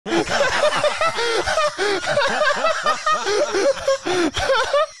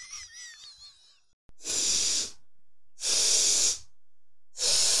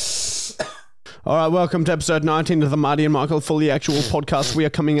Welcome to episode 19 of the Marty and Michael Fully Actual podcast. We are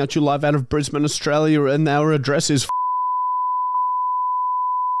coming at you live out of Brisbane, Australia, and our address is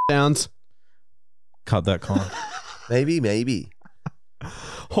Downs. Cut that comment. Maybe.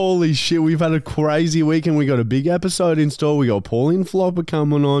 Holy shit, we've had a crazy weekend. We got a big episode in store. We got Paulie and Floppa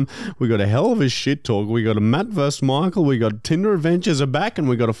coming on. We got a hell of a shit talk. We got a Matt vs. Michael. We got Tinder adventures are back, and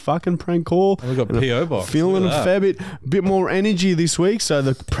we got a fucking prank call. And we got PO box. Feeling a fair bit more energy this week. So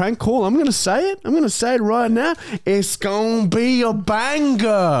the prank call, I'm going to say it right now. It's going to be a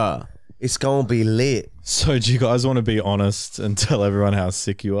banger. It's going to be lit. So do you guys want to be honest and tell everyone how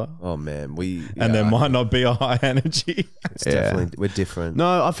sick you are? Oh man, there might not be a high energy. It's definitely, we're different.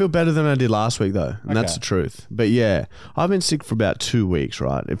 No, I feel better than I did last week though, and that's the truth. But yeah, I've been sick for about 2 weeks,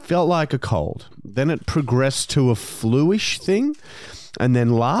 right? It felt like a cold. Then it progressed to a flu-ish thing. And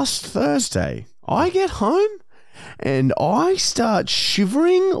then last Thursday, I get home and I start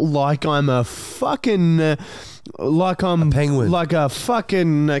shivering like I'm a fucking... like I'm a penguin, like a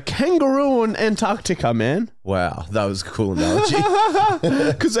fucking kangaroo in Antarctica, man. Wow, that was a cool analogy.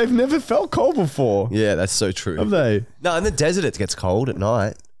 Because they've never felt cold before. Yeah, that's so true. Have they? No, in the desert it gets cold at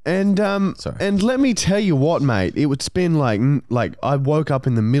night. And and let me tell you what, mate. It's been like I woke up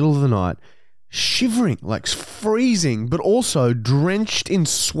in the middle of the night, shivering, like freezing, but also drenched in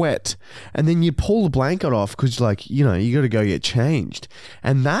sweat. And then you pull the blanket off because, like, you know, you got to go get changed.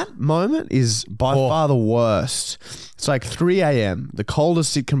 And that moment is by far the worst. It's like 3 a.m., the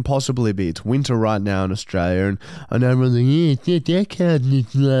coldest it can possibly be. It's winter right now in Australia. And I know everyone's like, yeah,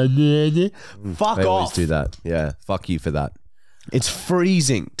 it's not that cold. Fuck They off. always do that. Yeah, fuck you for that. It's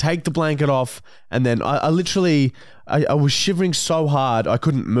freezing. Take the blanket off. And then I literally was shivering so hard I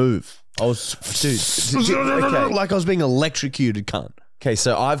couldn't move. I was, dude, like I was being electrocuted, cunt. Okay,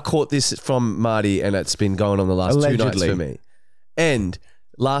 so I've caught this from Marty and it's been going on the last 2 nights for me. And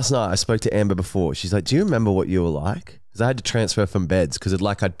last night I spoke to Amber before. She's like, do you remember what you were like? Because I had to transfer from beds because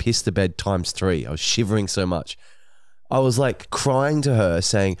I'd pissed the bed ×3. I was shivering so much. I was like crying to her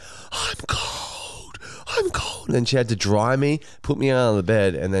saying, I'm cold. And then she had to dry me, put me out of the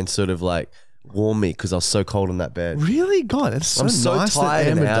bed and then sort of like warm me because I was so cold in that bed. Really? God, that's so, nice that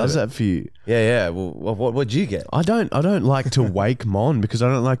Amber does that for you. Yeah. Well, what'd you get? I don't like to wake Mon because I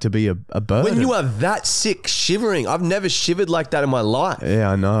don't like to be a burden. When you are that sick, shivering, I've never shivered like that in my life. Yeah,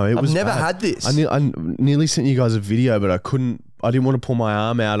 I know. I've never had this. I nearly sent you guys a video, but I didn't want to pull my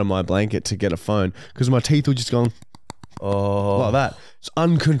arm out of my blanket to get a phone because my teeth were just going like that. It's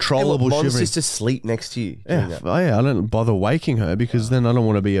uncontrollable shivering. Mom's just asleep next to you. Yeah, I don't bother waking her because then I don't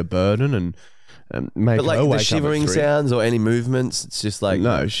want to be a burden and make but like her wake the shivering up at 3. sounds or any movements, it's just like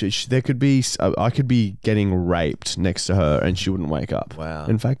no. There could be. I could be getting raped next to her and she wouldn't wake up. Wow.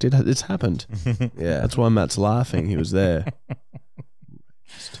 In fact, it's happened. Yeah, that's why Matt's laughing. He was there.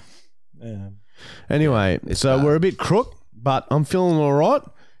 Yeah. Anyway, so we're a bit crook, but I'm feeling all right.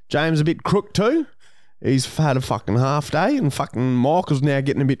 James a bit crook too. He's had a fucking half day and fucking Michael's now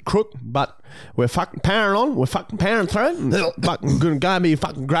getting a bit crook, but we're fucking powering on. We're fucking powering through it. Fucking going to be a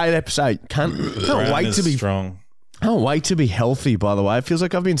fucking great episode. Can't wait to be strong. I can't wait to be healthy, by the way. It feels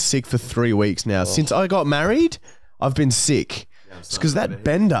like I've been sick for 3 weeks now. Since I got married, I've been sick. It's because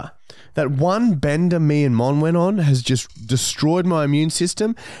that one bender me and Mon went on has just destroyed my immune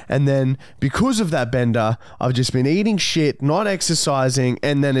system. And then because of that bender, I've just been eating shit, not exercising,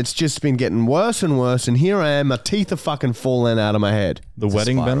 and then it's just been getting worse and worse. And here I am, my teeth are fucking falling out of my head. The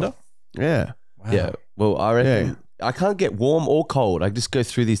wedding bender? Yeah. Wow. Yeah. Well, I reckon I can't get warm or cold. I just go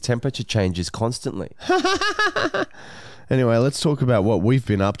through these temperature changes constantly. Anyway, let's talk about what we've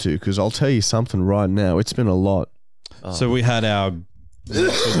been up to because I'll tell you something right now. It's been a lot. So we had our... for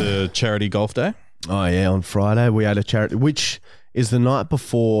the charity golf day. Oh yeah, on Friday we had a charity, which is the night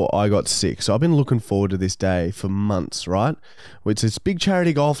before I got sick. So I've been looking forward to this day for months, right? It's this big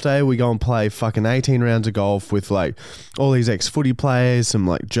charity golf day. We go and play fucking 18 rounds of golf with like all these ex-footy players, some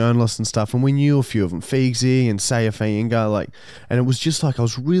like journalists and stuff. And we knew a few of them, Figsy and Sayafinga, like, and it was just like I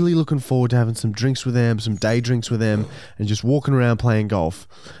was really looking forward to having some drinks with them, some day drinks with them, and just walking around playing golf.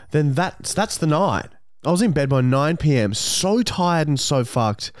 Then that's the night. I was in bed by 9 p.m, so tired and so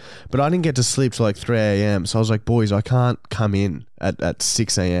fucked, but I didn't get to sleep till like 3 a.m. So I was like, boys, I can't come in at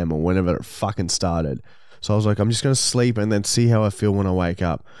 6 a.m. or whenever it fucking started. So I was like, I'm just going to sleep and then see how I feel when I wake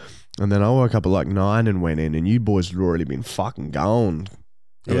up. And then I woke up at like 9 and went in, and you boys had already been fucking gone.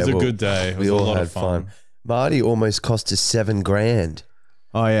 It was a good day. It was a lot of fun. Marty almost cost us $7,000.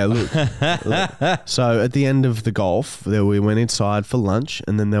 Oh yeah, look. So at the end of the golf, we went inside for lunch,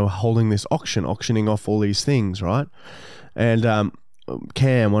 and then they were holding this auctioning off all these things, right? And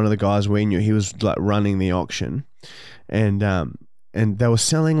Cam, one of the guys we knew, he was like running the auction, and and they were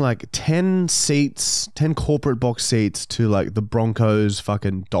selling like 10 seats, 10 corporate box seats to like the Broncos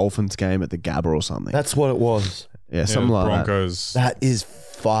fucking Dolphins game at the Gabba or something. That's what it was. Yeah, something like Broncos. That is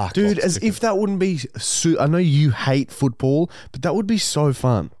fucked. Dude, as if that wouldn't be... I know you hate football, but that would be so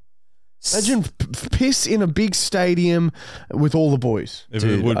fun. Imagine piss in a big stadium with all the boys.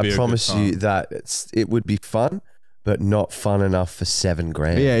 Dude, I promise you that it would be fun, but not fun enough for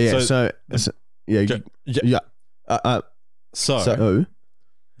 $7,000. Yeah. So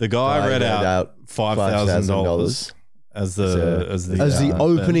the guy read out $5,000 as the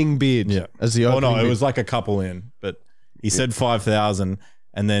opening bid. Yeah, as the opening. It was like a couple in, but he said 5,000,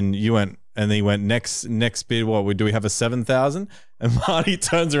 and then you went. And he went, next bid, what, do we have a 7,000? And Marty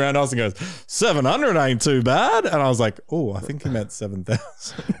turns around to us and goes, 700 ain't too bad. And I was like, oh, I think he meant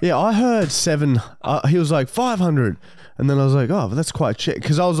 7,000. Yeah, I heard 7. He was like 500. And then I was like, oh, but that's quite cheap.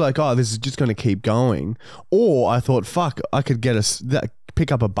 Because I was like, oh, this is just going to keep going. Or I thought, fuck, I could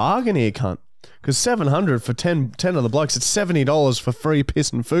pick up a bargain here, cunt. Because 700 for 10 of the blokes, it's $70 for free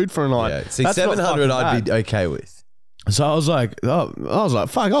piss and food for a night. Yeah, see, 700 I'd be okay with. So I was like,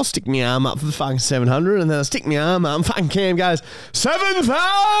 fuck, I'll stick my arm up for the fucking 700, and then I stick my arm up, and fucking Cam goes,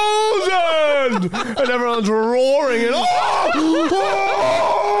 7,000! And everyone's roaring, and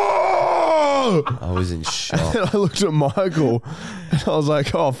I was in shock. And I looked at Michael, and I was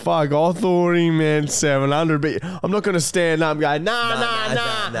like, oh, fuck, I thought he meant 700, but I'm not going to stand up and go,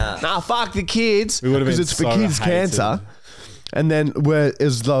 nah, fuck the kids, because it's for kids' cancer. And then there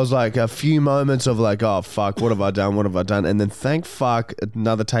was like a few moments of like, oh, fuck, what have I done? And then thank fuck,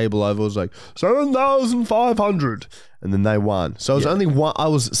 another table over was like, 7,500. And then they won. So it was only one. I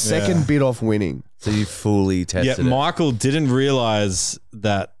was second bid off winning. So you fully tested it. Michael didn't realize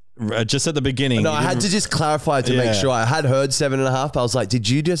that just at the beginning. No, I had to just clarify to make sure. I had heard 7.5. I was like, did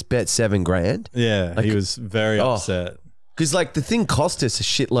you just bet $7,000? Yeah, like, he was very upset. Because like the thing cost us a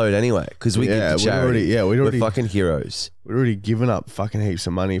shitload anyway. Because we give to charity. We're fucking heroes. We'd already given up fucking heaps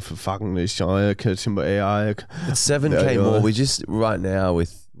of money for fucking this China. It's 7K more. We just right now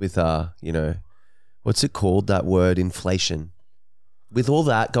with what's it called? That word, inflation. With all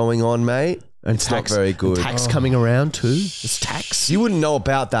that going on, mate, and it's not very good. Tax coming around too. It's tax. You wouldn't know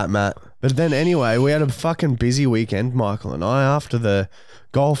about that, Matt. But then anyway, we had a fucking busy weekend, Michael and I. After the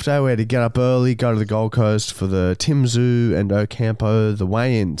golf day, we had to get up early, go to the Gold Coast for the Tim Zoo and Ocampo, the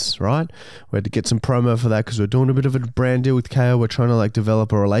weigh-ins, right? We had to get some promo for that because we're doing a bit of a brand deal with KO. We're trying to like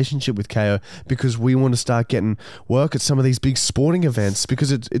develop a relationship with KO because we want to start getting work at some of these big sporting events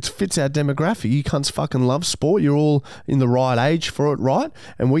because it fits our demographic. You cunts fucking love sport. You're all in the right age for it, right?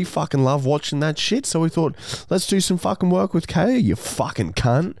 And we fucking love watching that shit. So we thought, let's do some fucking work with KO, you fucking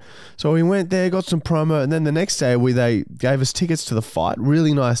cunt. So we went there, got some promo, and then the next day they gave us tickets to the fight.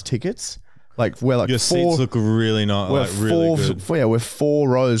 Really nice tickets. Like we're like your seats look really nice. We're like really good. We're 4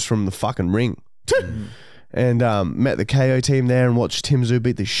 rows from the fucking ring. And met the KO team there and watched Tim Zoo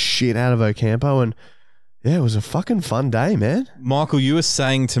beat the shit out of Ocampo, and yeah, it was a fucking fun day, man. Michael, you were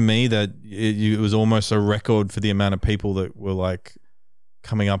saying to me that it was almost a record for the amount of people that were like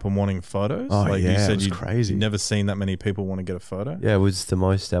coming up and wanting photos. Oh, like yeah, you said, it was crazy. You'd never seen that many people want to get a photo. Yeah, it was the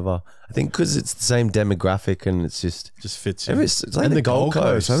most ever. I think because it's the same demographic and it's just fits you. It's like the Gold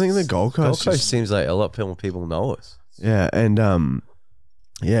Coast. I think the Gold Coast seems like a lot of people know us. Yeah, and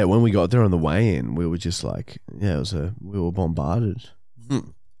yeah, when we got there on the way in, we were just like, we were bombarded.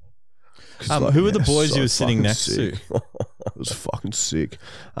 Who were the boys you were sitting next to? It was fucking sick.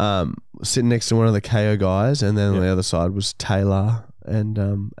 Sitting next to one of the KO guys, and then on the other side was Taylor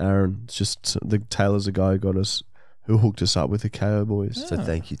and Aaron. Just Taylor's the guy who hooked us up with the KO boys. So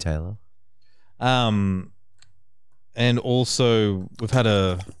thank you, Taylor. And also we've had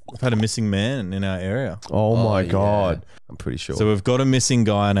a missing man in our area. Oh my God. I'm pretty sure. So we've got a missing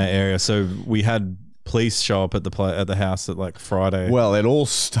guy in our area. So we had police show up at the house at like Friday. Well, it all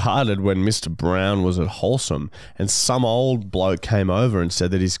started when Mr. Brown was at Wholesome, and some old bloke came over and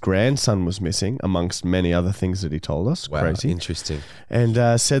said that his grandson was missing, amongst many other things that he told us. Wow, crazy, interesting.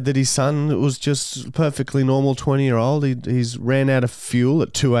 And said that his son was just perfectly normal 20-year-old. He's ran out of fuel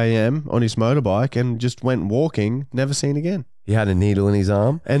at 2 a.m. on his motorbike and just went walking, never seen again. He had a needle in his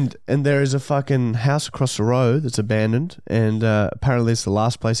arm. And there is a fucking house across the road that's abandoned, and apparently it's the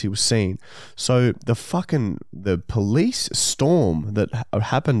last place he was seen. So the police storm that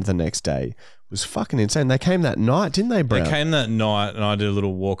happened the next day was fucking insane. They came that night, didn't they, Brown? They came that night, and I did a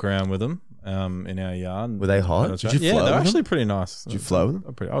little walk around with them in our yard. Were they hot? Did you flow with they're them? actually pretty nice. Did you flow with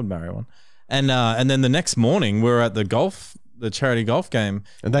them? I would marry one. And then the next morning, we were at the charity golf game.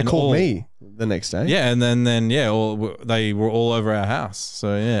 And they called me. the next day. Yeah, and then they were all over our house.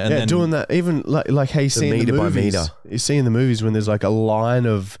 So yeah, and then doing that even like how you see in the movies. You see in the movies when there's like a line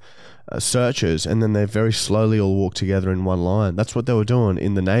of searchers, and then they very slowly all walk together in one line. That's what they were doing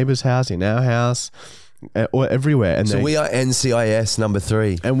in the neighbor's house, in our house. Or everywhere. And so we are NCIS number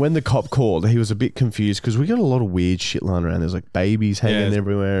 3. And when the cop called, he was a bit confused because we got a lot of weird shit lying around. There's like babies hanging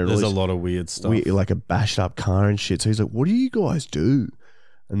everywhere. There's a lot of weird stuff. Like a bashed up car and shit. So he's like, what do you guys do?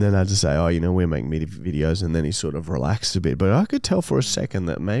 And then I had to say, we're making videos. And then he sort of relaxed a bit. But I could tell for a second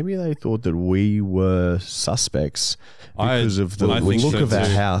that maybe they thought that we were suspects because of the look of our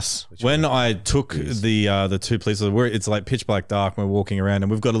house. When I took the 2 police, it's like pitch black dark. We're walking around,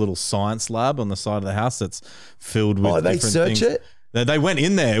 and we've got a little science lab on the side of the house that's filled with. Oh, they search things. it. They went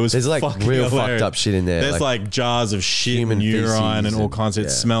in there. It was there's like real hilarious. Fucked up shit in there. There's like jars of shit and urine and all kinds of. It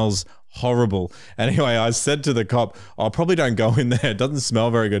smells horrible. Anyway, I said to the cop, probably don't go in there. It doesn't smell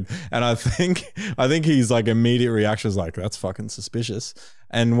very good. And I think his like immediate reaction was like, that's fucking suspicious.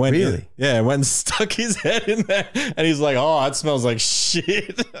 And went went and stuck his head in there, and he's like, "Oh, it smells like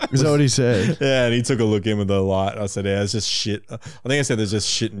shit." Is that what he said? Yeah, and he took a look in with the light. I said, "Yeah, it's just shit." I think I said, "There's just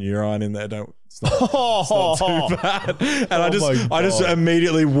shit and urine in there. It's not too bad." And I just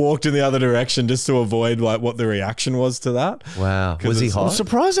immediately walked in the other direction just to avoid like what the reaction was to that. Wow, was he hot? I'm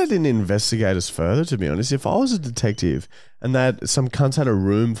surprised they didn't investigate us further. To be honest, if I was a detective and that some cunts had a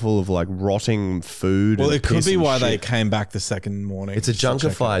room full of like rotting food. Well, it could be why they came back the second morning. It's a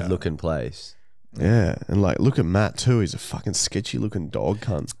junkified looking place. Yeah, and like look at Matt too. He's a fucking sketchy looking dog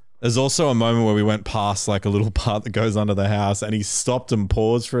cunt. There's also a moment where we went past like a little part that goes under the house, and he stopped and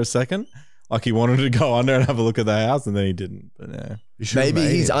paused for a second, like he wanted to go under and have a look at the house, and then he didn't. But yeah, maybe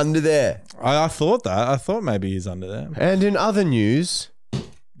he's under there. I thought that. I thought maybe he's under there. And in other news,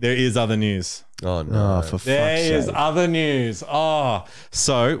 there is other news. Oh no! For fuck's there is sake. other news.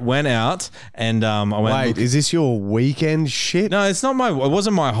 So went out and I went. Wait, is this your weekend shit? No, it's not my. It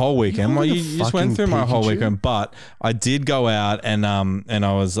wasn't my whole weekend. You just went through my whole Pikachu? weekend, but I did go out and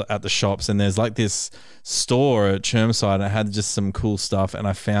I was at the shops, and there's like this store at Chermside, and it had just some cool stuff, and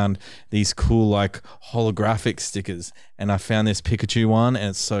I found these cool like holographic stickers, and I found this Pikachu one, and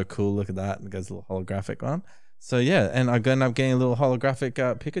it's so cool. Look at that, and it goes a little holographic one. So yeah, and I ended up getting a little holographic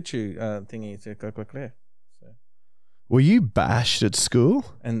Pikachu thingy to go quickly. So. Were you bashed at school?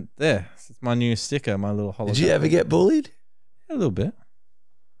 And there, it's my new sticker, my little holographic. Did you ever get bullied? A little bit.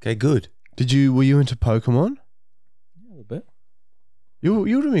 Okay, good. Were you into Pokemon? A little bit. You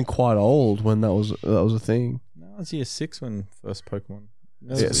would have been quite old when that was a thing. No, I was year 6 when first Pokemon.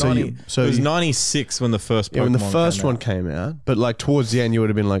 No, Yeah, it was so 90, so it was you- 96 when the first Pokemon Yeah, when the first one out. came out, but like towards the end, you would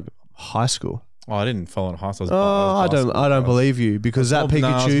have been like high school. Oh, I didn't follow in high school. I don't believe you because that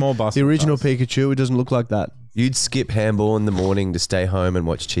Pikachu, the original Pikachu. Pikachu, it doesn't look like that. You'd skip handball in the morning to stay home and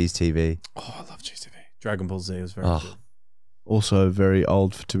watch Cheese TV. Oh, I love Cheese TV. Dragon Ball Z was very Oh. good. Also, very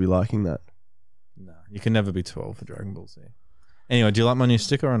old to be liking that. No, you can never be too old for Dragon Ball Z. Anyway, do you like my new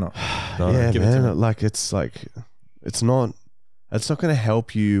sticker or not? Yeah, give it to man. me. It's not going to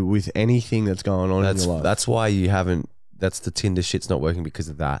help you with anything that's going on in your life. That's why you haven't. That's the Tinder shit's not working because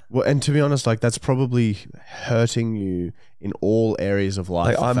of that. Well, and to be honest, like that's probably hurting you in all areas of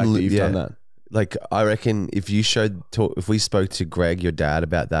life. Like, the fact that you've done that. Like I reckon if we spoke to Greg, your dad,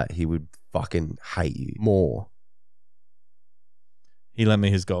 about that, he would fucking hate you More. He lent me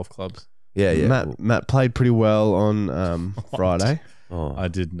his golf clubs. Yeah. Matt played pretty well on Friday. Oh. I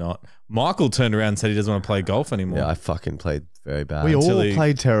did not. Michael turned around and said he doesn't want to play golf anymore. Yeah, I fucking played very bad. We all Until he-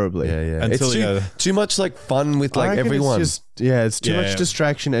 played terribly. Yeah. Until It's too much like fun with I like reckon everyone. It's too much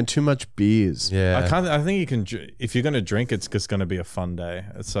distraction and too much beers. Yeah. I think you can. If you're going to drink, it's just going to be a fun day.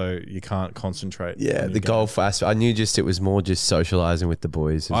 So you can't concentrate. Yeah, on your the game. golf aspect. I knew it was more just socializing with the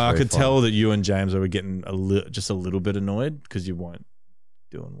boys. It was I very could fun. tell that you and James were getting just a little bit annoyed because you weren't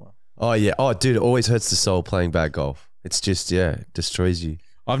doing well. Oh yeah. Oh dude, it always hurts the soul playing bad golf. It's just it destroys you.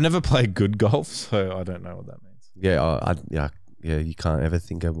 I've never played good golf, so I don't know what that means. Yeah, you can't ever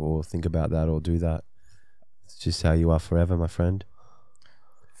think about that or do that. It's just how you are forever, my friend.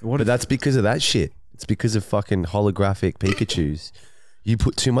 But that's because of that shit. It's because of fucking holographic Pikachus. You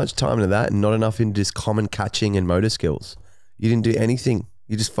put too much time into that and not enough into just common catching and motor skills. You didn't do anything.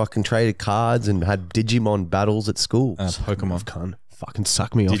 You just fucking traded cards and had Digimon battles at school. Pokemon. Cunt. Fucking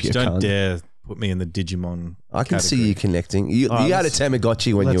suck me off, you Don't cunt. dare put me in the Digimon. I can see category. you connecting. You had a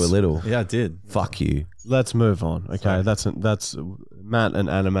Tamagotchi when you were little. Yeah, I did. Fuck you. Let's move on. Okay, Sorry. that's Matt and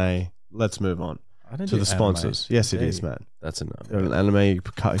anime. Let's move on I don't to do the sponsors. anime. Yes, it Yeah, is, Matt. That's enough. Got an anime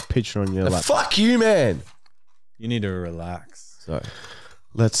picture on your lap. Fuck you, man. You need to relax. Sorry.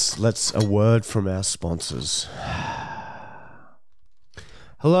 Let's a word from our sponsors.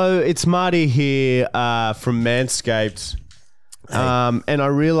 Hello, it's Marty here from Manscaped. And I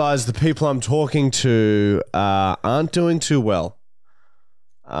realize the people I'm talking to aren't doing too well.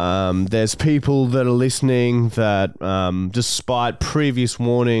 There's people that are listening that, despite previous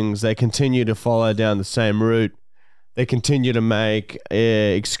warnings, they continue to follow down the same route. They continue to make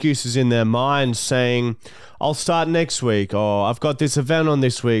excuses in their minds saying, I'll start next week, or I've got this event on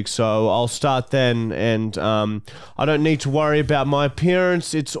this week, so I'll start then, and I don't need to worry about my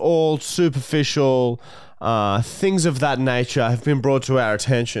appearance. It's all superficial. Things of that nature have been brought to our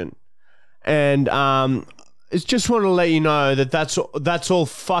attention. And I just want to let you know that that's all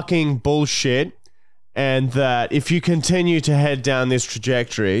fucking bullshit, and that if you continue to head down this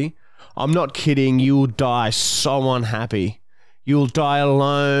trajectory, I'm not kidding, you will die so unhappy. You will die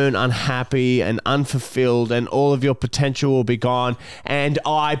alone, unhappy, and unfulfilled, and all of your potential will be gone. And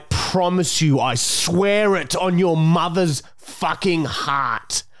I promise you, I swear it on your mother's fucking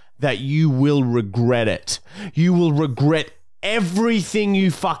heart, that you will regret it. You will regret everything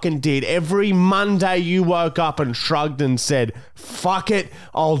you fucking did. Every Monday you woke up and shrugged and said, fuck it,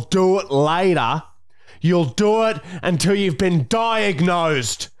 I'll do it later. You'll do it until you've been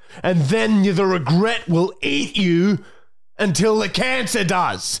diagnosed. And then the regret will eat you until the cancer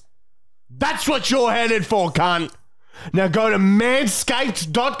does. That's what you're headed for, cunt. Now go to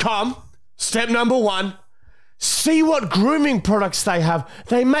manscaped.com, step number 1. See what grooming products they have.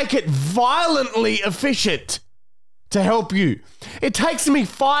 They make it violently efficient to help you. It takes me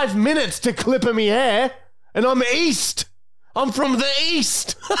 5 minutes to clip me hair, and I'm East. I'm from the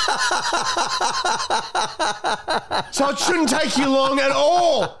East. So it shouldn't take you long at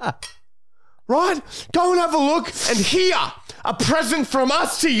all. Right? Go and have a look, and here, a present from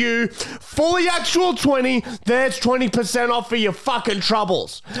us to you, fully actual 20, there's 20% off for your fucking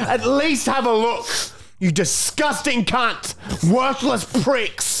troubles. At least have a look, you disgusting cunt, worthless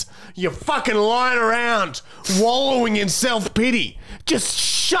pricks. You're fucking lying around, wallowing in self-pity. Just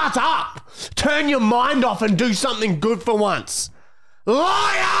shut up. Turn your mind off and do something good for once.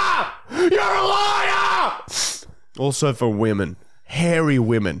 Liar! You're a liar! Also for women. Hairy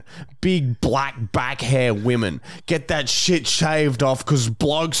women. Big black back hair women. Get that shit shaved off because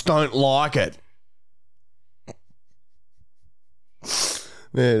blokes don't like it.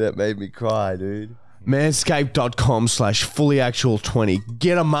 Man, that made me cry, dude. Manscaped.com/fullyactual20.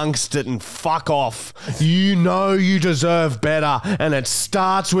 Get amongst it and fuck off. You know you deserve better, and it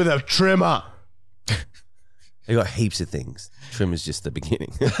starts with a trimmer. They got heaps of things. Trimmer's just the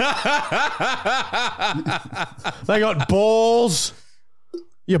beginning. They got balls.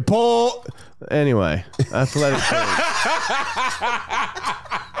 Your ball. Anyway, athletic.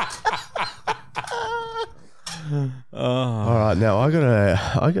 All right, now I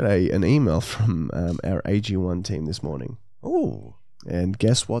got an email from our AG1 team this morning. Oh, and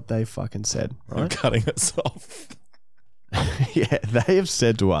guess what they fucking said? Right? I'm cutting us off. Yeah, they have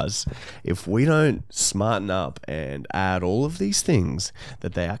said to us, if we don't smarten up and add all of these things,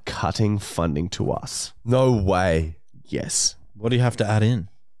 that they are cutting funding to us. No way. Yes. What do you have to add in?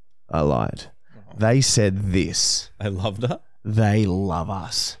 I lied. They said this. They loved it? They love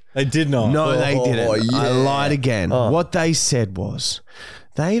us. They did not. No, they didn't. Yeah. I lied again. What they said was,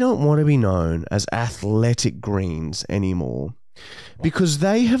 they don't want to be known as athletic greens anymore because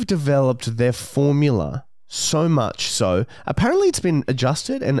they have developed their formula so much so. Apparently it's been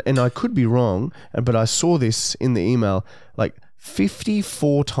adjusted, and I could be wrong, but I saw this in the email, like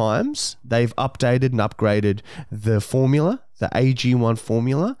 54 times they've updated and upgraded the formula, the AG1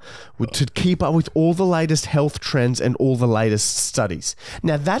 formula, to keep up with all the latest health trends and all the latest studies.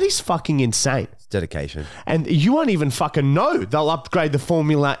 Now, that is fucking insane. It's dedication. And you won't even fucking know. They'll upgrade the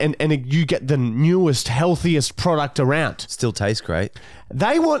formula and you get the newest, healthiest product around. Still tastes great.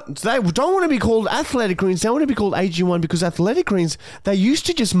 They don't want to be called athletic greens. They want to be called AG1 because athletic greens, they used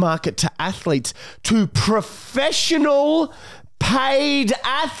to just market to athletes, to professional paid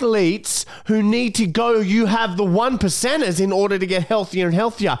athletes who need to go, you have the 1%ers in order to get healthier and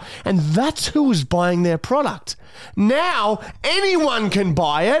healthier. And that's who is buying their product. Now, anyone can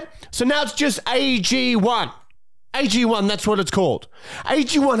buy it. So now it's just AG1. AG1, that's what it's called.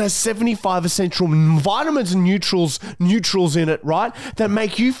 AG1 has 75 essential vitamins and neutrals in it, right? That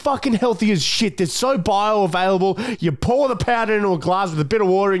make you fucking healthy as shit. They're so bioavailable. You pour the powder into a glass with a bit of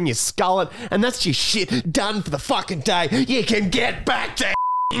water and you scull it, and that's your shit done for the fucking day. You can get back to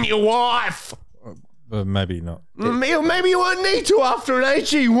your wife. Maybe not. Maybe you won't need to after an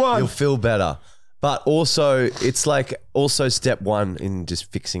AG1. You'll feel better. But also, it's like also step one in just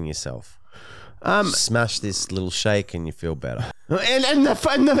fixing yourself. Smash this little shake and you feel better.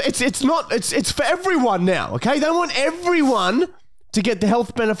 It's for everyone now, okay? They want everyone to get the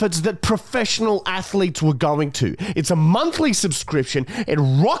health benefits that professional athletes were going to. It's a monthly subscription. It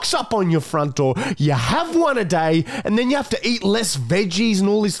rocks up on your front door. You have one a day, and then you have to eat less veggies and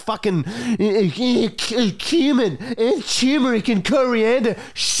all this fucking cumin, turmeric and coriander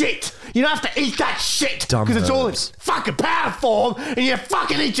shit. You don't have to eat that shit because it's all in fucking powder form, and you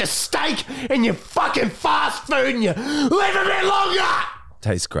fucking eat your steak and your fucking fast food and you live a bit longer.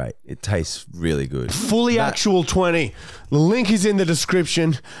 Tastes great. It tastes really good. Fully Actual 20. The link is in the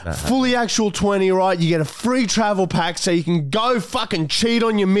description. Fully Actual 20, right? You get a free travel pack so you can go fucking cheat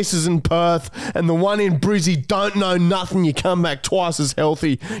on your missus in Perth, and the one in Brizzy don't know nothing. You come back twice as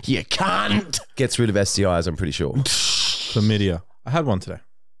healthy. You can't. Gets rid of STIs, I'm pretty sure. Chlamydia. I had one today.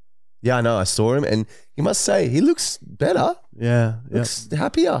 Yeah, I know. I saw him, and you must say he looks better. Yeah. Looks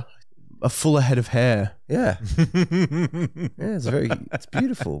happier. A fuller head of hair. Yeah. It's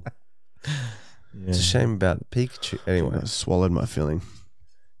beautiful. Yeah. It's a shame about Pikachu. Anyway. I swallowed my feeling.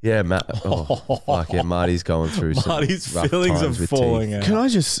 Yeah, fuck yeah, Marty's going through Marty's some rough feelings times are with falling teeth. out. Can I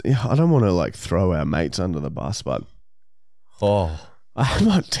just, I don't want to like throw our mates under the bus, but I had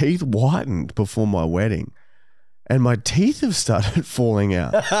my teeth whitened before my wedding, and my teeth have started falling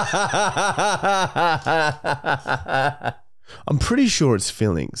out. I'm pretty sure it's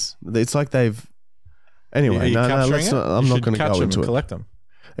fillings. It's like they've. Anyway, no, let's not. I'm not going to go into it. Collect them.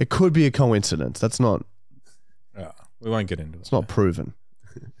 It could be a coincidence. That's not. Yeah, we won't get into it. It's not proven.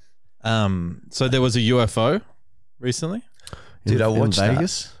 So there was a UFO recently. Dude, I watched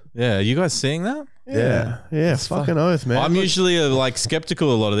Vegas. Yeah, are you guys seeing that? Yeah. Fucking oath, man. I'm usually like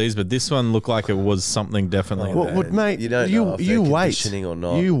skeptical of a lot of these, but this one looked like it was something definitely. What, mate? You don't know if you they're wait. conditioning or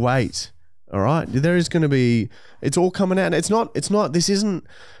not. You wait. All right. There is going to be. It's all coming out. It's not. This isn't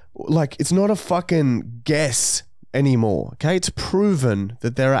like. It's not a fucking guess anymore. Okay. It's proven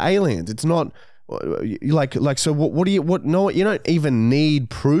that there are aliens. It's not. Like. So what do you? What? No. You don't even need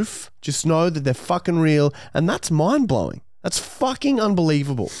proof. Just know that they're fucking real, and that's mind blowing. That's fucking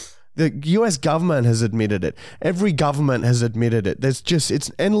unbelievable. The US government has admitted it. Every government has admitted it.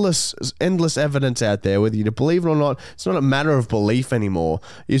 It's endless evidence out there, whether you believe it or not. It's not a matter of belief anymore.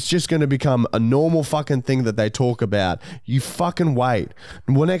 It's just going to become a normal fucking thing that they talk about. You fucking wait.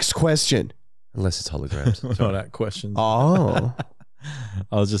 Well, next question. Unless it's holograms. Not that question. Oh.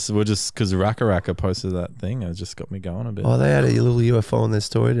 We're just because Raka posted that thing. It just got me going a bit. Oh, they had a little UFO in their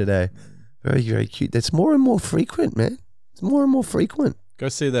story today. Very, very cute. That's more and more frequent, man. It's more and more frequent. Go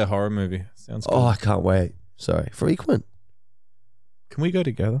see their horror movie. Sounds cool. Oh, I can't wait. Sorry. Frequent. Can we go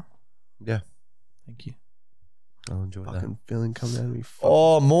together? Yeah. Thank you. I'll enjoy that. Fucking feeling coming out of me.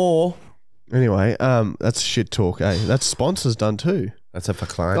 Oh, more. Anyway, that's shit talk, eh? That's sponsors done too. That's a for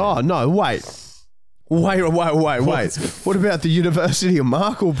client. Oh, no, wait. Wait. What about the University of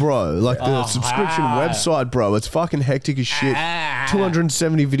Markle, bro? Like the subscription website, bro. It's fucking hectic as shit.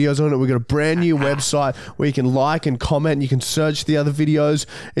 270 videos on it. We've got a brand new website where you can like and comment and you can search the other videos.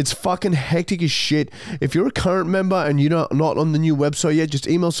 It's fucking hectic as shit. If you're a current member and you're not on the new website yet, just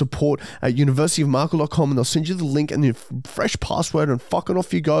email support@universityofmarkle.com and they'll send you the link and your fresh password and fucking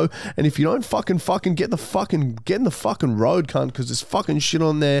off you go. And if you don't fucking get in the fucking road, cunt, because there's fucking shit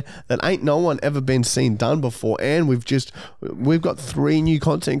on there that ain't no one ever been seen done before, and we've got 3 new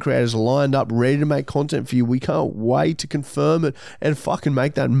content creators lined up ready to make content for you. We can't wait to confirm it and fucking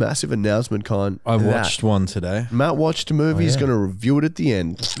make that massive announcement, Con. I watched one today. Matt watched a movie. He's going to review it at the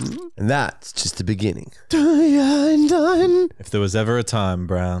end. And that's just the beginning. If there was ever a time,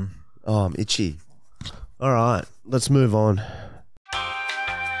 Brown. Oh, I'm itchy. All right, let's move on.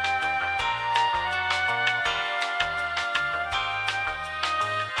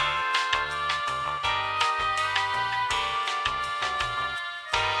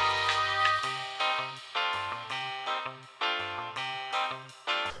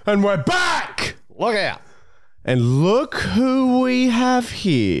 And we're back! Look out. And look who we have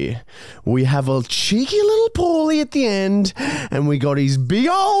here. We have a cheeky little Paulie at the end, and we got his big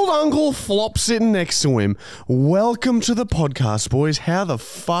old Uncle Flop sitting next to him. Welcome to the podcast, boys. How the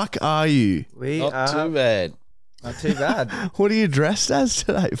fuck are you? Not too bad. Not too bad. What are you dressed as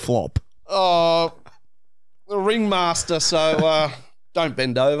today, Flop? Oh, the ringmaster, so don't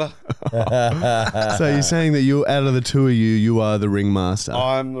bend over. So you're saying that you, out of the two of you are the ringmaster?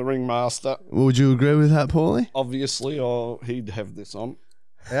 I'm the ringmaster. Would you agree with that, Paulie? Obviously, or he'd have this on.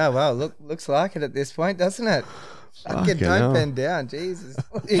 Yeah, well, looks like it at this point, doesn't it? Fucking don't bend down, Jesus.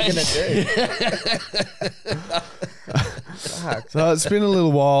 What are you going to do? So it's been a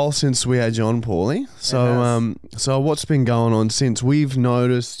little while since we had you on, Paulie. So what's been going on since? We've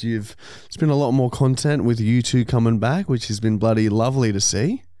noticed it's been a lot more content with you two coming back, which has been bloody lovely to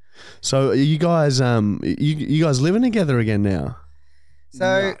see. So are you guys, you guys living together again now?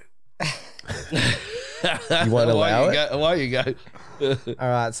 So, You won't allow it? Away you go. all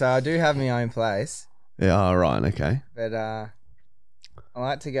right. So I do have my own place, Yeah, all right, okay. but I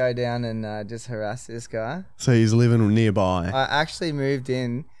like to go down and just harass this guy. So he's living nearby. I actually moved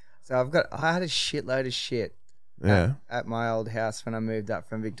in, so I had a shitload of shit Yeah. at my old house when I moved up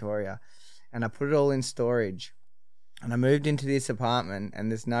from Victoria, and I put it all in storage. And I moved into this apartment, and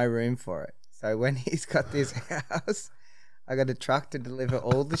there's no room for it. So when he's got this house, I got a truck to deliver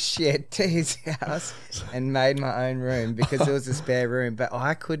all the shit to his house and made my own room because there was a spare room. But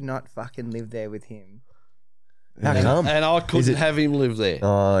I could not fucking live there with him. How come? And I couldn't have him live there.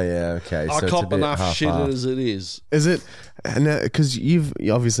 Oh, yeah, okay. I So it's a cop bit enough shit half-assed. as it is. Is it because you've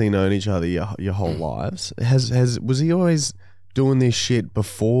obviously known each other your whole lives? Was he always doing this shit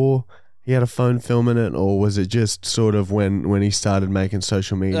before he had a phone filming it, or was it just sort of when he started making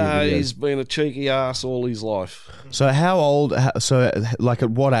social media No, videos? he's been a cheeky ass all his life. So how old? So like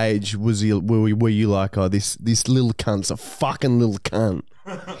at what age was he? Were you like, oh, this little cunt's a fucking little cunt?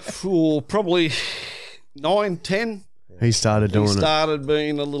 Probably 9, 10. He started doing He it. started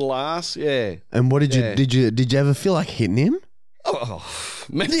being a little ass, yeah. And what did Yeah. did you ever feel like hitting him? Oh,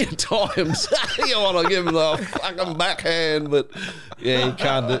 many a times. You want to give him the fucking backhand, but yeah, you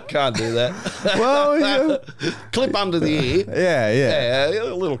can't do that. Well, yeah. Clip under the ear. Yeah. Yeah,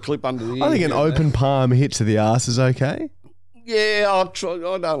 a little clip under the ear. I think an yeah. open palm hit to the ass is okay. Yeah, I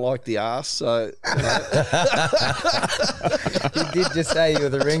don't like the ass, so you know. You did just say you were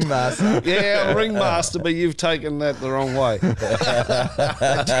the ringmaster. Yeah, ringmaster, but you've taken that the wrong way.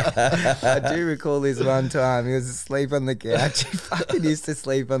 I do recall this one time. He was asleep on the couch. He fucking used to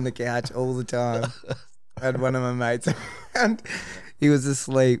sleep on the couch all the time. I had one of my mates around. He was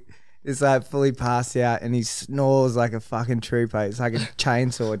asleep. It's like fully passed out, and he snores like a fucking trooper. It's like a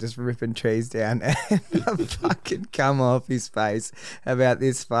chainsaw just ripping trees down. And I fucking come off his face about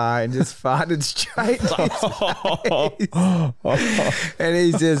this far and just farted straight in his face. And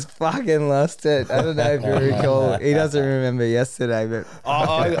he's just fucking lost it. I don't know if you recall. He doesn't remember yesterday, but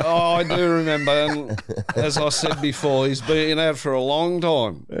I do remember, and as I said before, he's been out for a long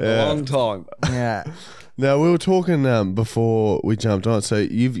time. A long time. yeah. Now we were talking before we jumped on. So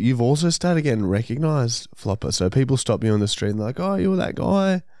you've also started getting recognised, Floppa. So people stop you on the street and they're like, "Oh, you're that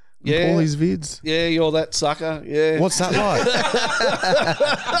guy." Yeah. All these vids. Yeah, you're that sucker. Yeah. What's that like?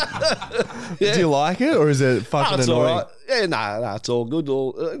 Do you like it, or is it fucking It's annoying? all right. Yeah, no, it's all good.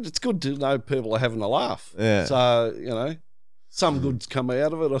 It's good to know people are having a laugh. Yeah. So, you know, some good's come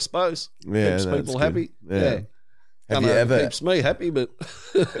out of it, I suppose. Yeah, Keeps that's people good. happy. Yeah. Have you ever Keeps me happy, but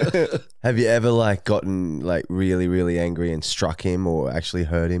have you ever like gotten like really, really angry and struck him or actually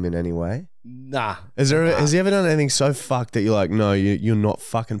hurt him in any way? nah. Has he ever done anything so fucked that you're like, no, you're not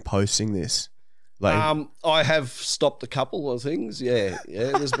fucking posting this? Like, I have stopped a couple of things. Yeah.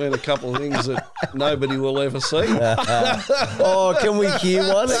 There's been a couple of things that nobody will ever see. Oh, can we hear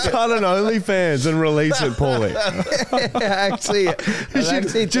one? start an OnlyFans and release it, Paulie. Actually, You I've should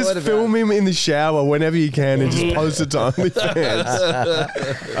actually just thought about film him in the shower whenever you can and just post it to OnlyFans.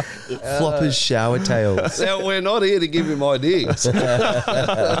 Floppa's shower tales. Now, we're not here to give him ideas.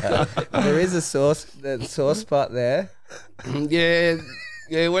 There is a sore spot there.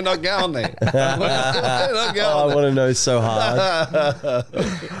 Yeah, we're not going there. We're not going I there. want to know so hard.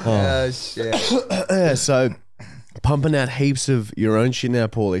 Oh shit! Yeah, so pumping out heaps of your own shit now,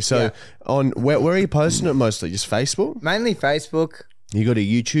 Paulie. So on where are you posting it mostly? Just Facebook? Mainly Facebook. You got a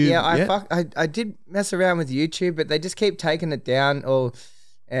YouTube? Yeah, I did mess around with YouTube, but they just keep taking it down,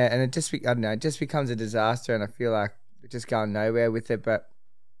 and it just I don't know, it just becomes a disaster, and I feel like we're just going nowhere with it. But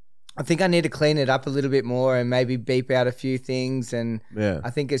I think I need to clean it up a little bit more and maybe beep out a few things, and I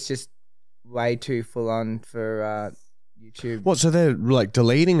think it's just way too full on for YouTube. What? So they're like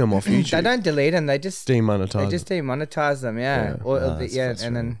deleting them off YouTube? They don't delete them; they just demonetize. They just demonetize them,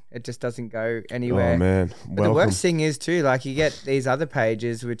 and then it just doesn't go anywhere. Oh man, But the worst thing is too, like you get these other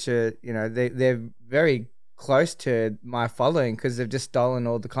pages which are, you know, they're very close to my following because they've just stolen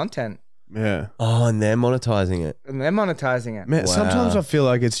all the content. Yeah. Oh, and they're monetizing it. And they're monetizing it. Man, sometimes I feel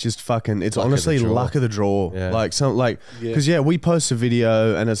like it's just fucking. It's honestly luck of the draw. Yeah. Like because we post a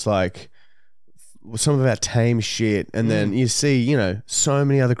video and it's like some of our tame shit, and then you see, you know, so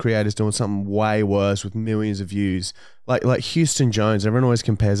many other creators doing something way worse with millions of views. Like Houston Jones. Everyone always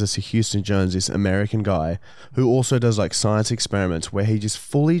compares us to Houston Jones, this American guy who also does like science experiments where he just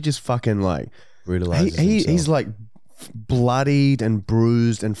fully just fucking like Brutalizes he's like bloodied and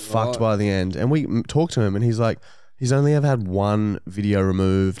bruised and fucked by the end. And we talked to him and he's like, He's only ever had one video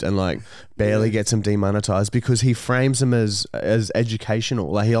removed and like barely gets him demonetized because he frames them as educational.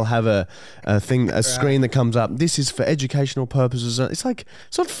 Like he'll have a screen that comes up. This is for educational purposes. It's like,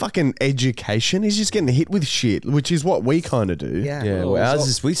 it's not fucking education. He's just getting hit with shit, which is what we kind of do. Yeah. Yeah, well, ours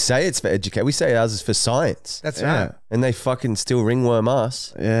is, we say it's for education. We say ours is for science. That's right. And they fucking still ringworm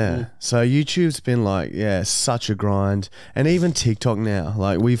us. Yeah. So YouTube's been like, such a grind. And even TikTok now,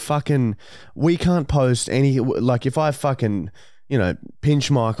 like we can't post any, like if I fucking,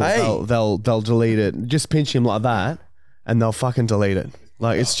 pinch Michael, they'll delete it. Just pinch him like that and they'll fucking delete it.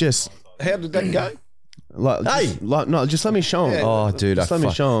 Like it's just. How did that go? Just let me show him. Oh, dude, let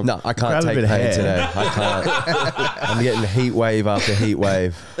me show him. No, I can't take pain today. I can't. I'm getting heat wave after heat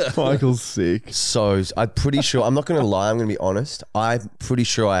wave. Michael's sick. So I'm pretty sure. I'm not going to lie. I'm going to be honest. I'm pretty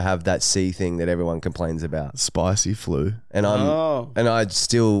sure I have that C thing that everyone complains about. Spicy flu. And I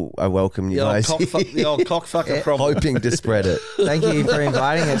welcome you guys. The old cockfucker problem. Hoping to spread it. Thank you for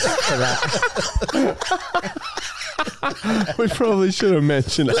inviting us for that. We probably should have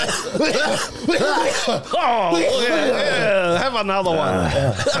mentioned it. Have another one.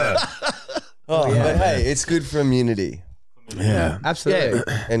 But hey, it's good for immunity. Yeah, absolutely.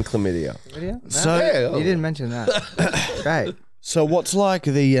 And chlamydia. No, So you didn't mention that. Great. So what's like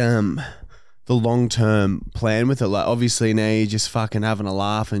the long-term plan with it? Like obviously now you're just fucking having a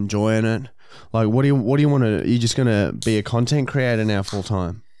laugh, enjoying it. Like what do you want to? You're just gonna be a content creator now full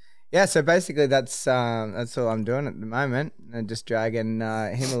time? Yeah, so basically that's all I'm doing at the moment, and just dragging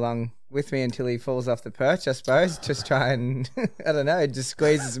him along with me until he falls off the perch, I suppose. Just try and I don't know, just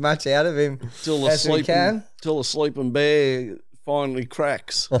squeeze as much out of him as we can. Till the sleeping bear finally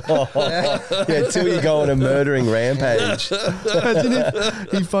cracks. Till you go on a murdering rampage. Imagine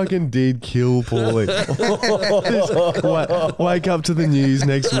if he fucking did kill Paulie. Wake up to the news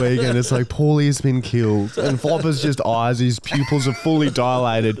next week and it's like Paulie has been killed and Floppa's just eyes, his pupils are fully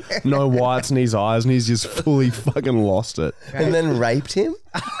dilated, no whites in his eyes, and he's just fully fucking lost it. And then raped him?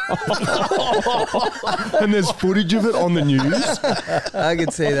 And there's footage of it on the news. I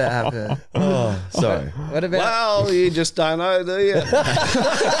could see that happen. Oh, sorry. What about? Well, you just don't know, do you?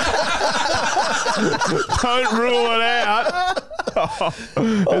 Don't rule it out.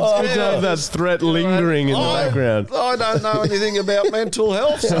 It's good to have that threat lingering in the background. I don't know anything about mental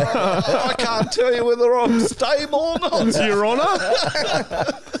health, so I can't tell you whether I'm stable or not. Your Honour?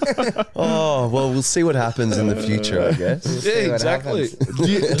 Oh, well, we'll see what happens in the future, I guess. Yeah, exactly.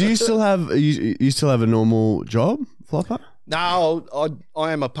 Do you still have a normal job, Floppa? No,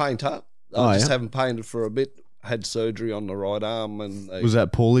 I am a painter. I just haven't painted for a bit. Had surgery on the right arm, and Was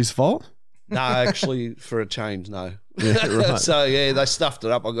that Paulie's fault? no, actually, for a change, no. Yeah, right. So yeah, they stuffed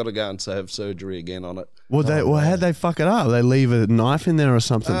it up. I got to go and have surgery again on it. How'd they fuck it up? They leave a knife in there or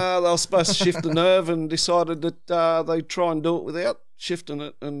something? They were supposed to shift the nerve and decided that they'd try and do it without shifting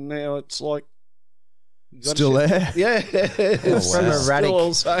it, and now it's like still there? Yeah, it's from erratic. still all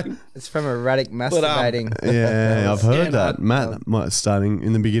the same. It's from erratic masturbating. Yeah, I've heard that. Matt might starting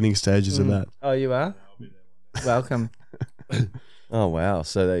in the beginning stages of that. Oh, you are? Welcome. Oh, wow.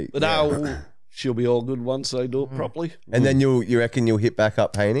 So they... But now she'll be all good once they do it properly. And then you reckon you'll hit back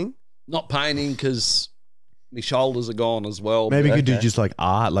up painting? Not painting because my shoulders are gone as well. Maybe you but could do just like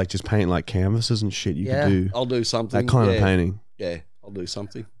art, like just paint like canvases and shit. You could do I'll do something. that kind of painting. Yeah, I'll do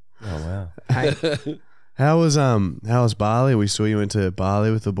something. Oh, wow. How was Bali? We saw you went to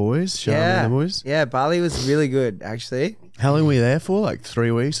Bali with the boys. Showing the boys. Yeah, Bali was really good, actually. How long were you there for? Like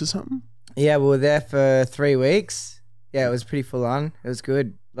 3 weeks or something? Yeah, we were there for 3 weeks. Yeah, it was pretty full on. It was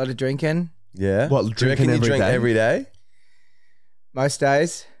good. A lot of drinking. Yeah. What, do you reckon you drink every day? Most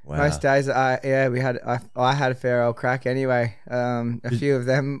days. Wow. Most days, I had a fair old crack anyway. A few of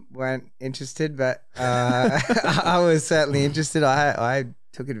them weren't interested, but I was certainly interested. I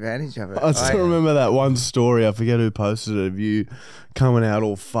took advantage of it. I still remember that one story. I forget who posted it of you coming out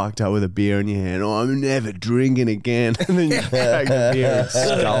all fucked up with a beer in your hand. Oh, I'm never drinking again. And then you cracked the beer and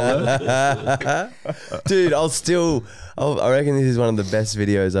skull it. Dude, I reckon this is one of the best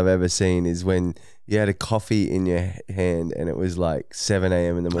videos I've ever seen is when you had a coffee in your hand and it was like 7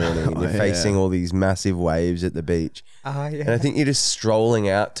 a.m. in the morning and you're facing all these massive waves at the beach. Oh, yeah. And I think you're just strolling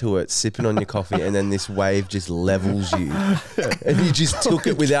out to it, sipping on your coffee, and then this wave just levels you. And you just took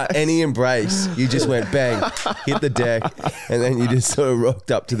it without any embrace. You just went bang, hit the deck, and then you just sort of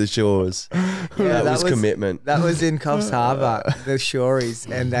rocked up to the shores. Yeah, that was commitment. That was in Coffs Harbour, the shories,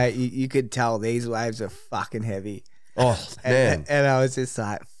 and you could tell these waves are fucking heavy. Oh, man. And I was just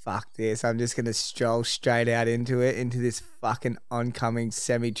like, fuck this. I'm just going to stroll straight out into this fucking oncoming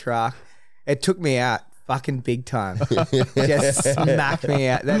semi-truck. It took me out fucking big time. Just smacked me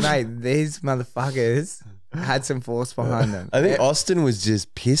out. Mate, these motherfuckers had some force behind them. I think Austin was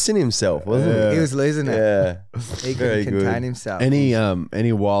just pissing himself, wasn't he? He was losing it. Yeah. He Very couldn't contain good. himself.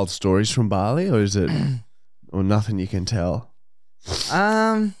 Any wild stories from Bali, or is it or nothing you can tell?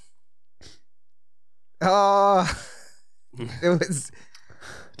 Oh, it was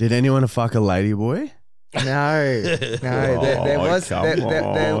Did anyone fuck a lady boy? no. There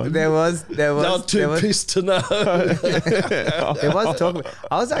was Not too pissed to know. there was talk.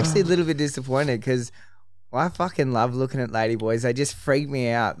 I was actually a little bit disappointed because I fucking love looking at lady boys. They just freak me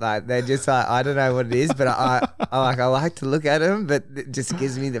out. Like they're just like, I don't know what it is, but I like to look at them, but it just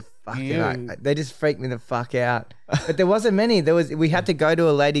gives me the fucking they just freak me the fuck out. But there wasn't many. We had to go to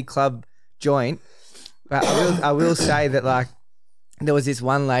a lady club joint. But I will say that like there was this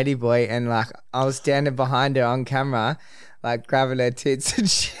one lady boy and like I was standing behind her on camera, like grabbing her tits and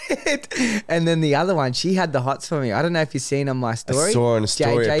shit. And then the other one, she had the hots for me. I don't know if you've seen on my story. I saw on a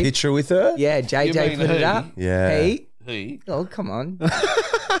story a picture with her. Yeah, JJ put it up. Yeah. He? Oh, come on.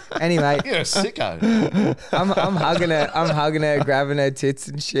 Anyway, You're a sicko. I'm hugging her, grabbing her tits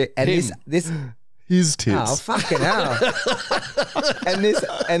and shit. And this His oh tits. fucking hell.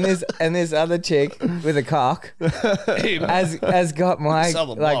 and this other chick with a cock has got my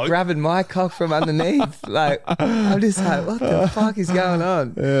Southern like bloke. grabbing my cock from underneath. Like I'm just like, what the fuck is going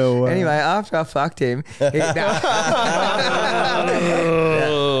on? Yeah, wow. Anyway, after I fucked him,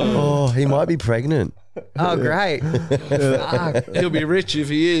 Oh, he might be pregnant. oh great. Fuck. He'll be rich if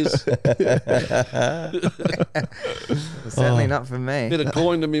he is. Certainly not for me. Bit of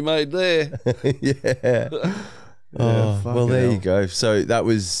coin to be made there. Yeah. Oh, well, fucking there hell. you go. So that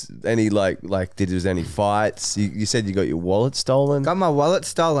was any was any fights? You said you got your wallet stolen? Got my wallet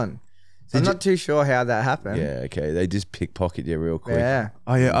stolen. I'm not too sure how that happened. Yeah, okay. They just pickpocket you real quick. Yeah.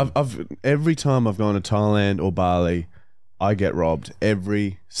 Oh yeah, I've every time I've gone to Thailand or Bali, I get robbed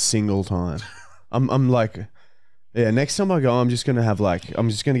every single time. I'm like, yeah. Next time I go, I'm just gonna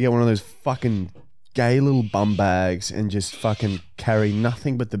get one of those fucking gay little bum bags and just fucking carry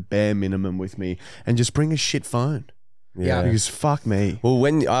nothing but the bare minimum with me and just bring a shit phone. Yeah. Because fuck me. Well,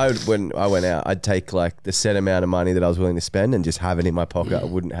 when I went out, I'd take like the set amount of money that I was willing to spend and just have it in my pocket. I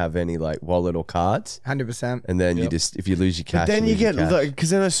wouldn't have any like wallet or cards. 100%. And then you just, if you lose your cash, But then you lose your get cash. because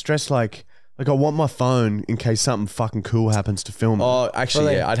then I stress like I want my phone in case something fucking cool happens to film it. Oh,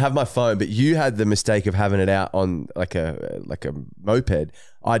 actually, yeah, I'd have my phone, but you had the mistake of having it out on like a moped.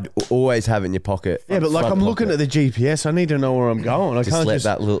 I'd always have it in your pocket. Yeah, but like front I'm looking pocket. at the GPS. I need to know where I'm going. I Just can't let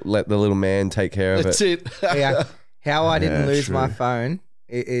just let the little man take care of That's it. it. Yeah. How I didn't Yeah, lose my true. phone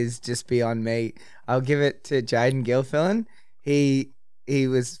is just beyond me. I'll give it to Jaden Gilfillan. He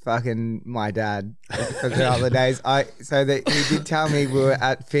was fucking my dad for a couple of days. So that he did tell me we were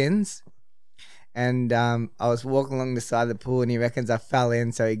at Finn's, and I was walking along the side of the pool, and he reckons I fell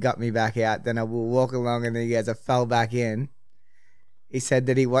in, so he got me back out. Then I will walk along, and then he goes, I fell back in. He said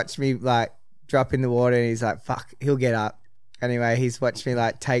that he watched me like drop in the water, and he's like, "Fuck, he'll get up." Anyway, he's watched me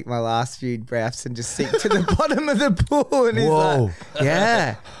like take my last few breaths and just sink to the bottom of the pool, and he's Whoa. like,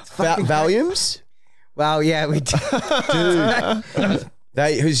 "Yeah, it's fucking Valiums? Well, yeah, we did.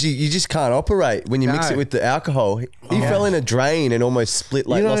 Because you just can't operate when you mix No. it with the alcohol. He fell in a drain and almost split,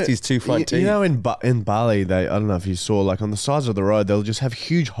 like lost his two front teeth. You know, in Bali, I don't know if you saw, like on the sides of the road, they'll just have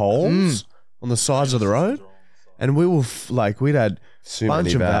huge holes on the sides of the road. And we were we'd had a So bunch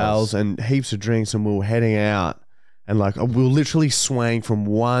many of vowels. vowels and heaps of drinks, and we were heading out. And like we were literally swaying from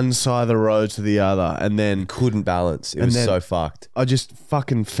one side of the road to the other, and then Couldn't balance. It And was then- so fucked. I just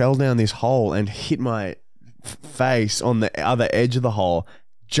fucking fell down this hole and hit my face on the other edge of the hole,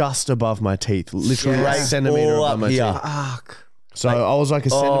 just above my teeth, literally Yeah. a centimeter All above up my here. teeth. Fuck. So I was like a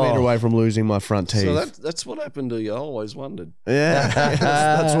centimeter away from losing my front teeth. So that's what happened to you. I always wondered. Yeah,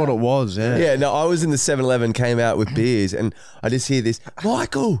 that's what it was. Yeah. Yeah, no, I was in the 7-Eleven, came out with beers, and I just hear this,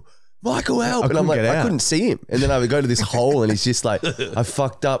 Michael, help. And I'm couldn't like, get I out. couldn't see him. And then I would go to this hole, and he's just like, I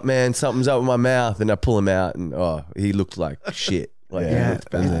fucked up, man. Something's up with my mouth. And I pull him out, and he looked like shit. Like, Yeah.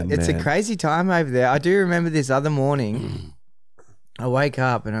 and then, It's a man. crazy time over there. I do remember this other morning. I wake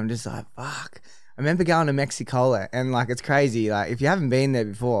up and I'm just like, fuck. I remember going to Mexicola, and like it's crazy. Like if you haven't been there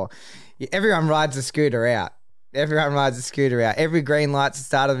before, everyone rides a scooter out. Every green light's the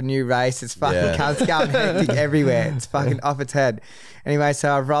start of a new race. It's fucking cunts going hectic everywhere. It's fucking off its head. Anyway,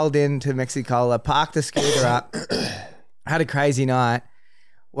 so I've rolled into Mexicola, parked the scooter up, had a crazy night,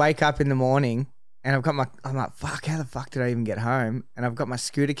 wake up in the morning, and I'm like, fuck, how the fuck did I even get home? And I've got my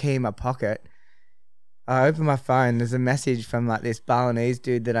scooter key in my pocket. I open my phone, there's a message from like this Balinese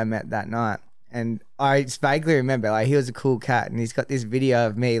dude that I met that night. And I just vaguely remember, like, he was a cool cat, and he's got this video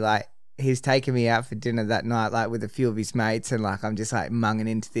of me like he's taken me out for dinner that night, like with a few of his mates, and like I'm just like munging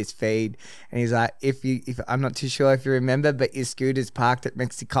into this feed, and he's like, if I'm not too sure if you remember, but your scooter's parked at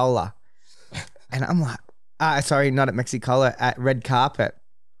Mexicola, and I'm like, sorry, not at Mexicola, at Red Carpet.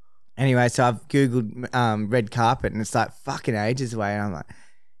 Anyway, so I've Googled Red Carpet, and it's like fucking ages away, and I'm like,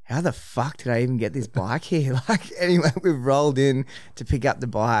 how the fuck did I even get this bike here? Like, anyway, we've rolled in to pick up the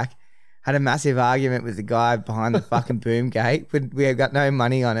bike. Had a massive argument with the guy behind the fucking boom gate. We have got no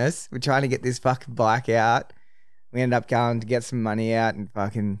money on us. We're trying to get this fucking bike out. We ended up going to get some money out and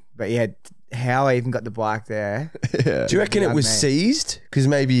fucking, but yeah, how I even got the bike there. Yeah. Do you reckon it was seized? Because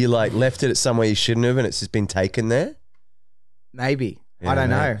maybe you like left it at somewhere you shouldn't have and it's just been taken there? Maybe. Yeah, I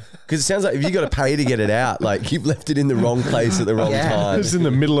don't know. Because it sounds like if you got to pay to get it out, like you've left it in the wrong place at the wrong time. It's in the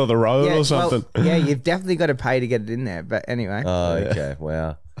middle of the road or something. Well, yeah, you've definitely got to pay to get it in there. But anyway. Oh, okay.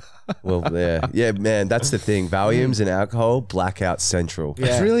 Wow. Well, yeah, man, that's the thing. Valiums and alcohol, blackout central.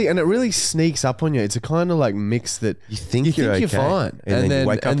 Yeah. It really sneaks up on you. It's a kind of like mix that you think you're okay. fine, and then you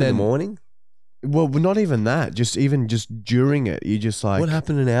wake up in the morning. Well, not even that. Just during it, you just like, what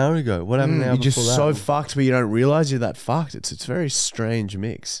happened an hour ago? What happened an hour before that? You're just so fucked, but you don't realize you're that fucked. It's a very strange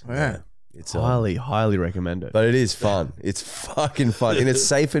mix. Yeah. It's highly recommend it. But it is fun. It's fucking fun. In a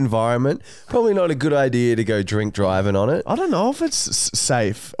safe environment, probably not a good idea to go drink driving on it. I don't know if it's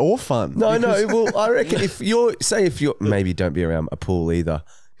safe or fun. No. Well, I reckon if you're maybe don't be around a pool either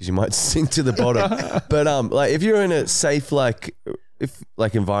because you might sink to the bottom. But like if you're in a safe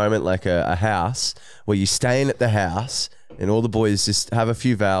environment like a house where you're staying at the house and all the boys just have a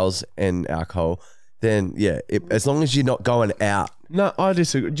few vowels and alcohol, then yeah, as long as you're not going out. No, I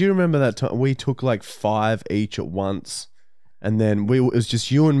disagree. Do you remember that time we took like 5 each at once, and then it was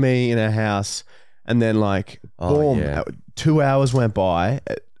just you and me in a house, and then like boom, 2 hours went by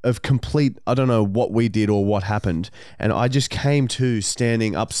of complete. I don't know what we did or what happened, and I just came to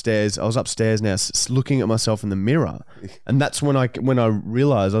standing upstairs. I was upstairs now, looking at myself in the mirror, and that's when I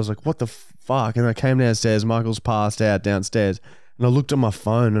realized I was like, what the fuck? And I came downstairs. Michael's passed out downstairs. And I looked at my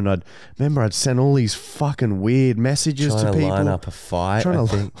phone and I'd sent all these fucking weird messages to people. Line up a fight. Trying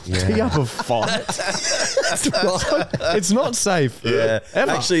to tee up a fight. It's not safe. Yeah.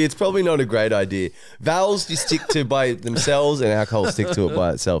 Ever. Actually, it's probably not a great idea. Vowels you stick to by themselves and alcohol stick to it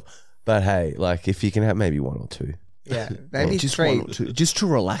by itself. But hey, like if you can have maybe 1 or 2. Yeah, maybe just 3. 1 or 2, just to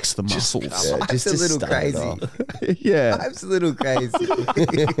relax the muscles. Just a little crazy. Yeah, Life's a little crazy.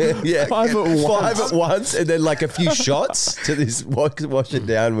 Yeah, 5 at once. 5 at once, and then like a few shots to this wash it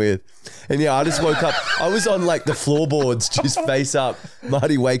down with. And yeah, I just woke up. I was on like the floorboards, just face up.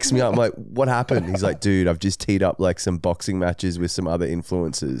 Marty wakes me up. I'm like, what happened? He's like, dude, I've just teed up like some boxing matches with some other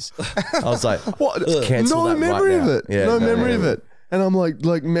influencers. I was like, what? Cancel No that memory right of now. it. Yeah, no memory of it. And I'm like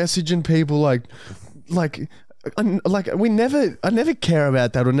messaging people like. I never care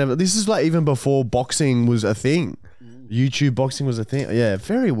about that or never. This is like even before boxing was a thing. YouTube boxing was a thing. Yeah,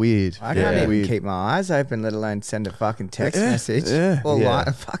 very weird. I can't even keep my eyes open, let alone send a fucking text message. Yeah. Or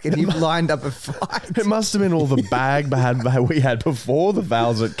you've lined up a fight. It must have been all the bag we had before the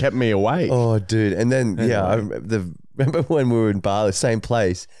vowels that kept me awake. Oh, dude. And then, I remember when we were in Bali, same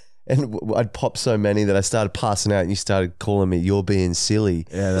place, and I'd popped so many that I started passing out and you started calling me, you're being silly.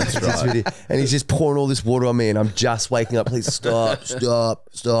 Yeah, that's right. And he's just pouring all this water on me and I'm just waking up. Please stop.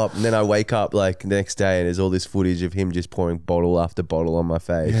 And then I wake up like the next day and there's all this footage of him just pouring bottle after bottle on my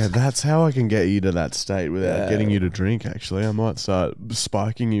face. Yeah, that's how I can get you to that state without getting you to drink, actually. I might start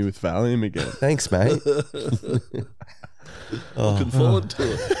spiking you with Valium again. Thanks, mate. Looking forward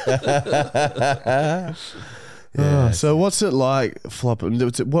to it. Yeah. So what's it like,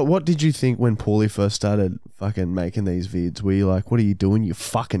 Floppa? What did you think when Paulie first started fucking making these vids? Were you like, what are you doing, you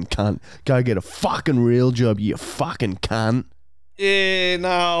fucking cunt? Go get a fucking real job, you fucking cunt. Yeah, no,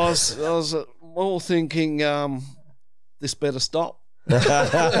 I was more thinking this better stop. Were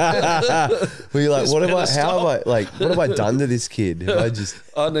you like, what have I done to this kid?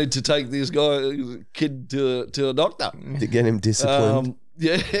 I need to take this kid to a doctor to get him disciplined.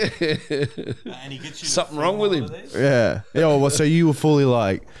 Yeah, and he gets you something wrong with him. Yeah. Well, so you were fully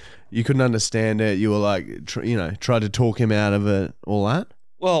like, you couldn't understand it. You were like, tried to talk him out of it, all that.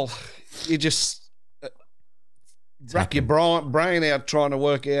 Well, you just rack your brain out trying to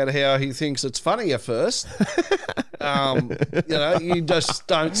work out how he thinks it's funny at first. You just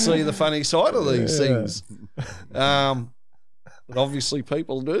don't see the funny side of these things. But obviously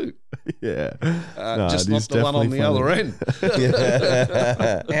people do. Yeah. Just not the one on the other end.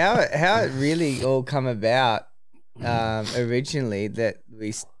 How it really all come about originally that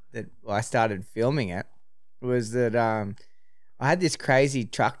I started filming it was that I had this crazy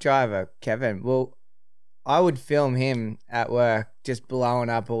truck driver, Kevin. Well, I would film him at work just blowing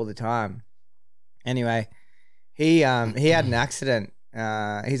up all the time. Anyway, he had an accident.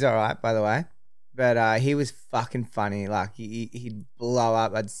 He's all right, by the way. But he was fucking funny. Like he'd blow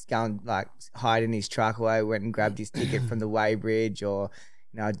up. I'd go and like hide in his truck while I went and grabbed his ticket from the weighbridge, or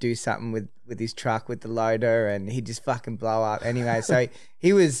I'd do something with his truck with the loader, and he'd just fucking blow up. Anyway, so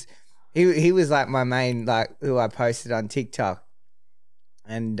he was like my main, like, who I posted on TikTok.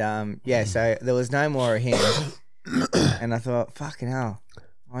 And so there was no more of him. And I thought, fucking hell,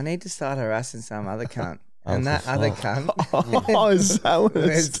 I need to start harassing some other cunt. And that other cunt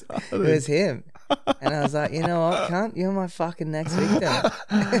it was him. And I was like, you know what, cunt, you're my fucking next victim.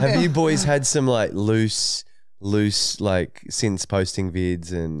 Have you boys had some like loose, like, since posting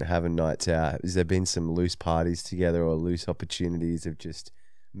vids and having nights out, has there been some loose parties together or loose opportunities of just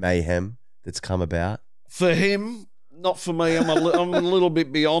mayhem that's come about? For him, not for me. I'm a little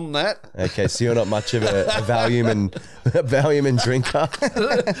bit beyond that. Okay, so you're not much of a Valium and drinker.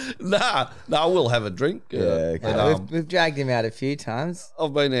 Nah, we'll have a drink. Okay. But, we've dragged him out a few times.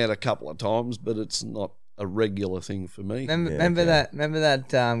 I've been out a couple of times, but it's not a regular thing for me. Remember that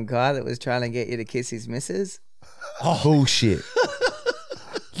guy that was trying to get you to kiss his missus? Oh, bullshit.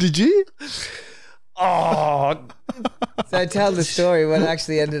 Did you? Oh, so tell the story. What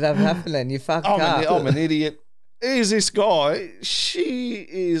actually ended up happening? You fucked up. I'm an idiot. Here's this guy. She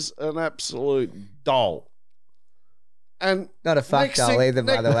is an absolute doll. And not a fuck doll either,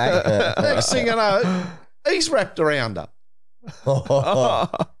 by the way. Next thing you know, he's wrapped around her.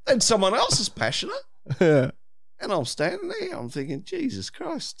 And someone else is passionate. Yeah. And I'm standing there. I'm thinking, Jesus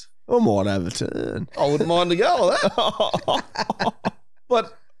Christ. I might have a turn. I wouldn't mind a go of that.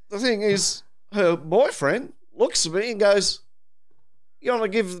 But the thing is, her boyfriend looks at me and goes, you want to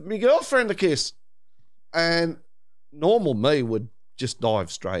give me girlfriend a kiss? And normal me would just dive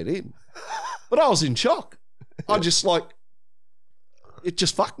straight in. But I was in shock. I just it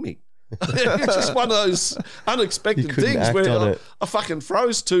just fucked me. It's just one of those unexpected things where I fucking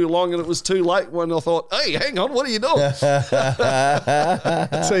froze too long and it was too late when I thought, hey, hang on, what are you doing?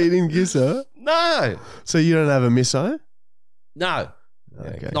 So you didn't kiss her? No. So you don't have a misso? No.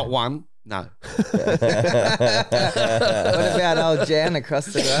 Okay. Not one. No. What about old Jan across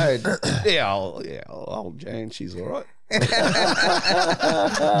the road? Yeah, old Jan, she's all right.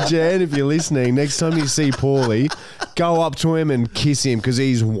 Jan, if you're listening, next time you see Paulie, go up to him and kiss him because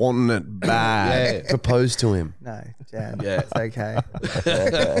he's wanting it bad. Yeah. Propose to him. No, Jan. Yeah. It's okay.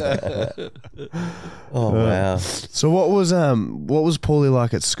 Oh, wow. So what was Paulie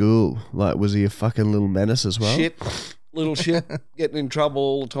like at school? Like, was he a fucking little menace as well? Little shit, getting in trouble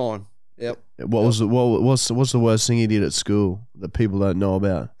all the time. Yep. What's the worst thing he did at school that people don't know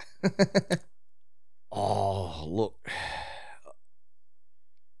about? Oh, look.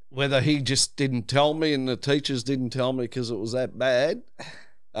 Whether he just didn't tell me and the teachers didn't tell me because it was that bad.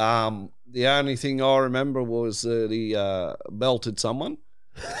 The only thing I remember was that he belted someone.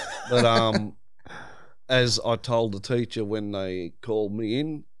 But as I told the teacher when they called me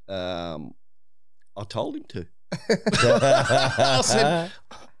in, I told him to. I said,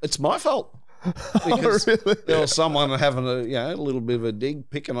 it's my fault. Because there was someone having a little bit of a dig,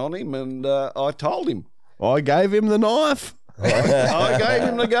 picking on him, and I told him. I gave him the knife. I gave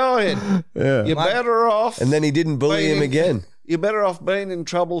him the go-ahead. Yeah. You're better off. And then he didn't bully him again. You're better off being in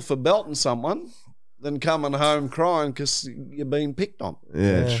trouble for belting someone than coming home crying because you're being picked on.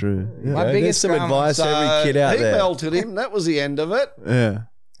 Yeah, true. Yeah. My There's biggest some advice for every kid out he there. He belted him. That was the end of it. Yeah.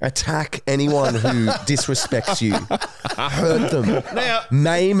 Attack anyone who disrespects you. Hurt them. Now,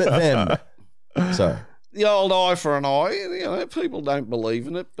 maim them. Sorry. The old eye for an eye, people don't believe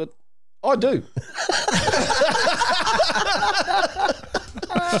in it, but I do.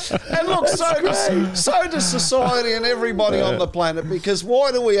 And look, so does society and everybody on the planet, because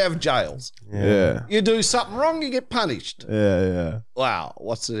why do we have jails? Yeah. You do something wrong, you get punished. Yeah. Wow,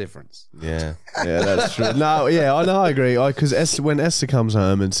 what's the difference? Yeah. Yeah, that's true. No, yeah, I know, I agree. Because when Esther comes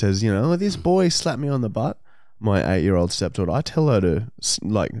home and says, this boy slapped me on the butt, my 8-year-old stepdaughter, I tell her to,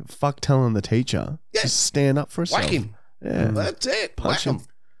 fuck telling the teacher. Yeah. Just stand up for herself. Whack him. Yeah. That's it. Punch Whack him. him.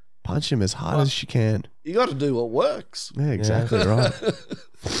 Punch him as hard as she can. You got to do what works. Yeah, exactly right.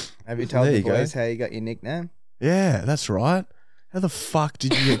 Have you told There the you go. boys how you got your nickname? Yeah, that's right. How the fuck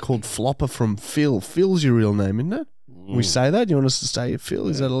did you get called Floppa from Phil? Phil's your real name, isn't it? We say that? You want us to say Phil?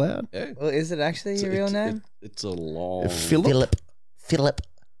 Is that allowed? Yeah. Well, is it actually your real name? It's a long... Philip?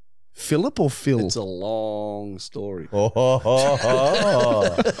 Philip or Phil? It's a long story.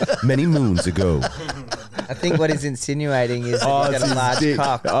 Many moons ago. I think what he's insinuating is that he's got a large dick.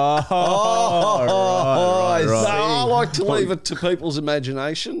 cock. Right. No, I like to leave it to people's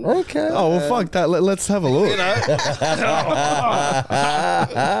imagination. Okay. Oh, well, fuck that. Let's have a look. You know,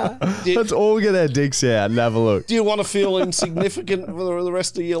 Let's all get our dicks out and have a look. do you want to feel insignificant for the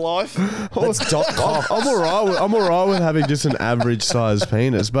rest of your life? I'm all right with having just an average sized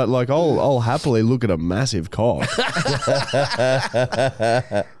penis, but like I'll happily look at a massive cock.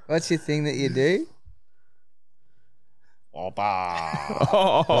 What's your thing that you do?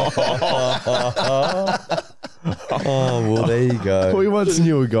 Oh, well, there you go. We once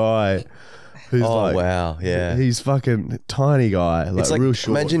knew a guy who's Wow, yeah. he's fucking tiny guy, like, It's like, real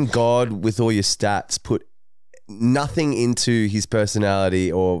short. imagine God with all your stats, put nothing into his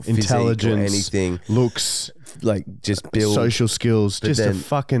personality or physique Intelligence, or anything. looks, Like, just build, social skills, But just a then-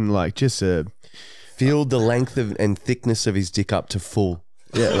 fucking like just a build the length and thickness of his dick up to full.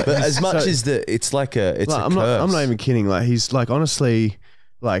 yeah. But as much So- as it's like it's like, a I'm curse. not even kidding. Like he's like honestly,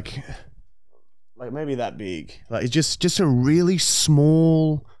 like maybe that big. Like just a really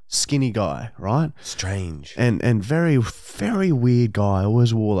small, skinny guy, right? strange. And very very weird guy.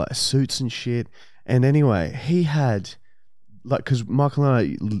 Always wore like suits and shit. And anyway, he had like because Michael and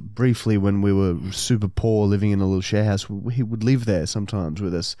I briefly when we were super poor, living in a little share house, he would live there sometimes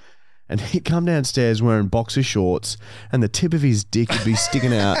with us. And he'd come downstairs wearing boxer shorts, and the tip of his dick would be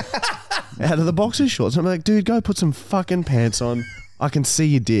sticking out of the boxer shorts. I'm like, dude, go put some fucking pants on. I can see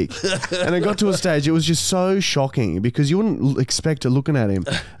your dick. And it got to a stage, it was just so shocking because you wouldn't expect it looking at him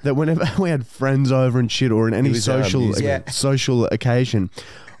that whenever we had friends over and shit or in any was, social occasion,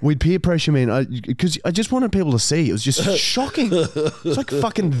 we'd peer pressure me because I just wanted people to see. It was just shocking. It's like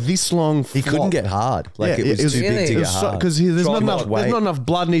fucking this long. He couldn't get hard. Like Yeah, it was too big to get hard. because there's Tried not to weight. enough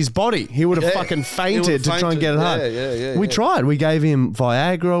blood in his body. He would have Yeah, fucking he fainted would've to try and get it hard. Yeah, We tried. We gave him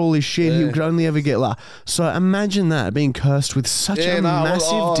Viagra, all this shit. He Yeah. could only ever get like. So imagine that being cursed with such Yeah, a no,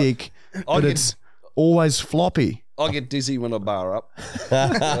 massive dick, but get- it's always floppy. I get dizzy when I bar up.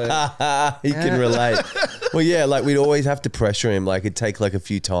 He can relate. Well, yeah, like we'd always have to pressure him. Like it'd take like a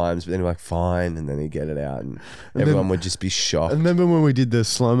few times, but then we're like, fine, and then he'd get it out, and everyone would just be shocked. And remember when we did the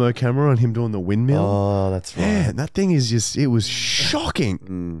slow mo camera on him doing the windmill? Oh, that's right. Yeah, that thing is just. It was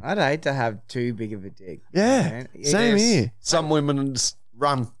shocking. I'd hate to have too big of a dick. Yeah, Man. same Yes. here. Some women just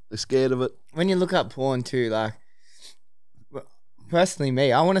run. They're scared of it. When you look up porn too, like personally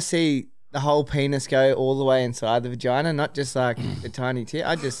me, I want to see the whole penis go all the way inside the vagina, not just like the tiny tit.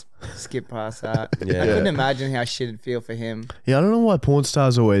 I just skip past that. Yeah. I couldn't imagine how shit it'd feel for him. Yeah, I don't know why porn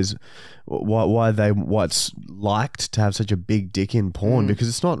stars always why it's liked to have such a big dick in porn because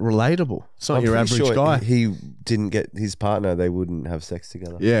it's not relatable. It's not I'm your pretty average sure guy. He didn't get his partner. They wouldn't have sex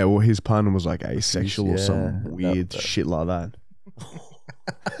together. Yeah, well, his partner was like asexual or Yeah, some weird shit like that.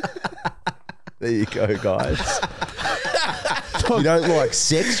 There you go, guys. You don't like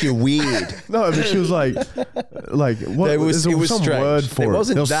sex, you're weird. No, but she was like what? It was some strange. word for There it.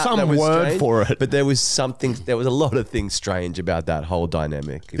 wasn't There was that some was word strange, for it. But there was something. There was a lot of things strange about that whole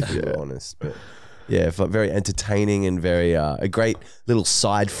dynamic, if we're honest. But yeah, very entertaining and very a great little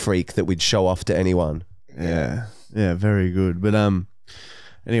side freak that we'd show off to anyone. Yeah, very good. But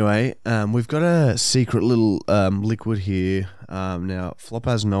anyway, we've got a secret little liquid here. Now Flop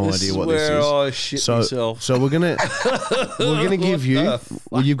has no idea what this is. Where I shit myself. So we're gonna give you.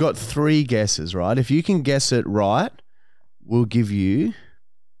 Well, you've got 3 guesses, right? If you can guess it right, we'll give you.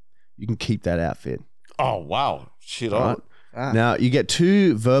 You can keep that outfit. Oh wow, shit! Right. Ah. Now you get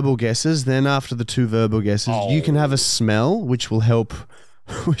 2 verbal guesses. Then after the 2 verbal guesses, you can have a smell, which will help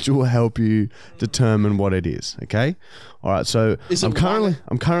you determine what it is. Okay. All right. So Is it I'm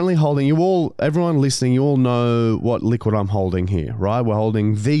currently holding. Everyone listening, you all know what liquid I'm holding here, right? We're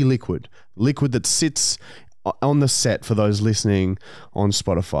holding the liquid that sits on the set for those listening on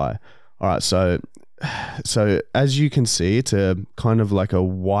Spotify. All right. So as you can see, it's a kind of like a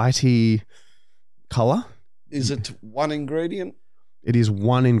whitey color. Is it one ingredient? It is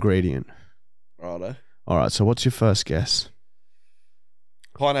one ingredient. Righto. All right. So what's your first guess?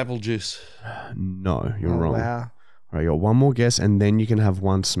 Pineapple juice. No, you're Oh, wrong. wow. All right, you got one more guess, and then you can have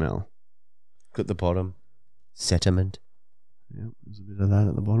one smell. At the bottom, sediment. Yep, there's a bit of that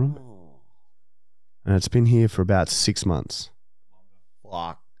at the bottom. And it's been here for about 6 months.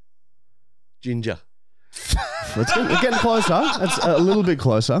 Fuck. Ginger. It's getting closer. It's a little bit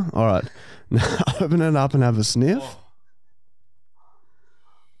closer. All right. Now open it up and have a sniff.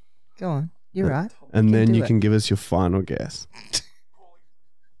 Go on. You're right. And then do you it. can give us your final guess.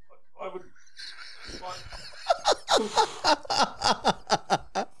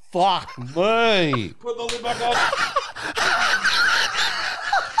 Fuck me. Put the lid back on.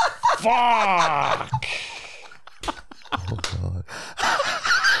 Fuck.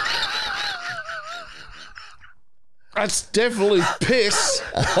 That's definitely piss.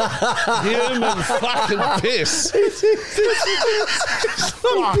 Human fucking piss. Piss. It's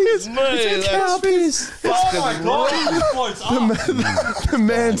cow piss. Oh my God, it floats up. The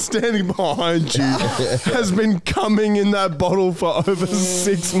man standing behind you has been coming in that bottle for over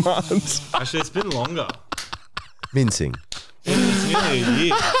 6 months. Actually, it's been longer. Mincing. It's nearly a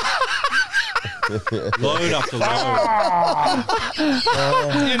year. Load after load.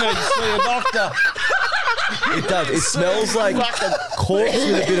 You need to see a doctor. It does. It smells like corpse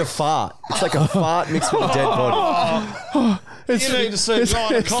with a bit of fart. It's like a fart mixed with a dead body. You need to see a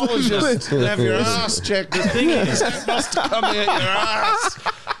gynecologist and have your ass checked. The thing is, it must have come out your ass.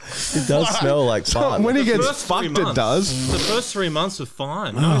 It does smell like fart. When he The gets first 3 fucked, it months- does. The first 3 months were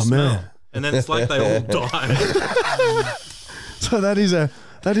fine. No Oh, smell. man. And then it's like they all died. So that is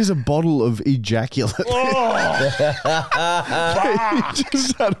a bottle of ejaculate. You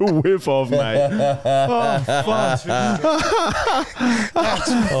just had a whiff of, mate. Oh, fuck.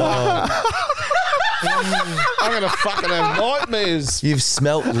 I'm going to fucking have nightmares. You've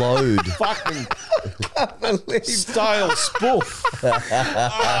smelt load. Fucking stale spoof.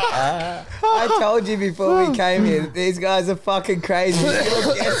 I told you before we came here, these guys are fucking crazy.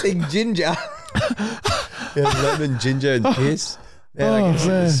 You're guessing ginger. Yeah, lemon, ginger, and piss. Yeah, I guess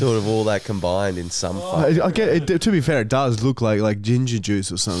man. it's sort of all that combined in some fuck. I get it. To be fair, it does look like ginger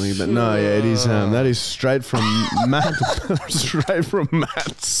juice or something, but no, yeah, it is. That is straight from Matt, straight from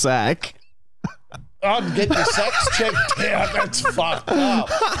Matt's sack. I'd get your sex checked out. That's fucked up.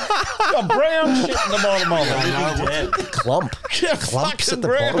 Got brown shit in the bottom of it. Clump. Yeah, Clumps fucking at the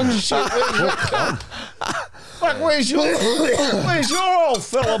brown bottom. shit. Fuck, where's your old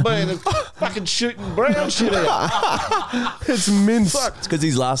fella been? It's fucking shooting brown shit out. It's mince. It's because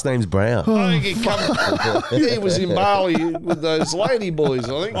his last name's Brown. I think he was in Bali with those lady boys,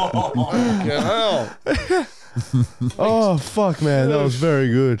 I think. Fucking hell. Oh fuck, man, that was very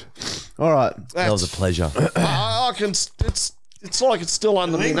good. All right, That was a pleasure. I can. It's like it's still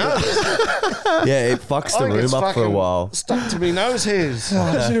under my nose. Yeah, it fucks the I think it's room up for a fucking while. Stuck to my nose hairs.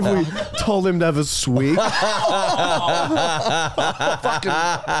 imagine if we told him to have a swig.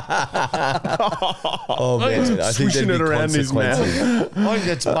 Oh man, I think Swishing there'd it be around his mouth. consequences. I think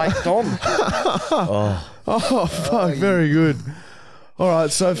it's baked on. Oh fuck, very good. All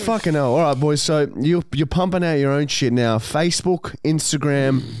right, so fucking hell. All right, boys. So you're pumping out your own shit now. Facebook,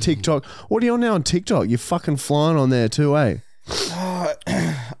 Instagram, TikTok. What are you on now on TikTok? You're fucking flying on there too, eh?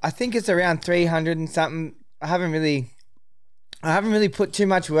 I think it's around 300 and something. I haven't really put too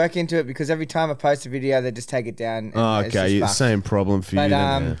much work into it because every time I post a video, they just take it down. And it's Okay, just fucked. same problem for you. But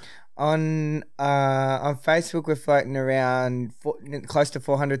Then, on Facebook, we're floating around close to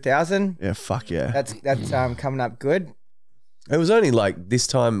 400,000. yeah, fuck yeah. That's coming up good. It was only like this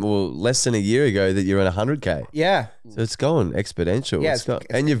time, or less than a year ago, that you're at 100K. Yeah, So it's going exponential. Yeah,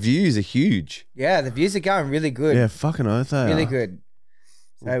 And your views are huge. yeah. The views are going really good. Yeah, fucking oath they really are. good.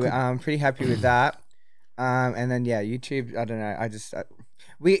 So I'm pretty happy with that. And then YouTube. I don't know.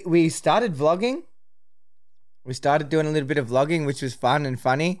 We started vlogging. We started doing a little bit of vlogging, which was fun and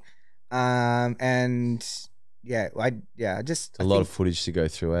funny. And yeah, I just A lot of footage to go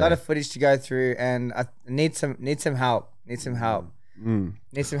through. a lot of footage to go through, and I need some help. Need some help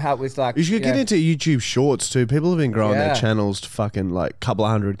with like. You should get into YouTube Shorts too. People have been growing their Yeah. channels to fucking like couple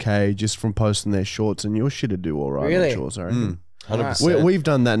of 100K just from posting their shorts, and your shit would do all right. Really? On shorts, I reckon. 100%. We've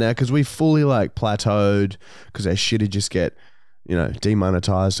done that now because we fully like plateaued because our shit would just get,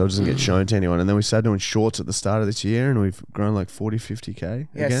 demonetized, so it doesn't get shown to anyone. And then we started doing shorts at the start of this year, and we've grown like 40, 50K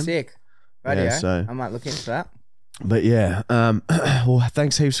Yeah, again. sick. Right, Yeah, so- I might look into that. But yeah, well,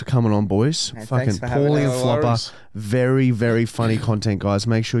 thanks heaps for coming on, boys. Hey, Fucking thanks for having Paulie and us. Floppa, very, very funny content, guys.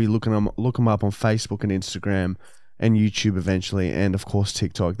 Make sure you look them up on Facebook and Instagram and YouTube eventually, and of course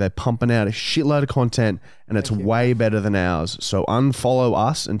TikTok. They're pumping out a shitload of content, and it's way better than ours. So unfollow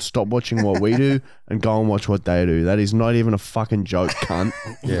us and stop watching what we do, and go and watch what they do. That is not even a fucking joke, cunt.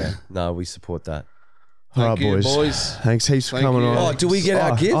 Yeah. No, we support that. All right, Thank you, boys. boys. Thanks heaps for Thank coming you. on. Oh, do we get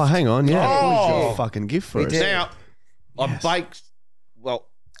our gift? Oh, hang on, yeah. Oh. Paulie's got a fucking gift for us. did. Now, I baked. Well,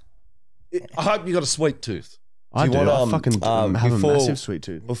 I hope you got a sweet tooth. I Do do. you want, I fucking have before- a massive sweet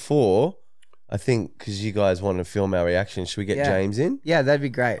tooth. Before, I think, because you guys want to film our reaction, should we get Yeah. James in? Yeah, that'd be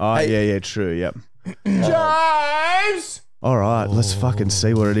great. Oh, Hey- yeah, true, yep. James! All right, let's fucking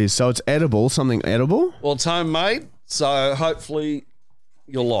see what it is. So it's edible, something edible? Well, it's homemade, so hopefully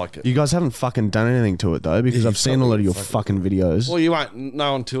you'll like it. You guys haven't fucking done anything to it though, because I've seen a lot of your fucking videos. Well, you won't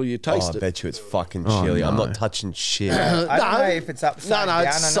know until you Oh, taste I it. bet you it's fucking Oh, chilly. I'm no. not touching shit. I don't No. know if it's upside No, down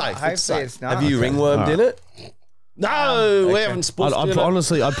it's or safe, not. it's Hopefully safe. it's not. Have you ringwormed in it? No, we haven't I'd split it.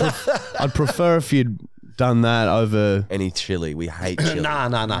 honestly, I'd prefer if you'd done that over any chili. We hate chili. No.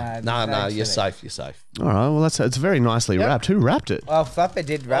 no You're chili. safe. You're safe. All right, well it's very nicely wrapped. Who wrapped it? Well, Floppa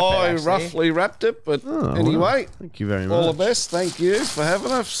did wrap it. I Actually. roughly wrapped it, but Oh, anyway, well, thank you very much. all the best. Thank you for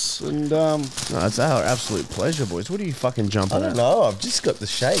having us. And No, it's our absolute pleasure, boys. What are you fucking jumping I don't at? know. I've just got the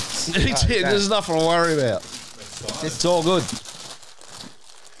shakes. there's nothing to worry about. It's all good.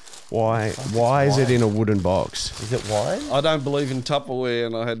 Why is it in a wooden box? Is it wine? I don't believe in Tupperware,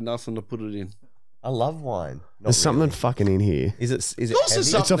 and I had nothing to put it in. I love wine. Not There's something really. fucking in here. Is it course heavy? there's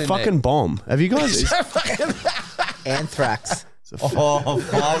something. It's a in fucking bomb. Have you guys? Anthrax. Oh,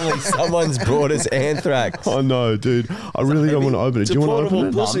 finally someone's brought us anthrax. Oh no, dude! I really don't want to open it. It's Do a you want to portable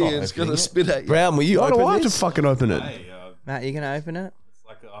open it? pussy, No, I'm and not it's going to opening it. spit at you. Brown, will you Why do I open have to this? fucking open it? Hey, Matt, you gonna open it? it's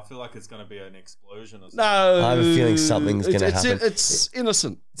like I feel like it's going to be an explosion or something. No, I have a feeling something's gonna happen. It's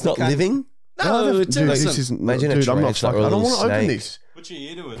innocent. It's not living? No, it's Dude, innocent. this is Imagine a dude. I'm not tarantula or fucking. a I don't little want to open snake. this. Put your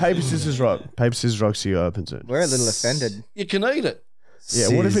ear to it. Paper, scissors, rock. Paper, scissors, rock. So you opens it. We're a little offended. You can eat it.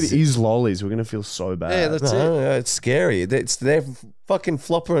 Yeah. What if it is lollies? We're gonna feel so bad. Yeah, that's it. No, it's scary. They're fucking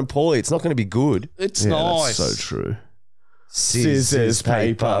Floppa and Paulie. It's not going to be good. It's Yeah, nice. that's so true. Scissors,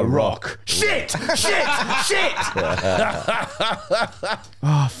 paper, rock. Shit!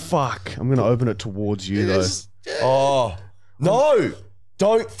 Oh fuck! I'm gonna open it towards you though. It's- Oh, no.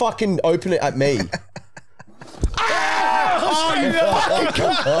 Don't fucking open it at me.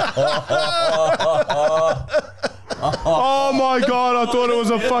 Oh my god! I thought it was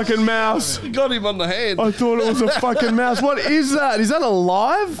a fucking mouse. You got him on the hand. I thought it was a fucking mouse. What is that? Is that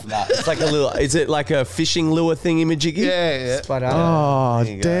alive? It's like a little, is it like a fishing lure thingy majiggy? Yeah. But Oh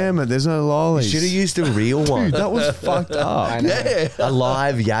you go. damn it! There's no lollies. Should have used a real one. Dude, that was fucked up. I know. Yeah. A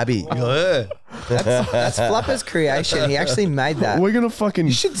live yabby. That's Floppa's creation. He actually made that. We're gonna fucking.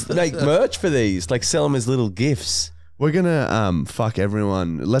 You should make merch for these, like sell them as little gifts. We're gonna fuck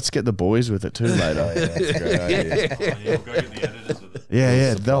everyone. Let's get the boys with it too later. That's a great idea. Oh, yeah, we'll go get the editors with it.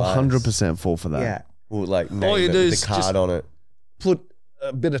 Yeah, they'll Surprise. 100% fall for that. Yeah. We'll like name All you it do with is the card just- on it. Put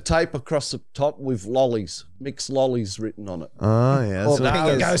a bit of tape across the top with lollies, mixed lollies written on it. Oh yeah. Or That's what-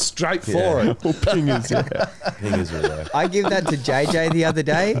 pingers. Go straight for it. Or pingers, yeah. Fingers were there. I give that to JJ the other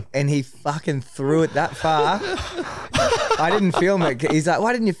day, and he fucking threw it that far. I didn't film it. He's like,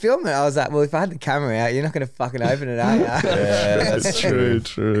 "Why didn't you film it?" I was like, "Well, if I had the camera out, you're not going to fucking open it, are you?" Yeah, that's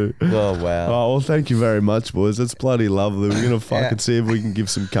True. Oh wow. Oh well, thank you very much, boys. That's bloody lovely. We're gonna fucking Yeah. see if we can give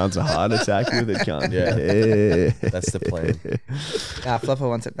some cunts a heart attack with it, cunt. Yeah. That's the plan. Nah, Floppa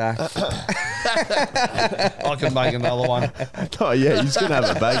wants it back. I can make another one. Oh yeah, he's gonna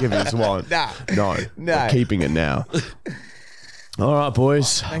have it back if he's want. Nah. No, No. we're keeping it now. All right,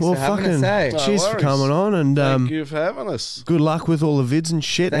 boys. Thanks for having us, eh? cheers No for worries. coming on, and Thank you for having us. good luck with all the vids and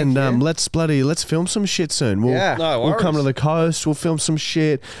shit. Thank and you. let's film some shit soon. We'll, Yeah. No we'll come to worries. the coast. We'll film some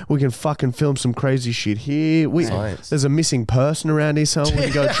shit. We can fucking film some crazy shit here. Science. There's a missing person around here, so we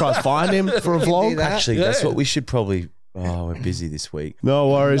can go try to find him for a do vlog. that. Actually, that's Yeah. what we should probably. Oh, we're busy this week. No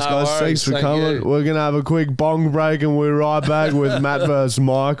worries, No guys. worries, Thanks for thank coming. you. We're gonna have a quick bong break, and we're right back with Matt versus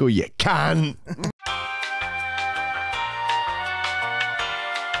Michael. You can.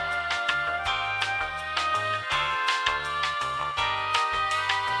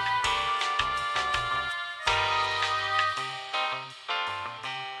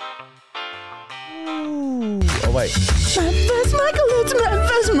 Oh wait. Matt vs. Michael, it's Matt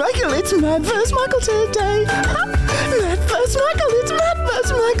vs. Michael, it's Matt vs. Michael today. Matt vs. Michael, it's Matt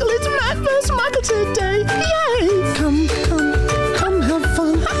vs. Michael, it's Matt vs. Michael today. Yay! Come, have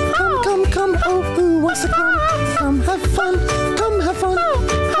fun. Come, oh, who wants to come? Come have fun, come have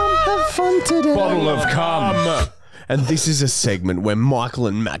fun today. Bottle of cum. And this is a segment where Michael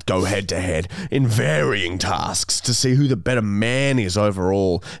and Matt go head to head in varying tasks to see who the better man is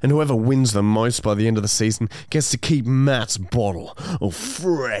overall. And whoever wins the most by the end of the season gets to keep Matt's bottle of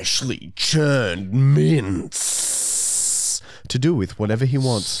freshly churned mince to do with whatever he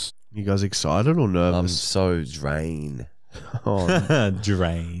wants. You guys excited or I'm nervous? so drained. Oh,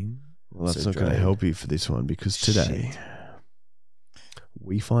 Drain. well, that's so not going to drained. help you for this one because today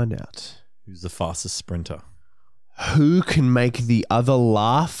we find out Who's the fastest sprinter? who can make the other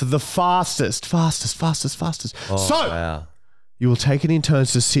laugh the fastest. Oh, So wow. you will take it in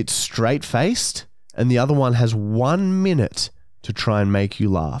turns to sit straight faced, and the other one has 1 minute to try and make you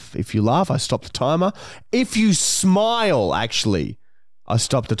laugh. If you laugh, I stop the timer. If you smile, actually, I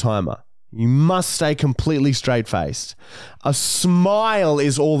stop the timer. You must stay completely straight faced. A smile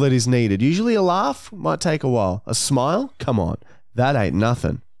is all that is needed. Usually a laugh might take a while. A smile? Come on. That ain't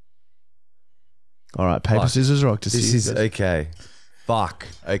nothing. All right, paper, Fuck. scissors, rock to see. This who is goes. okay. Fuck.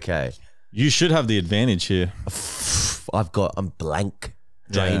 Okay. You should have the advantage here. I'm blank.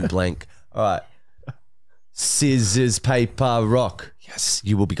 Drain Yeah. blank. All right. Scissors, paper, rock. Yes,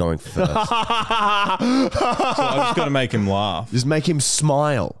 you will be going first. So I just got to make him laugh. Just make him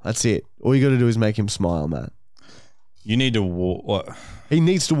smile. That's it. All you got to do is make him smile, man. You need to what? He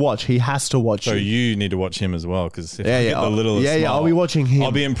needs to watch. He has to watch. So you need to watch him as well, because if I get the littlest smile, I'll be watching him.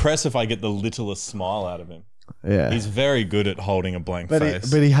 I'll be impressed if I get the littlest smile out of him. Yeah, he's very good at holding a blank face.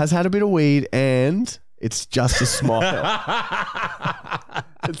 But he has had a bit of weed, and it's just a smile.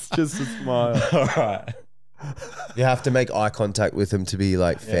 It's just a smile. All right. You have to make eye contact with him to be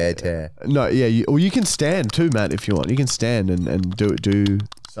like fair tear. No, yeah, you can stand too, Matt, if you want. You can stand and do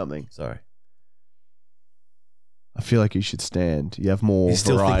something. Sorry. I feel like you should stand. You have more He's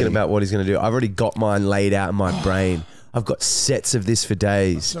still variety. thinking about what he's going to do. I've already got mine laid out in my brain. I've got sets of this for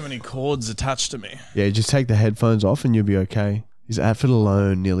days. So many cords attached to me. Yeah, just take the headphones off and you'll be okay. His outfit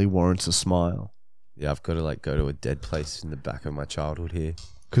alone nearly warrants a smile. Yeah, I've got to like go to a dead place in the back of my childhood here.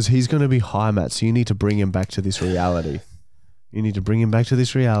 Because he's going to be high, Matt, so you need to bring him back to this reality. You need to bring him back to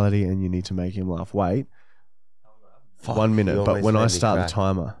this reality and you need to make him laugh. Wait. Fuck, 1 minute, you but almost when made I me start crack. the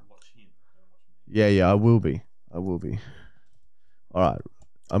timer. Yeah, I will be. All right.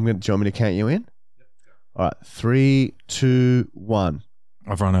 Do you want me to count you in? All right. 3, 2, 1.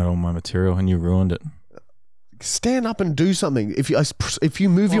 I've run out of all my material and you ruined it. Stand up and do something. If you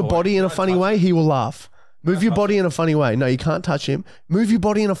move your body in a funny way, he will laugh. Move your body in a funny way. No, you can't touch him. Move your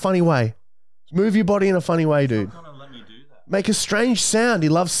body in a funny way. Move your body in a funny way, dude. Make a strange sound. He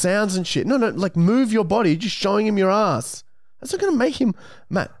loves sounds and shit. No, like move your body. You're just showing him your ass. That's not going to make him,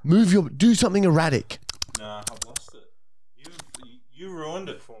 Matt, do something erratic. Nah, I've lost it. You ruined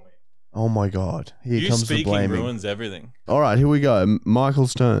it for me. Oh my God. Here comes the speaking blaming. ruins everything. All right, here we go.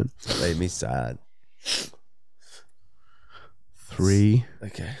 Michael's turn. Made me sad. 3,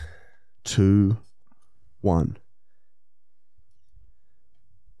 Okay. 2, 1.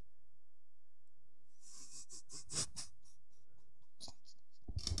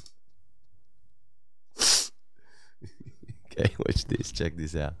 Okay, watch this. Check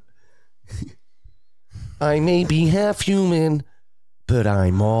this out. I may be half human, but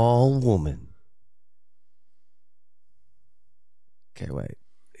I'm all woman. Okay, wait.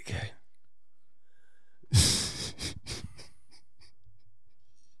 Okay.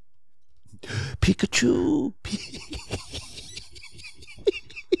 Pikachu.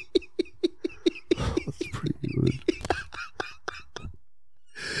 That's pretty good.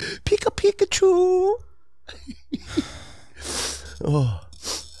 Pikachu. Oh.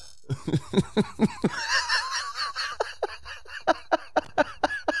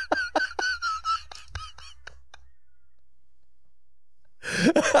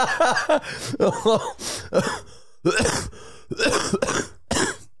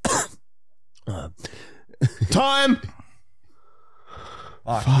 Time.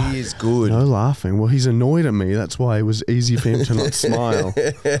 Oh, he is good. No laughing. Well, he's annoyed at me. That's why it was easy for him to not smile.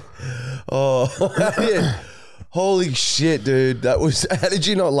 Oh, yeah. Holy shit, dude. That was. How did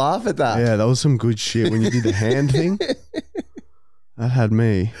you not laugh at that? Yeah, that was some good shit. When you did the hand thing, that had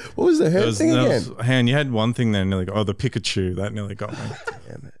me. What was the hand thing again? Han, you had one thing there nearly got. Oh, the Pikachu. That nearly got me.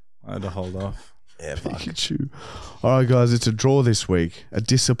 Damn it. I had to hold off. Yeah, fuck. Pikachu. All right, guys, it's a draw this week. A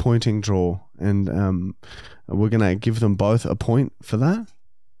disappointing draw. And we're going to give them both a point for that.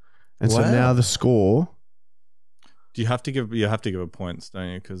 And so now the score. Do you have to give a points, don't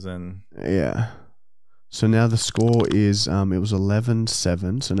you? Because then. Yeah. So now the score is, it was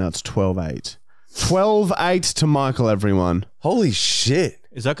 11-7, so now it's 12-8. 12-8 to Michael, everyone. Holy shit.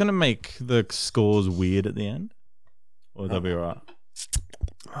 Is that going to make the scores weird at the end? Or will that be all right?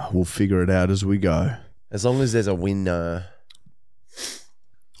 We'll figure it out as we go. As long as there's a winner.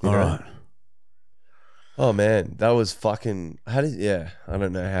 All right. Oh, man. That was fucking... I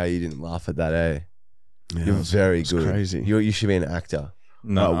don't know how you didn't laugh at that, eh? Yeah, You're very good. Crazy. You should be an actor.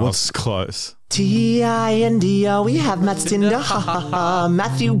 No, what's close? Tinder, we have Matt's Tinder. Ha ha ha.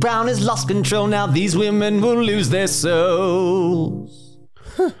 Matthew Brown has lost control. Now these women will lose their souls.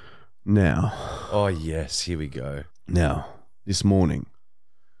 Now, Oh, yes. Here we go. this morning,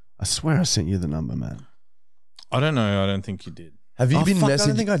 I swear I sent you the number, man. I don't know. I don't think you did. Have you been I don't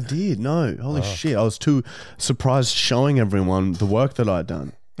messaging? think I did. No. Holy shit. I was too surprised showing everyone the work that I'd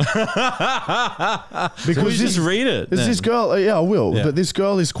done. Because just read it. There's this girl, I will, Yeah. but this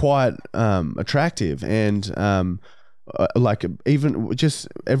girl is quite attractive and like even just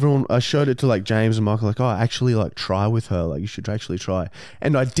everyone, I showed it to like James and Michael, like, oh, actually like try with her, like you should actually try.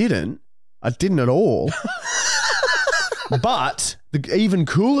 And I didn't at all. But the even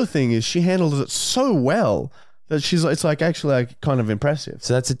cooler thing is she handles it so well That it's like actually like kind of impressive.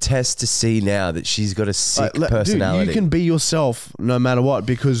 So that's a test to see now that she's got a sick personality. Dude, you can be yourself no matter what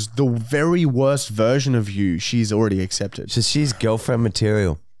because the very worst version of you, she's already accepted. So she's girlfriend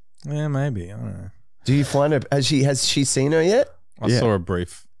material. Yeah, maybe. I don't know. Do you find her? Has she seen her yet? I saw a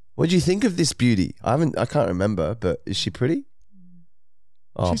brief. What do you think of this beauty? I can't remember, but is she pretty?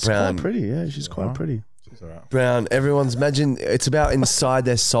 Oh, she's Brown. quite pretty. Yeah, she's quite pretty. Brown, everyone's imagine it's about inside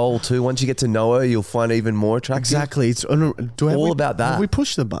their soul too. Once you get to know her, you'll find her even more attractive. Exactly. It's all about that. Have we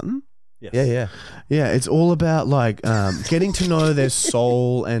pushed the button? Yes. Yeah. It's all about like getting to know their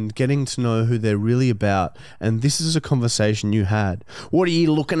soul and getting to know who they're really about. And this is a conversation you had. What are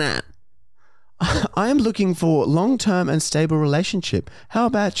you looking at? I am looking for long-term and stable relationship. How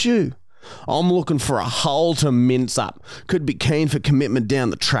about you? I'm looking for a hole to mince up. Could be keen for commitment down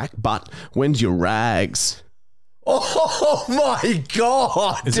the track, but when's your rags? Oh my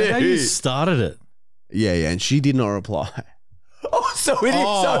God, Is dude. that how you started it? Yeah, and she did not reply. Oh, so it is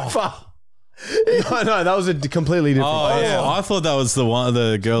so far. No, that was a completely different person. Yeah, I thought that was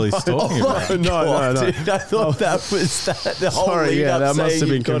the girl he's talking about. No. Dude, I thought that was that. The whole Sorry, lead up that must saying have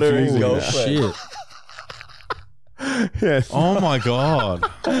been you got her as confusing. girlfriend. Shit. Yes. Oh my God.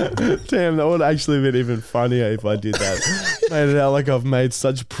 Damn, that would actually been even funnier if I did that. Made it out like I've made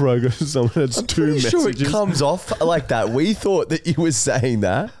such progress on it's two Pretty messages. sure it comes off like that. We thought that you were saying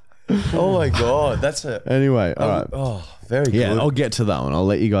that. Oh my God, that's a. Anyway, all right. Oh, very good. Yeah, I'll get to that one. I'll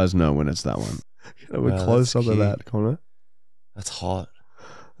let you guys know when it's that one. We're Wow, close that's up of cute. that, Connor. That's hot.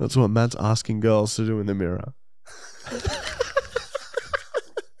 That's what Matt's asking girls to do in the mirror.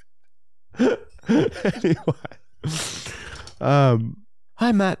 Anyway.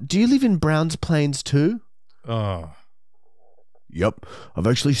 Hi, Matt. Do you live in Browns Plains too? Oh. Yep. I've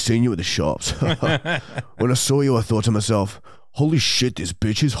actually seen you at the shops. When I saw you, I thought to myself, holy shit, this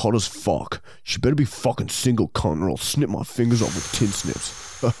bitch is hot as fuck. She better be fucking single cunt or I'll snip my fingers off with tin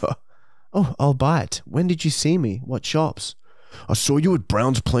snips. Oh, I'll buy it. When did you see me? What shops? I saw you at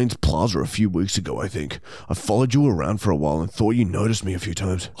Browns Plains Plaza a few weeks ago, I think. I followed you around for a while and thought you noticed me a few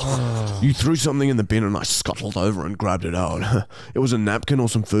times. You threw something in the bin and I scuttled over and grabbed it out. It was a napkin or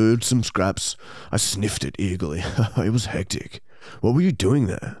some food, some scraps. I sniffed it eagerly. It was hectic. What were you doing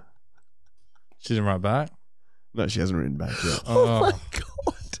there? She didn't write back? No, she hasn't written back yet. Oh my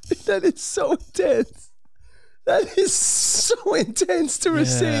God, that is so intense. That is so intense to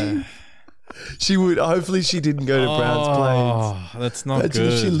receive. She would. Hopefully, she didn't go to Browns Plains. Oh, that's not Imagine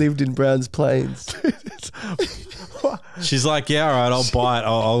good. if she lived in Browns Plains. She's like, yeah, all right, I'll buy it.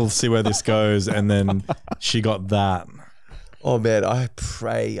 I'll see where this goes. And then she got that. Oh man, I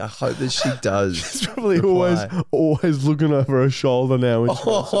hope that she does. She's probably always looking over her shoulder now. When she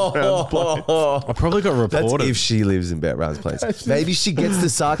goes to Browns Plains. I probably got That's reported. if she lives in Browns Plains. Maybe she gets the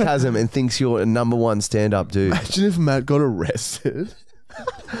sarcasm and thinks you're a #1 stand-up dude. Imagine if Matt got arrested.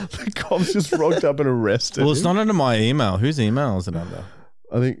 The cops just rocked up and arrested Well, it's him. not under my email. Whose email is it under?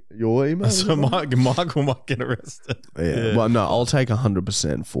 I think your email. So Michael might get arrested. Yeah. Well, no, I'll take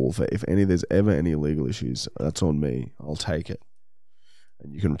 100% fall for if there's ever any legal issues. That's on me. I'll take it.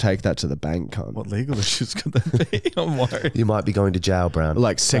 And you can take that to the bank, cunt. What legal issues could there be? I'm worried. You might be going to jail, Brown.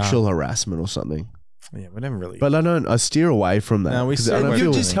 Like sexual harassment or something. Yeah, we never really. But I steer away from that. No, we 'cause steer I don't away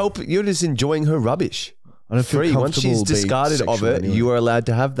feel- from You're just enjoying her rubbish. I don't feel Free. Once she's comfortable being discarded of sexual it, anyway. you are allowed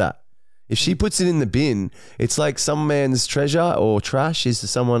to have that. If she puts it in the bin, it's like some man's treasure or trash is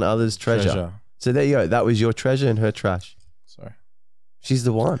someone other's treasure. So there you go. That was your treasure and her trash. Sorry. She's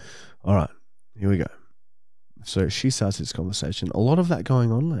the one. All right, here we go. So she starts this conversation. A lot of that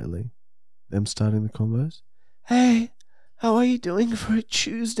going on lately. Them starting the convos. Hey, how are you doing for a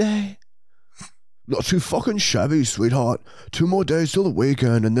Tuesday? Not too fucking shabby, sweetheart. 2 more days till the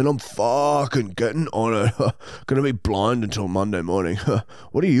weekend and then I'm fucking getting on it. Gonna be blind until Monday morning.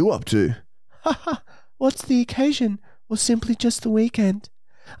 What are you up to? What's the occasion? Or simply just the weekend?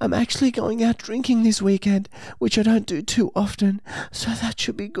 I'm actually going out drinking this weekend, which I don't do too often, so that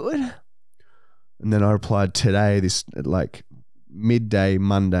should be good. And then I replied today, this like midday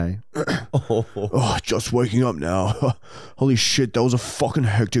Monday. Oh, just waking up now. Holy shit, that was a fucking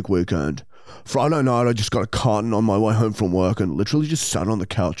hectic weekend. Friday night, I just got a carton on my way home from work and literally just sat on the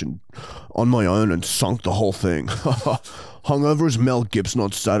couch and on my own and sunk the whole thing. Hungover as Mel Gibson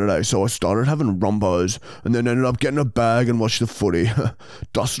on Saturday, so I started having rumbos and then ended up getting a bag and watched the footy.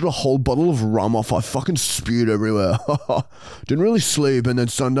 Dusted a whole bottle of rum off. I fucking spewed everywhere. Didn't really sleep, and then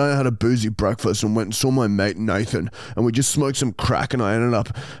Sunday I had a boozy breakfast and went and saw my mate Nathan, and we just smoked some crack and I ended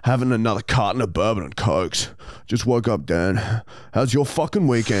up having another carton of bourbon and cokes. Just woke up, Dan. How's your fucking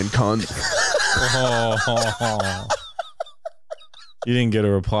weekend, cunt? You didn't get a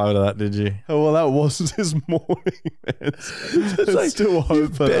reply to that, did you? Oh, well, that was this morning, man. It's like still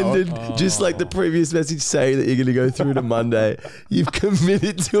hope for Bended, that. just like the previous message saying that you're going to go through to Monday. You've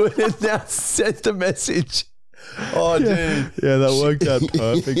committed to it and now sent the message. Oh, dude. Yeah, that worked out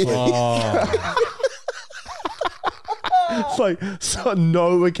perfectly. Oh. It's like so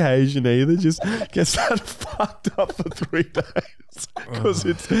no occasion either. Just gets that fucked up for 3 days because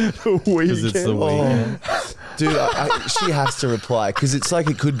it's the weekend. Because it's the weekend. Dude, she has to reply because it's like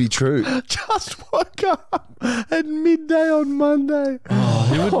it could be true. Just woke up at midday on Monday. Oh,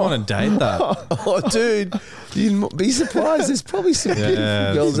 who would want to date that? Oh, dude, you'd be surprised. There's probably some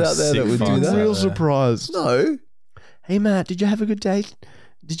beautiful girls some out there that sick would do fucks that. out Real there. surprised. No. Hey, Matt, did you have a good day?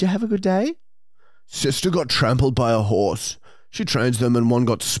 Did you have a good day? Sister got trampled by a horse. She trains them and one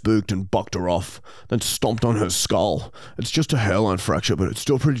got spooked and bucked her off, then stomped on her skull. It's just a hairline fracture, but it's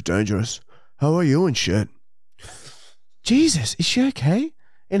still pretty dangerous. How are you and shit? Jesus, is she okay?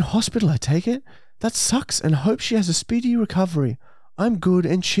 In hospital, I take it? That sucks and hope she has a speedy recovery. I'm good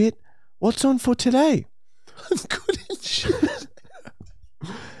and shit. What's on for today? I'm good and shit.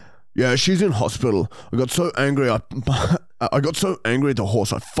 Yeah, she's in hospital. I got so angry I got so angry at the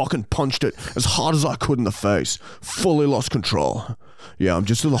horse I fucking punched it as hard as I could in the face. Fully lost control. Yeah, I'm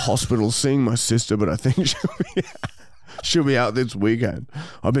just in the hospital seeing my sister, but I think she'll be out this weekend.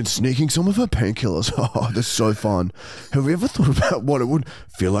 I've been sneaking some of her painkillers. Oh, that's so fun. Have you ever thought about what it would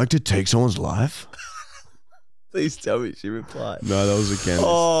feel like to take someone's life? Please tell me she replied. No, that was again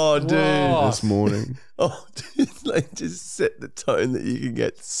Oh, dude. this morning. Oh, dude, like just set the tone that you can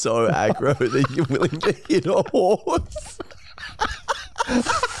get so aggro that you're willing to hit a horse.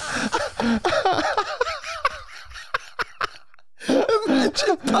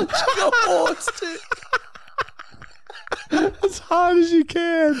 Imagine punching a horse, dude. As hard as you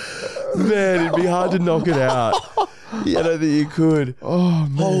can. Man, it'd be hard to knock it out. Yeah, I don't think you could. Oh,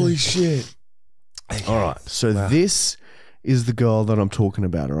 man. Holy shit. All right. So this is the girl that I'm talking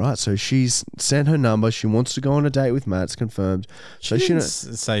about, all right? So she's sent her number. She wants to go on a date with Matt. It's confirmed. So She didn't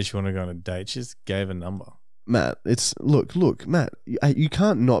say she wanted to go on a date. She just gave a number. Matt, it's look, Matt, you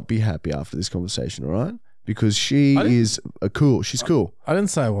can't not be happy after this conversation, all right? Because she is cool. She's cool. I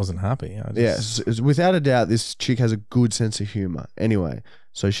didn't say I wasn't happy. Yes, without a doubt, this chick has a good sense of humor. Anyway,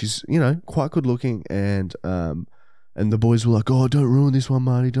 so she's quite good looking, and the boys were like, "Oh, don't ruin this one,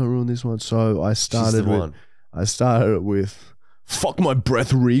 Marty. Don't ruin this one." So I started with, "Fuck, my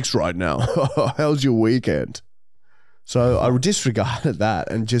breath reeks right now. How's your weekend?" So I disregarded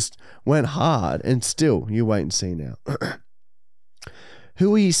that and just went hard, and still, you wait and see now.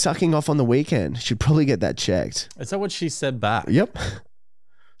 Who are you sucking off on the weekend? Should probably get that checked. Is that what she said back? Yep.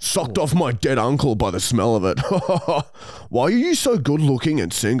 Sucked off my dead uncle by the smell of it. Why are you so good looking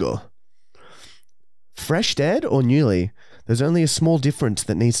and single? Fresh dead or newly? There's only a small difference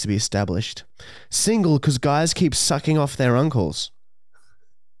that needs to be established. Single because guys keep sucking off their uncles.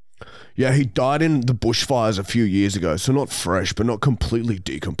 Yeah, he died in the bushfires a few years ago, so not fresh, but not completely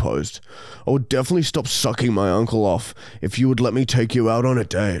decomposed. I would definitely stop sucking my uncle off if you would let me take you out on a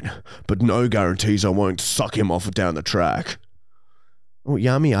date, but no guarantees I won't suck him off down the track. Oh,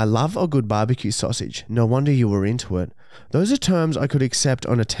 yummy. I love a good barbecue sausage. No wonder you were into it. Those are terms I could accept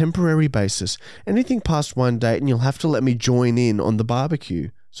on a temporary basis. Anything past one date and you'll have to let me join in on the barbecue.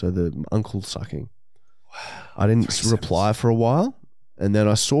 So the uncle sucking. Wow. I didn't reply for a while. And then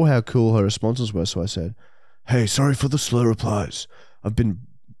I saw how cool her responses were, so I said, "Hey, sorry for the slow replies. I've been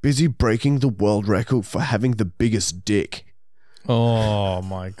busy breaking the world record for having the biggest dick." Oh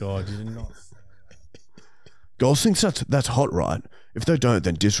my God, you did not say that. Girls think that's hot, right? If they don't,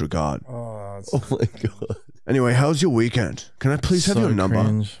 then disregard. Oh my God. Anyway, how's your weekend? Can I please have your number?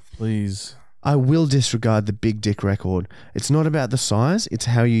 Cringe, please. I will disregard the big dick record. It's not about the size, it's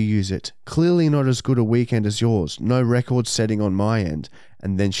how you use it. Clearly not as good a weekend as yours. No record setting on my end.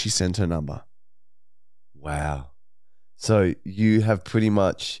 And then she sent her number. Wow. So you have pretty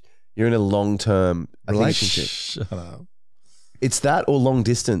much, you're in a long-term relationship. Shut up. It's that or long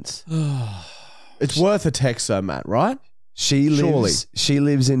distance. It's worth a text though, Matt, right? She lives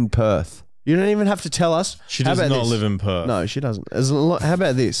in Perth. You don't even have to tell us. She does not live in Perth. No, she doesn't. How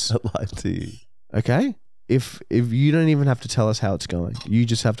about this? I lied to you. Okay? If you don't even have to tell us how it's going, you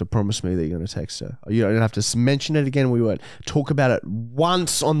just have to promise me that you're going to text her. You don't have to mention it again. We won't talk about it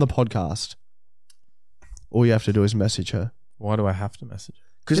once on the podcast. All you have to do is message her. Why do I have to message her?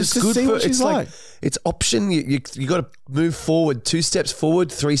 Because it's to good see for what she's it's like it's option. You got to move forward 2 steps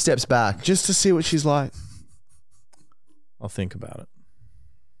forward, 3 steps back, just to see what she's like. I'll think about it.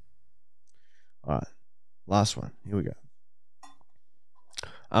 All right, last one. Here we go.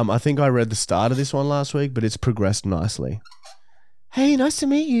 I think I read the start of this one last week, but it's progressed nicely. Hey, nice to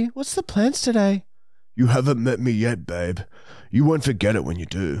meet you. What's the plans today? You haven't met me yet, babe. You won't forget it when you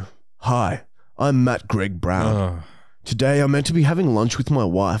do. Hi, I'm Matt Greg Brown. Today I'm meant to be having lunch with my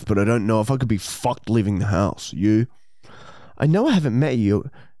wife, but I don't know if I could be fucked leaving the house. You? I know I haven't met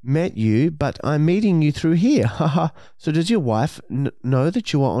you, but I'm meeting you through here. Haha. So does your wife know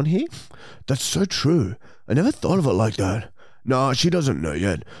that you are on here? That's so true. I never thought of it like that. Nah, she doesn't know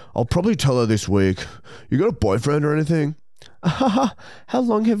yet. I'll probably tell her this week. You got a boyfriend or anything? How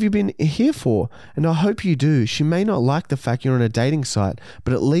long have you been here for? And I hope you do. She may not like the fact you're on a dating site,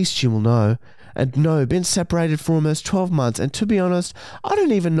 but at least she will know. And no, been separated for almost 12 months. And to be honest, I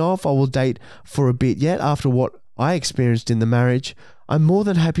don't even know if I will date for a bit yet after what I experienced in the marriage. I'm more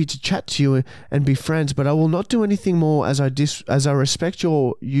than happy to chat to you and be friends, but I will not do anything more as I respect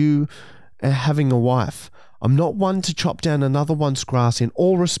you having a wife. I'm not one to chop down another one's grass in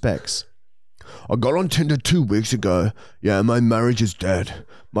all respects. I got on Tinder 2 weeks ago. Yeah, my marriage is dead.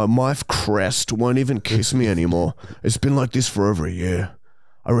 My wife Crest won't even kiss me anymore. It's been like this for over a year.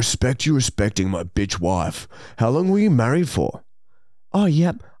 I respect you respecting my bitch wife. How long were you married for? Oh,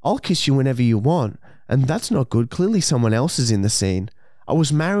 yep, I'll kiss you whenever you want. And that's not good. Clearly someone else is in the scene. I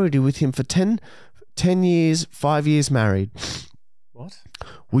was married with him for 10 years, 5 years married. What?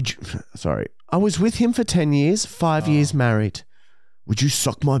 I was with him for 10 years, 5 years married. Would you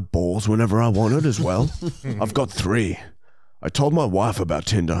suck my balls whenever I wanted as well? I've got 3. I told my wife about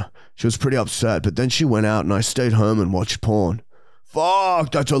Tinder. She was pretty upset, but then she went out and I stayed home and watched porn.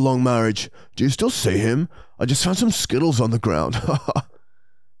 Fuck, that's a long marriage. Do you still see him? I just found some Skittles on the ground.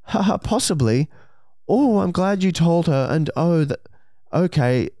 Haha, possibly. Oh, I'm glad you told her. And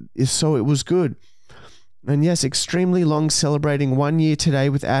okay, so it was good. And yes, extremely long, celebrating 1 year today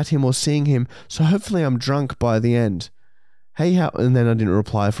without him or seeing him. So hopefully I'm drunk by the end. Hey, and then I didn't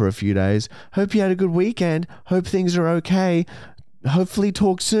reply for a few days. Hope you had a good weekend. Hope things are okay. Hopefully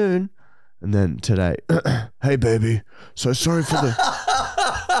talk soon. And then today, hey baby, so sorry for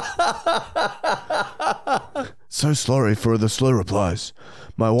the slow replies.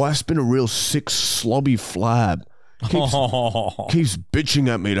 My wife's been a real sick, slobby flab. Keeps bitching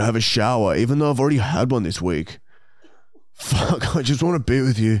at me to have a shower, even though I've already had one this week. Fuck, I just want to be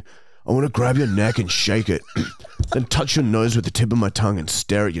with you. I want to grab your neck and shake it, then touch your nose with the tip of my tongue and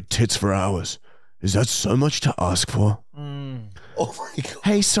stare at your tits for hours. Is that so much to ask for? Oh my God.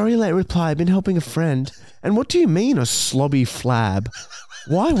 Hey, sorry late reply. I've been helping a friend. And what do you mean, a slobby flab?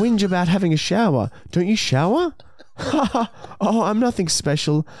 Why whinge about having a shower? Don't you shower? Oh, I'm nothing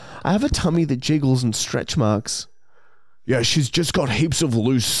special. I have a tummy that jiggles and stretch marks. Yeah, she's just got heaps of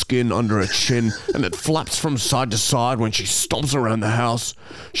loose skin under her chin and it flaps from side to side when she stomps around the house.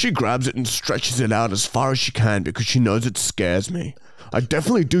 She grabs it and stretches it out as far as she can because she knows it scares me. I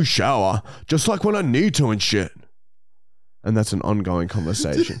definitely do shower, just like when I need to and shit. And that's an ongoing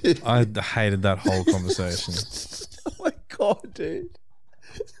conversation. I hated that whole conversation. Oh my God, dude.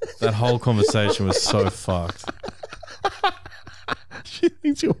 That whole conversation was so fucked. She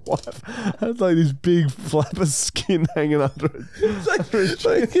thinks your wife has like this big flap of skin hanging under it. It's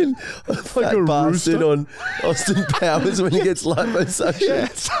like a bastard on Austin Powers when he gets liposuction.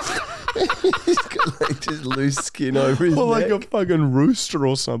 Yes. He's got like just loose skin over his neck. Like a fucking rooster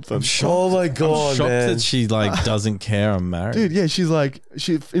or something. Oh my God, I'm shocked man. that she like doesn't care I'm married. Dude, yeah, she's like,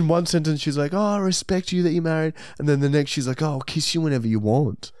 in one sentence she's like, oh, I respect you that you're married. And then the next she's like, oh, I'll kiss you whenever you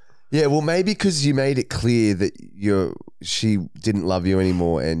want. Yeah, well, maybe because you made it clear that she didn't love you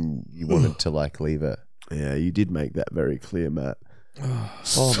anymore and you wanted to like leave her. Yeah, you did make that very clear, Matt.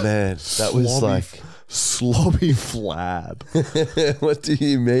 Oh man, that was like slobby flab. What do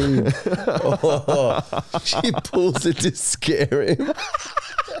you mean? She pulls it to scare him.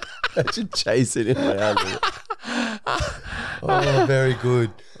 I should chase it in my hand. Oh, very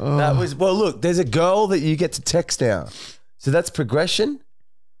good. That was look, there's a girl that you get to text now. So that's progression.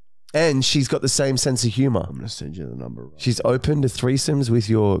 And she's got the same sense of humor. I'm going to send you the number. Right. She's open to threesomes with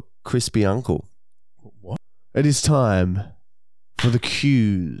your crispy uncle. What? It is time for the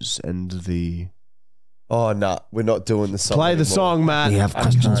cues and the... Oh, no, we're not doing the song Play anymore. the song, Matt. We have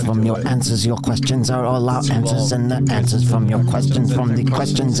questions from your answers. Your questions are all our answers, and the answers from your questions, from the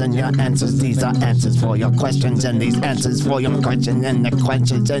questions and your answers. These are answers for your questions, and these answers for your questions, and the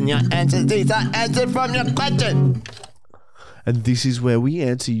questions and your answers. These are answers from your questions. And this is where we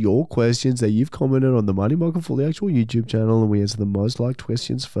answer your questions that you've commented on the Marty Michael Foley actual YouTube channel, and we answer the most liked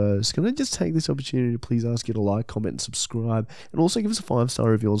questions first. Can I just take this opportunity to please ask you to like, comment, and subscribe, and also give us a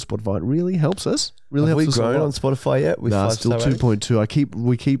 5-star review on Spotify? It really helps us. Have we grown on Spotify yet? Nah, still 2.2.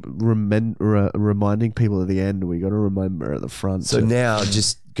 We keep reminding people at the end. We got to remember at the front. So now,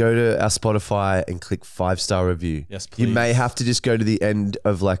 just go to our Spotify and click 5-star review. Yes, please. You may have to just go to the end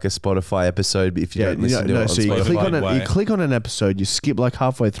of like a Spotify episode if you don't listen to it on so you Spotify. you click on an episode, you skip like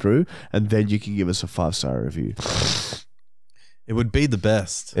halfway through, and then you can give us a 5-star review. It would be the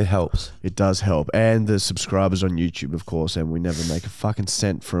best. It helps. It does help. And the subscribers on YouTube, of course, and we never make a fucking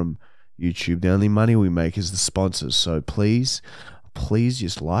cent from YouTube. The only money we make is the sponsors. So please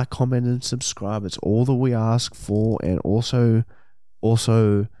just like, comment, and subscribe. It's all that we ask for. And also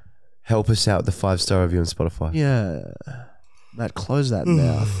help us out with the 5-star review on Spotify. Yeah. Matt, close that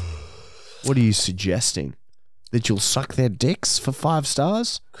mouth. What are you suggesting? That you'll suck their dicks for 5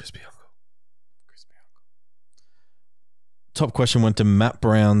 stars? Crispy uncle. Top question went to Matt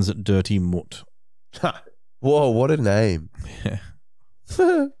Brown's Dirty Mutt. Whoa, what a name. Yeah.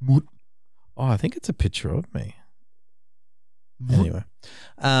 Mutt. Oh, I think it's a picture of me. Anyway.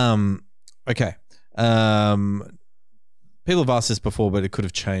 Okay. People have asked this before, but it could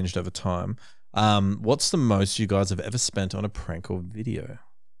have changed over time. What's the most you guys have ever spent on a prank or video?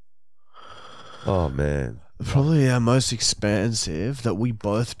 Oh, man. Probably our most expensive that we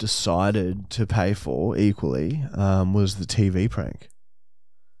both decided to pay for equally was the TV prank.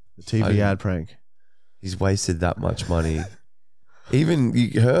 The TV ad prank. He's wasted that much money. Even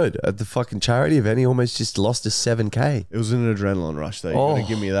you heard at the fucking charity event, he almost just lost his $7,000. It was an adrenaline rush though. You gotta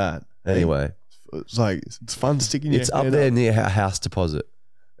give me that. Anyway. It's like, it's fun sticking your It's up hand there near our house deposit.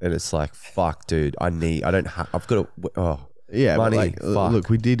 And it's like, fuck, dude, I've got to, Yeah, money, but like, fuck. look,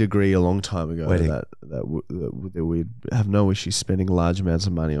 we did agree a long time ago Wedding. that we'd have no issue spending large amounts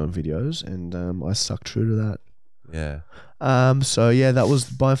of money on videos, and I stuck true to that. Yeah. So yeah, that was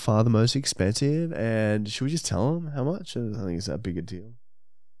by far the most expensive. And should we just tell them how much? I don't think it's that big a deal.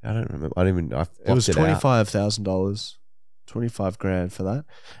 I don't remember. I It was $25,000, 25 grand for that,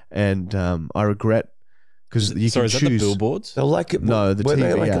 and I regret because you can is that choose. the billboards? They're like, No, the weren't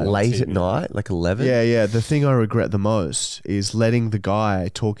they TV like ad. late at TV. night, like 11? Yeah. The thing I regret the most is letting the guy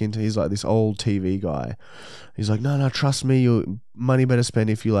talk into. He's like this old TV guy. He's like, no, trust me, your money better spent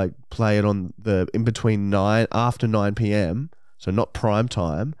if you like play it on the in between after 9 p.m. So not prime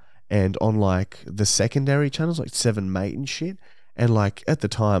time, and on like the secondary channels like 7 Mate and shit. And like at the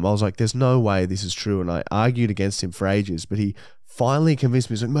time, I was like, there's no way this is true. And I argued against him for ages, but he finally convinced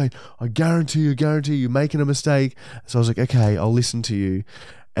me. He's like, mate, I guarantee you're making a mistake. So I was like, okay, I'll listen to you.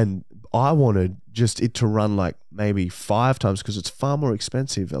 And I wanted just it to run like maybe 5 times because it's far more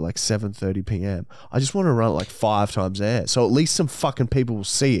expensive at like 7:30 p.m. I just want to run it like 5 times there. So at least some fucking people will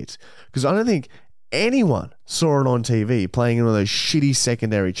see it. Because I don't think anyone saw it on TV playing in one of those shitty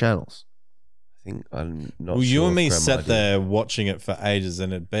secondary channels. I think I'm not Well, sure. you and if me Grandma sat did. there watching it for ages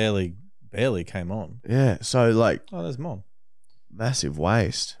and it barely came on. Yeah. So like Oh, there's Mom. massive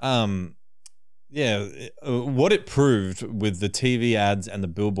waste. Yeah, what it proved with the TV ads and the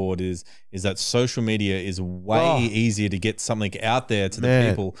billboard is that social media is way easier to get something out there to the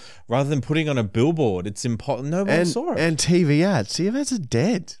people rather than putting on a billboard. It's impossible. No one saw it. And TV ads. TV ads are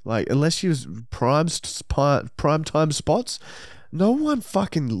dead. Like unless you use prime time spots, no one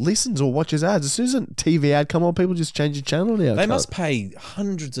fucking listens or watches ads. As soon as a TV ad come on, people just change the channel now. They must pay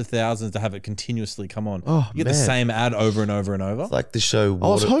hundreds of thousands to have it continuously come on. Oh, you get the same ad over and over and over. It's like the show. I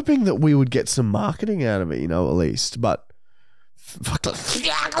was hoping that we would get some marketing out of it, at least. But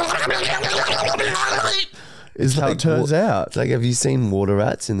is how it turns out. It's like, have you seen Water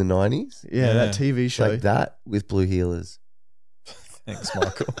Rats in the 90s? Yeah, that TV It's show. like that with blue healers. Thanks,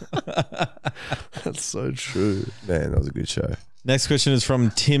 Michael. That's so true. Man, that was a good show. Next question is from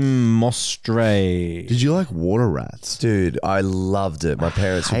Tim Mostray. Did you like Water Rats? Dude, I loved it. My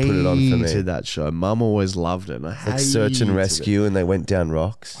parents would put it on for me. Hated that show. Mum always loved it. And I Like search and hated rescue, and they went down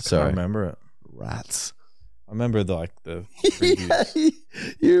rocks. I Sorry. can't remember it. Rats. I remember the previews. Yeah,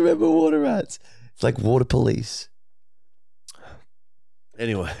 you remember Water Rats? It's like Water Police.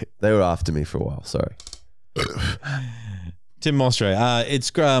 Anyway, they were after me for a while. Sorry. Tim Mostray.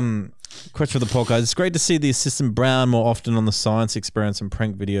 It's question for the podcast. It's great to see the assistant Brown more often on the science experience and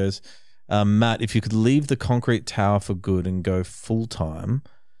prank videos. Matt, if you could leave the concrete tower for good and go full time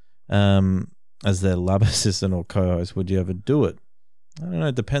as their lab assistant or co-host, would you ever do it? I don't know.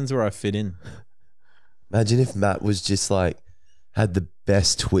 It depends where I fit in. Imagine if Matt was just like had the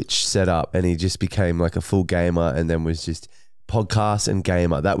best Twitch set up and he just became like a full gamer and then was just podcast and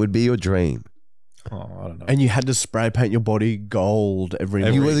gamer. That would be your dream. Oh, I don't know. and you had to spray paint your body gold every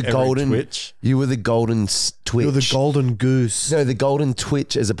You were the every golden Twitch. You were the golden Twitch. You were the golden goose. No, the golden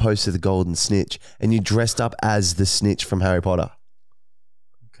Twitch as opposed to the golden snitch. And you dressed up as the snitch from Harry Potter.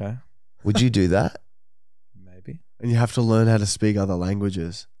 Okay, Would you do that? maybe. And you have to learn how to speak other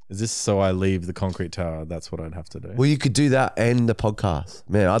languages. Is this so I leave the concrete tower? That's what I'd have to do. Well, you could do that and the podcast.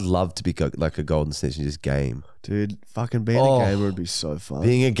 Man, I'd love to be like a golden snitch and just game. Dude, fucking being a gamer would be so fun.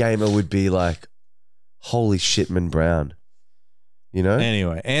 Being a gamer would be like, holy shitman Brown. You know?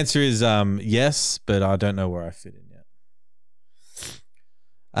 Anyway, answer is yes, but I don't know where I fit in yet.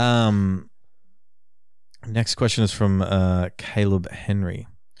 Next question is from Caleb Henry.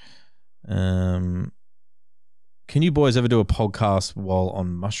 Can you boys ever do a podcast while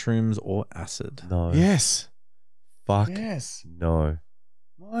on mushrooms or acid? No. Yes. Fuck. Yes. No.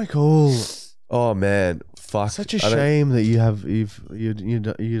 Michael. Oh man. Fuck. Such a shame that you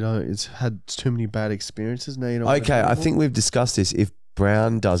don't. It's had too many bad experiences. Now you don't. Okay, I think we've discussed this. If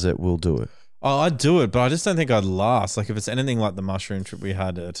Brown does it, we'll do it. Oh, I'd do it, but I just don't think I'd last. Like if it's anything like the mushroom trip we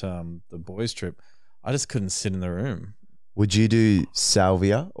had at the boys trip, I just couldn't sit in the room. Would you do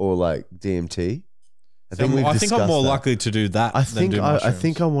salvia or like DMT? I think I'm more likely to do that. I think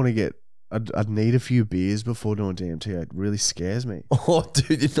I want to get. I'd need a few beers before doing DMT. It really scares me. Oh,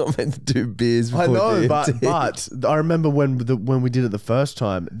 dude, you're not meant to do beers before I know, DMT. but I remember when we did it the first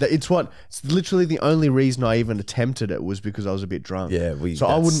time. It's literally the only reason I even attempted it was because I was a bit drunk. Yeah,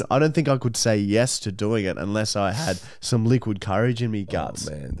 I don't think I could say yes to doing it unless I had some liquid courage in me guts.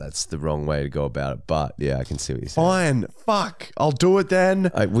 Oh man, that's the wrong way to go about it. But yeah, I can see what you're saying. Fine, fuck, I'll do it then.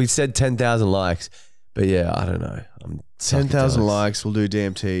 We said 10,000 likes, but yeah, I don't know. I'm 10,000 likes. We'll do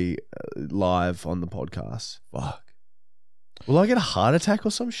DMT live on the podcast. Fuck. Will I get a heart attack or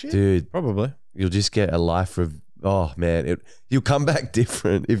some shit? Dude, Probably. you'll just get a life of. Oh man, you'll come back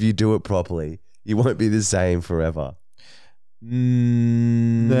different if you do it properly. You won't be the same forever.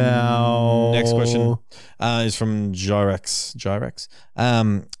 No. Next question is from Gyrex.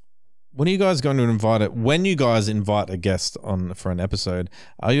 When are you guys going to invite it? When you guys invite a guest on for an episode,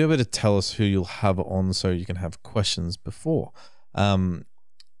 are you able to tell us who you'll have on so you can have questions before? No.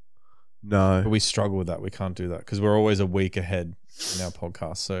 But we struggle with that. We can't do that because we're always a week ahead in our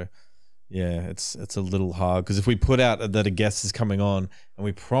podcast. So yeah, it's a little hard because if we put out that a guest is coming on and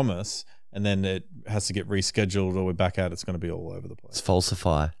we promise and then it has to get rescheduled or we're back out, it's going to be all over the place. It's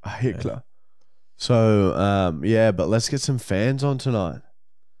falsify. A Hitler. So yeah, but let's get some fans on tonight.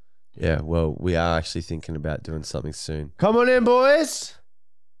 Yeah, well, we are actually thinking about doing something soon. Come on in, boys.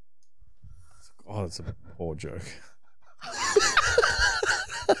 Oh, that's a poor joke.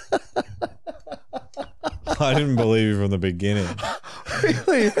 I didn't believe you from the beginning.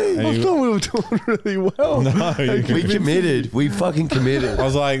 Really? I thought we were doing really well. No, We committed. We fucking committed. I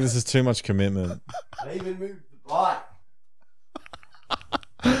was like, this is too much commitment. I even moved the bike.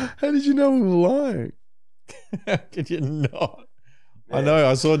 How did you know we were lying? How could you not? I know.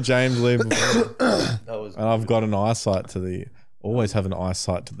 I saw James leave before. And I've got an eyesight to always have an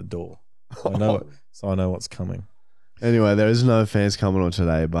eyesight to the door. So I know what's coming. Anyway, there is no fans coming on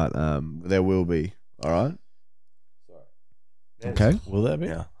today, but there will be. All right. Okay. Will there be?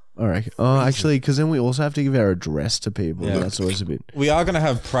 Yeah. All right. Oh, actually, because then we also have to give our address to people. Yeah. That's always a bit. We are going to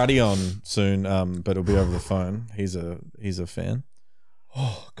have Praddy on soon, but it'll be over the phone. He's a fan.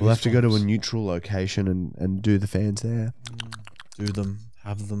 We'll have to go to a neutral location and do the fans there. Do them,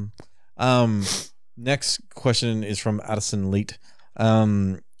 have them. Next question is from Addison Leet.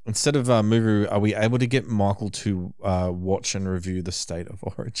 Instead of movie, are we able to get Michael to watch and review The State of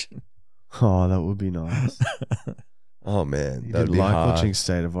Origin? Oh, that would be nice. Oh man, You that'd didn't be like hard. watching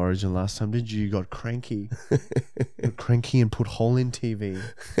State of Origin last time, did you? You got cranky. You got cranky and put hole in TV.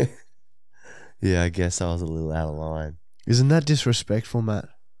 Yeah, I guess I was a little out of line. Isn't that disrespectful, Matt?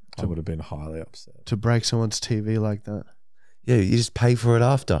 I would have been highly upset. To break someone's TV like that? Yeah, you just pay for it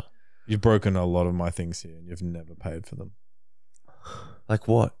after. You've broken a lot of my things here and you've never paid for them. Like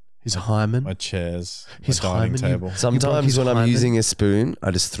what? His hymen. My chairs, His my dining hymen, table, Sometimes his when I'm hymen? using a spoon, I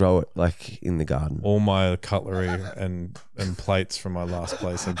just throw it like in the garden. all my cutlery and plates from my last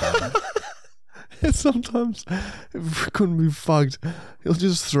place are gone. Sometimes, if it couldn't be fucked, he'll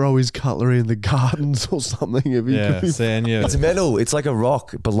just throw his cutlery in the gardens or something. If he Yeah, could be see, and yeah, It's metal. It's like a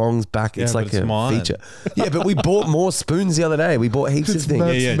rock. It belongs back. Yeah, It's but like it's a mine. feature. Yeah, but we bought more spoons the other day. We bought heaps of It's things.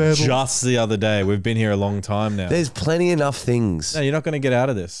 mad. yeah, metal. just the other day. We've been here a long time now. There's plenty enough things. No, you're not going to get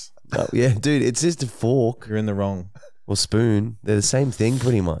out of this. Oh, yeah, dude, it's just a fork You're in the wrong. or spoon. They're the same thing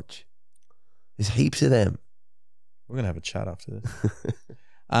pretty much. There's heaps of them. We're going to have a chat after this.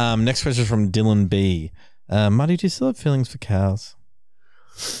 Next question is from Dylan B. Marty, do you still have feelings for cows?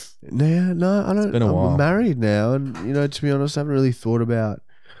 No, I don't. been a while. I'm married now, and to be honest, I haven't really thought about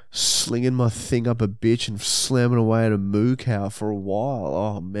slinging my thing up a bitch and slamming away at a moo cow for a while.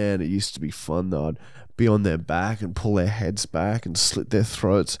 Oh man, it used to be fun though. I'd be on their back and pull their heads back and slit their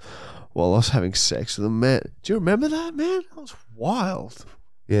throats while I was having sex with them. Man, do you remember that, man? That was wild.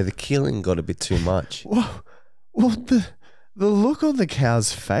 Yeah, the killing got a bit too much. Well, the look on the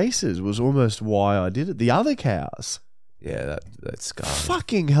cows' faces was almost why I did it. The other cows, Yeah, that's scarring.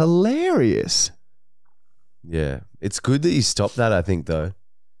 fucking hilarious. Yeah, it's good that you stopped that. I think though.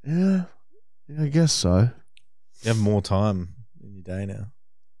 Yeah, I guess so. You have more time in your day now.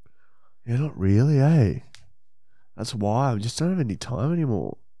 Yeah, not really, eh? That's why I just don't have any time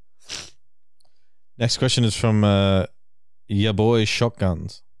anymore. Next question is from your boys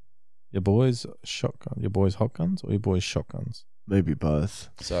shotguns. Your boys shotgun. Your boys hot guns or your boys shotguns? Maybe both.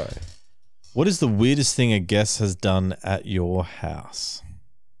 Sorry. What is the weirdest thing a guest has done at your house?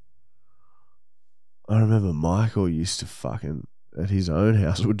 I remember Michael used to fucking at his own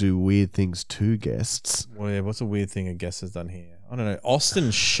house would do weird things to guests. Well, yeah, what's a weird thing a guest has done here? I don't know.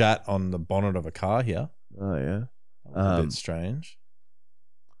 Austin shat on the bonnet of a car here. Oh yeah. That was a bit strange.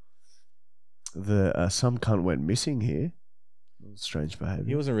 Some cunt went missing here. Strange behaviour.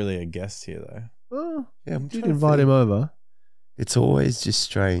 He wasn't really a guest here though. Oh, Yeah, I'm did trying to invite think. him over. It's always just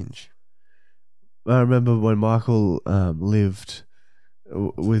strange. I remember when Michael lived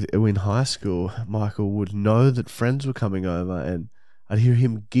in high school. Michael would know that friends were coming over, and I'd hear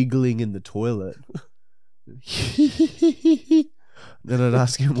him giggling in the toilet. Then I'd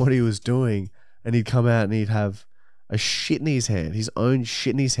ask him what he was doing, and he'd come out and he'd have a shit in his hand, his own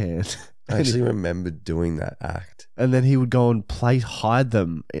shit in his hand. I actually remember doing that act. And then he would go and hide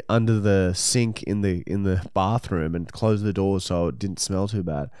them under the sink in the bathroom and close the door so it didn't smell too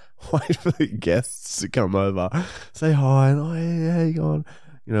bad. Wait for the guests to come over, say hi, and hey, how you going?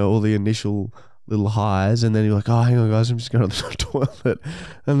 You know, all the initial little highs, and then you're like, oh, hang on, guys, I'm just going to the toilet.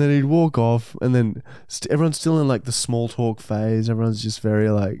 And then he'd walk off, and then everyone's still in like the small talk phase. Everyone's just very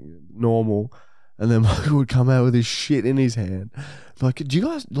like normal. And then Michael would come out with his shit in his hand. Like, do you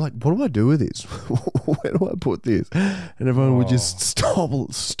guys, like, what do I do with this? Where do I put this? And everyone would just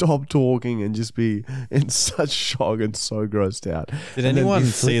stop talking and just be in such shock and so grossed out. Did anyone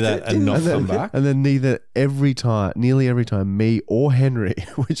see that and not come back? And then nearly every time, me or Henry,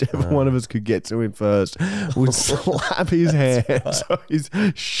 whichever one of us could get to him first, would slap his hand so his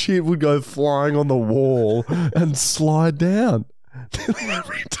shit would go flying on the wall and slide down.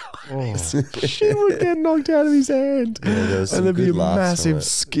 Every time. Shit would get knocked out of his hand. Yeah, and there'd be a massive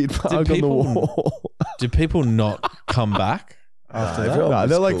skid mark on the wall. Did people not come back after that? No,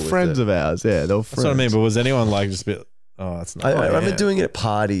 they're like friends of ours. Yeah, they're friends. That's what I mean. But was anyone like just a bit, oh, that's not I remember doing it at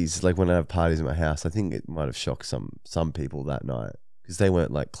parties, like when I have parties at my house. I think it might have shocked some people that night because they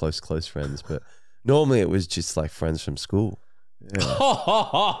weren't like close friends. But normally it was just like friends from school. Yeah.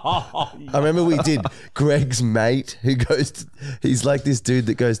 I remember we did Greg's mate who he's like this dude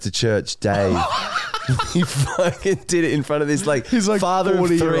that goes to church, Dave. He fucking did it in front of this he's like father of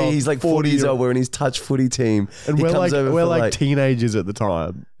three. He's like 40 years old. We're in his touch footy team. And we're like teenagers at the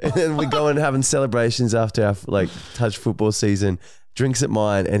time. And then we go and having celebrations after our like touch football season, drinks at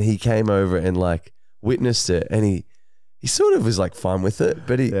mine, and he came over and like witnessed it, and he sort of was like fine with it,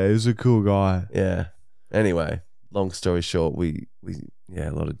 but he was a cool guy. Yeah. Anyway. Long story short, we a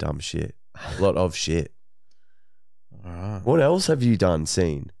lot of dumb shit. A lot of shit. All right. What else have you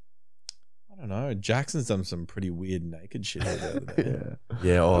seen? I don't know. Jackson's done some pretty weird naked shit the other day.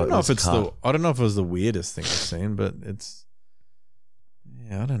 Yeah. I don't know if I don't know if it was the weirdest thing I've seen, but it's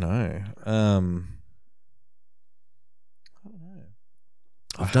I don't know.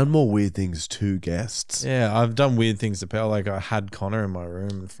 I've done more weird things to guests. Yeah, I've done weird things to people. Like I had Connor in my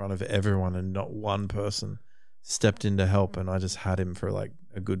room in front of everyone, and not one person stepped in to help, and I just had him for like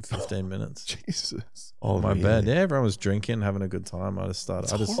a good 15 minutes. Jesus. Oh, my bed. Yeah, everyone was drinking, having a good time.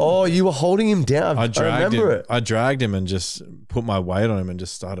 Oh, you were holding him down. I remember it. I dragged him and just put my weight on him and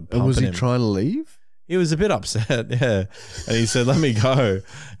just started pumping him. Was he trying to leave? He was a bit upset, yeah. And he said, let me go.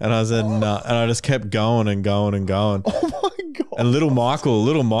 And I said, no. And I just kept going and going and going. Oh my God. And little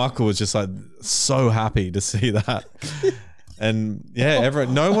Michael was just like so happy to see that. And yeah,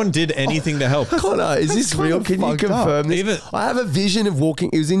 no one did anything to help. Connor, is this real? Can you confirm this? I have a vision of walking.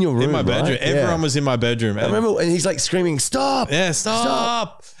 It was in your room, in my bedroom. Right? Everyone was in my bedroom. I remember, and he's like screaming, "Stop! Yeah,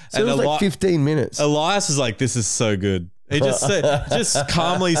 stop!" So and it was like 15 minutes. Elias is like, "This is so good." He just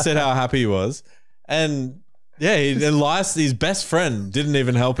calmly said how happy he was, and yeah, Elias, his best friend, didn't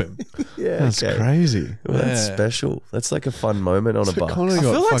even help him. Yeah, that's crazy. Well, that's special. That's like a fun moment on a bus. I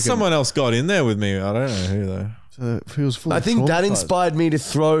feel like someone else got in there with me. I don't know who though. So it feels full. I think that inspired me to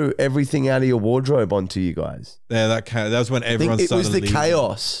throw everything out of your wardrobe onto you guys. Yeah, that was when everyone started. It was the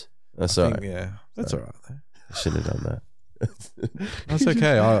chaos. That's all right. Yeah, that's all right. I shouldn't have done that. That's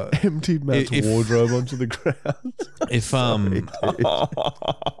okay. I emptied Matt's wardrobe onto the ground. If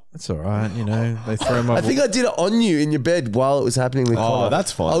It's all right, you know. They throw my. I think I did it on you in your bed while it was happening with Connor.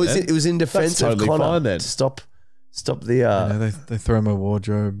 That's fine. It was in defense totally of Connor. fine then. To stop the. You know, they throw my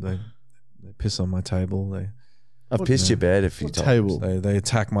wardrobe. They piss on my table. I've pissed your bed a few times. They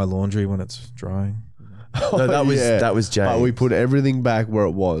attack my laundry when it's drying. No, that was James. But we put everything back where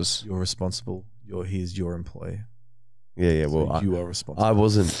it was. You're responsible. He's your employee. Yeah. Well, so you are responsible. I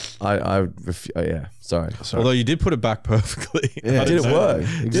wasn't. Yeah. Sorry. Although you did put it back perfectly. Yeah. Did it work?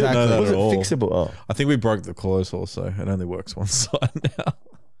 Exactly. Was it at all. fixable? Oh, I think we broke the clothes also. It only works one side now.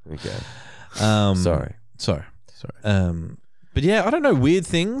 okay. Sorry. But yeah, I don't know, weird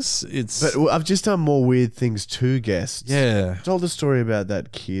things. But I've just done more weird things to guests. Yeah. I told the story about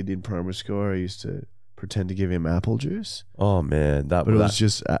that kid in primary school. I used to pretend to give him apple juice. Oh man, But it was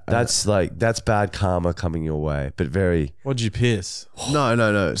just that's bad karma coming your way, but very. What'd you piss?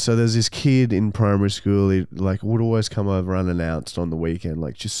 No. So there's this kid in primary school. He like would always come over unannounced on the weekend,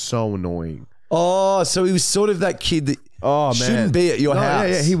 like just so annoying. Oh, so he was sort of that kid that shouldn't be at your house.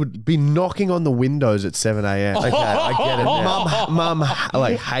 Yeah. He would be knocking on the windows at 7 a.m. Okay, I get it now. Mum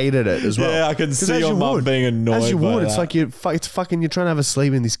like hated it as well. Yeah, I can see your mum being annoyed. As you by would, it's that. like it's fucking. You're trying to have a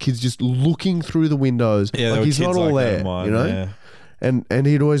sleep, and this kid's just looking through the windows. Yeah, like he's not all like there, that, mine, you know. Yeah. And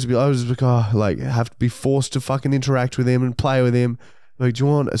he'd always be, I was like, have to be forced to fucking interact with him and play with him. Like, do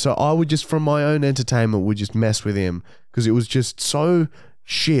you want? So I would just, from my own entertainment, would just mess with him because it was just so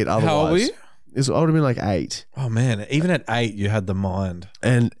shit. Otherwise, How old were you? I would have been like 8. Oh man, even at 8, you had the mind.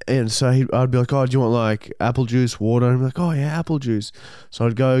 And so I'd be like, oh, do you want like apple juice, water? And I'd be like, oh yeah, apple juice. So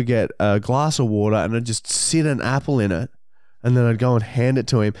I'd go get a glass of water and I'd just sit an apple in it. And then I'd go and hand it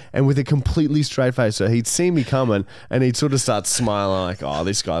to him, and with a completely straight face. So he'd see me coming, and he'd sort of start smiling, like, "Oh,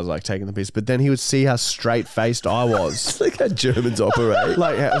 this guy's like taking the piss." But then he would see how straight faced I was. It's like how Germans operate.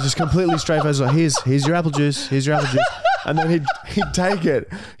 Like, I was just completely straight faced. Like, here's your apple juice. Here's your apple juice. And then he'd take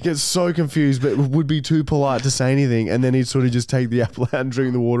it, get so confused, but would be too polite to say anything. And then he'd sort of just take the apple out and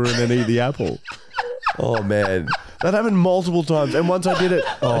drink the water, and then eat the apple. Oh man, that happened multiple times. And once I did it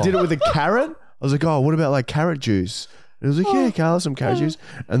with a carrot. I was like, "Oh, what about like carrot juice?" And it was like, yeah, Carl, some carrot juice.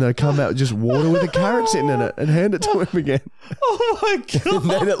 And then I come out with just water with a carrot sitting in it and hand it to him again. Oh my god! And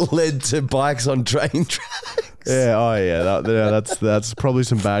then it led to bikes on train tracks. Yeah, that's probably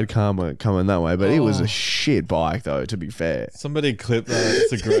some bad karma coming that way. But it was a shit bike, though. To be fair, Somebody clip that.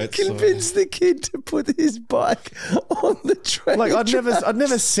 It's a great story. Convinced the kid to put his bike on the train. like I'd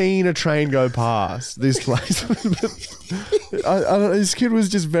never seen a train go past this place. I don't know, this kid was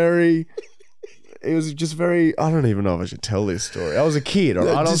just very. It was just very. I don't even know if I should tell this story. I was a kid, all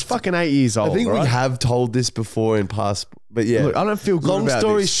right? I was fucking 8 years old. I think all right? we have told this before in past, but yeah. Look, I don't feel good Long about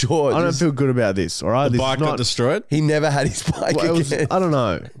story this. short, I don't just- feel good about this. All right, The this bike is got not. destroyed. He never had his bike Well, again. I don't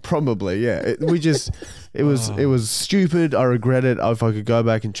know. Probably, yeah. It was stupid. I regret it. If I could go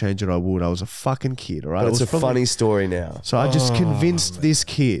back and change it, I would. I was a fucking kid, all right? But it's It a was probably- funny story now. So I just convinced this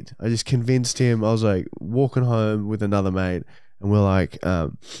kid. I just convinced him. I was like walking home with another mate, and we're like,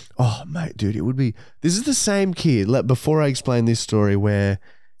 "Oh, mate, dude, it would be." This is the same kid. Before I explain this story, where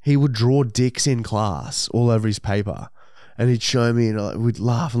he would draw dicks in class all over his paper, and he'd show me, and we'd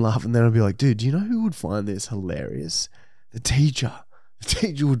laugh and laugh, and then I'd be like, "Dude, do you know who would find this hilarious? The teacher." The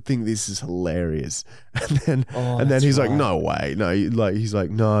teacher would think this is hilarious, and then he's like, "No way, no!" He's like,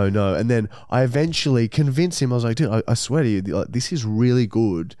 "No." And then I eventually convinced him. I was like, "Dude, I swear to you, this is really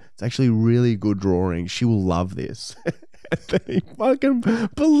good. It's actually really good drawing. She will love this." And then he fucking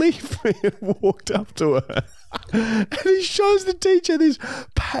believed me and walked up to her. And he shows the teacher this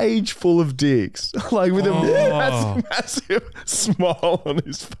page full of dicks, like with a massive smile on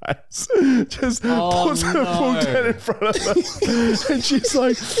his face. Just puts her book down in front of her. And she's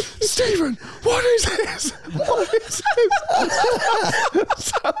like, "Stephen, what is this? What is this?"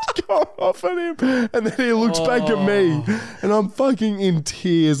 Starts going off at him. And then he looks back at me, and I'm fucking in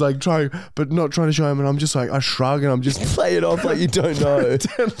tears, like not trying to show him. And I'm just like, I shrug and I'm just Play it off like you don't know.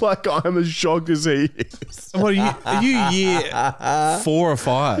 like I'm as shocked as he is. What are you year 4 or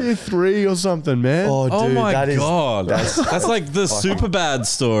 5? Year 3 or something, man. Oh, dude, Oh my that is- god, that's like the super bad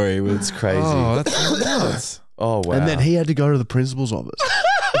story. It's crazy. Oh, that's nuts. Oh, wow. And then he had to go to the principal's office.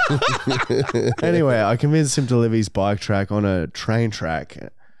 Anyway, I convinced him to leave his bike track on a train track,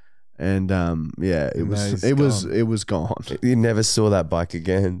 and it was gone. You never saw that bike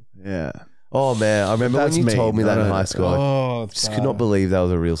again. Yeah, Oh, man. I remember when That's you me. told me that in high school. I Oh, just could not believe that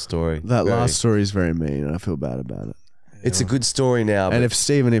was a real story. that Very. last story is very mean, and I feel bad about it. It's a good story now. And but if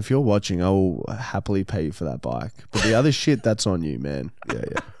Stephen, if you're watching, I will happily pay you for that bike. But the other shit, that's on you, man.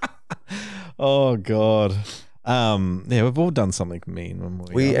 yeah. Oh god. Yeah, we've all done something mean when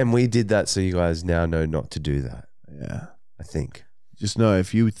we We did that so you guys now know not to do that. Yeah. I think. Just know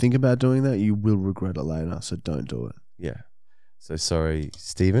if you think about doing that, you will regret it later. So don't do it. Yeah. So sorry,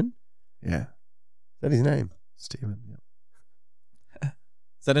 Stephen? Yeah. Is that his name? Stephen. Yeah.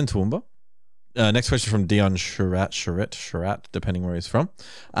 Is that in Toowoomba? Next question from Dion Charette, depending where he's from.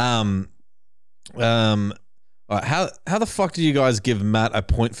 All right, how the fuck do you guys give Matt a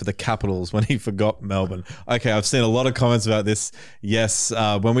point for the Capitals when he forgot Melbourne? Okay, I've seen a lot of comments about this. Yes,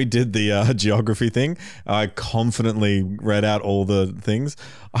 when we did the geography thing, I confidently read out all the things.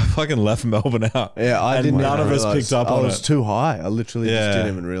 I fucking left Melbourne out. Yeah, I didn't. None of us picked up on it. I was too high. I literally just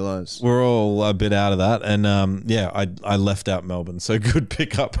didn't even realize. We're all a bit out of that, and I left out Melbourne. So good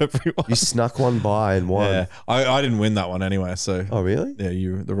pick up, everyone. You snuck one by and won. Yeah, I didn't win that one anyway. So really? Yeah,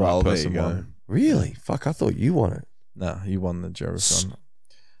 you the right person won. Really? Fuck, I thought you won it. No, you won the geography one.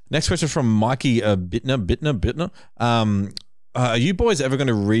 Next question from Mikey Bittner. Are you boys ever going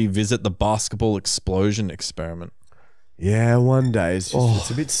to revisit the basketball explosion experiment? Yeah, one day. It's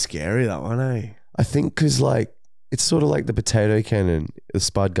a bit scary, that one, eh? I think because it's sort of like the potato cannon, the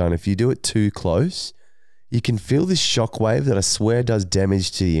spud gun. If you do it too close, you can feel this shockwave that I swear does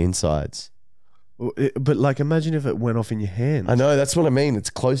damage to the insides. But imagine if it went off in your hand. I know, that's what I mean. It's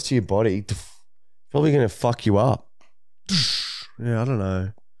close to your body. Probably going to fuck you up. Yeah, I don't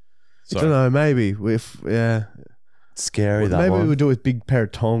know. I don't know, maybe. It's scary, that maybe one. we would do it with big pair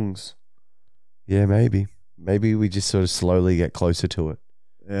of tongs. Yeah, maybe. Maybe we just sort of slowly get closer to it.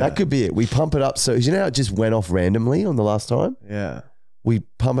 Yeah. That could be it. We pump it up. So, you know how it just went off randomly on the last time? Yeah. We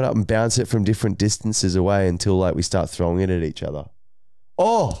pump it up and bounce it from different distances away until we start throwing it at each other.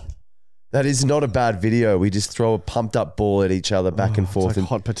 Oh, that is not a bad video. We just throw a pumped up ball at each other back and forth. It's like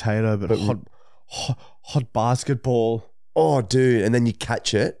hot potato, but hot basketball. Oh, dude. And then you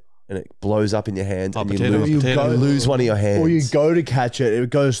catch it and it blows up in your hand and potato, you lose one of your hands. Or you go to catch it, it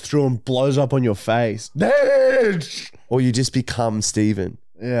goes through and blows up on your face. Or you just become Steven.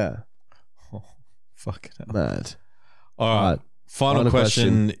 Yeah. Oh, fuck it. Mad. All right. Final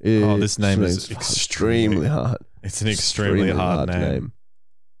question. This name is extremely hard. It's an extremely hard name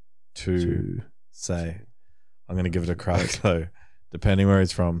to say. I'm going to give it a crack though, depending where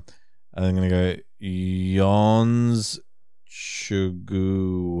it's from. I'm going to go Yons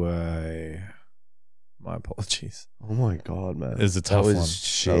Chugue. My apologies. Oh my God, man. It's a tough one. That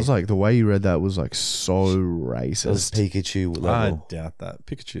was the way you read that was so racist. That was Pikachu level. I doubt that.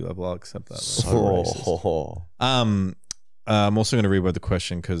 Pikachu level, I'll accept that. So racist. I'm also going to reword the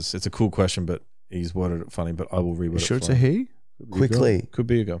question because it's a cool question, but he's worded it funny, but I will reword it. Sure, it's a he? Quickly. Could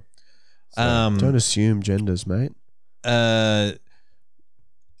be a go. Don't assume genders, mate.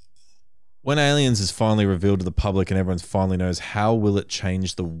 When Aliens is finally revealed to the public and everyone finally knows, how will it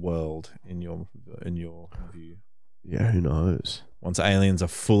change the world in your view? Yeah, who knows? Once aliens are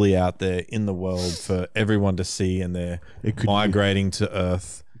fully out there in the world for everyone to see and they're migrating to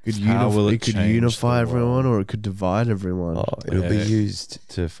Earth, how will it could unify everyone or it could divide everyone. Oh, it'll be used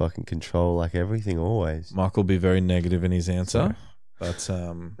to fucking control everything always. Mark will be very negative in his answer, but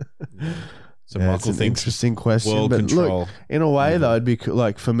so Michael it's an interesting question. World but control. Look, in a way, though, it'd be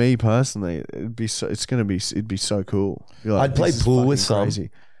for me personally, it'd be so cool. I'd play pool with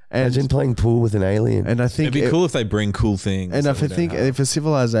crazy. Imagine playing pool with an alien. And I think it'd be cool if they bring cool things. And if a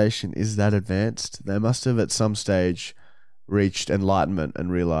civilization is that advanced, they must have at some stage reached enlightenment and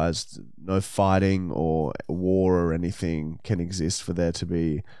realized no fighting or war or anything can exist for there to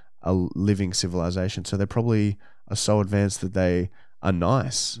be a living civilization. So they probably are so advanced that they are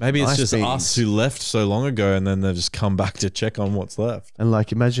nice. Maybe it's just beings. us who left so long ago and then they've just come back to check on what's left. And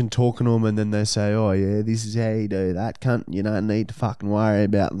imagine talking to them and then they say, oh yeah, this is how you do that, cunt. You don't need to fucking worry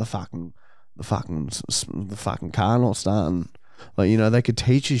about the fucking car not starting. They could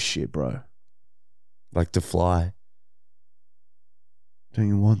teach us shit, bro. Like to fly. Don't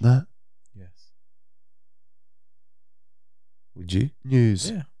you want that? Yes. Would you?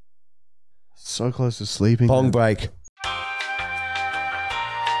 News. Yeah. So close to sleeping. Pong break.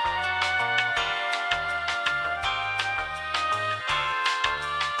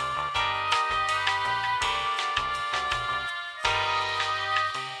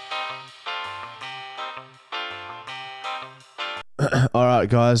 All right,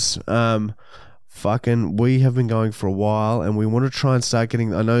 guys. We have been going for a while and we want to try and start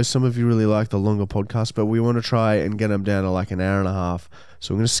getting, I know some of you really like the longer podcast, but we want to try and get them down to an hour and a half.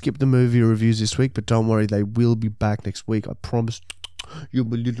 So we're going to skip the movie reviews this week, but don't worry, they will be back next week. I promise. You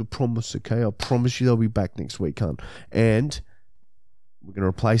have a little promise, okay? I promise you they'll be back next week, cunt. And we're going to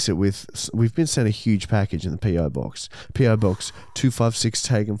replace it with, we've been sent a huge package in the P.O. Box. P.O. Box 256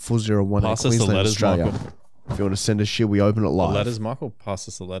 Taken 4018 Pass us the Queensland, letters, Australia. Michael. If you want to send us shit, we open it live. The letters, Michael? Pass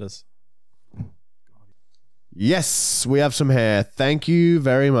us the letters. Yes, we have some hair. Thank you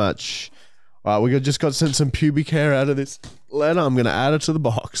very much. All right, we just got sent some pubic hair out of this letter. I'm going to add it to the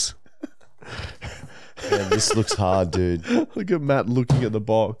box. Man, this looks hard, dude. Look at Matt looking at the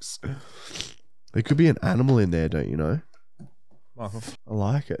box. There could be an animal in there, don't you know? Michael. I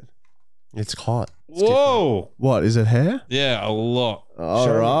like it. It's hot. Whoa. What, is it hair? Yeah, a lot. All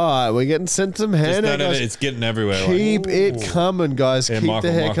right, we're getting sent some hair now, guys. It's getting everywhere. Keep it coming, guys. Yeah, Keep Michael,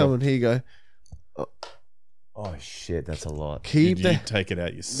 the hair Michael. coming. Here you go. Oh shit, that's a lot. Keep You the... take it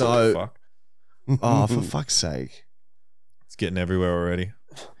out, you silly fuck. Oh, for fuck's sake. It's getting everywhere already.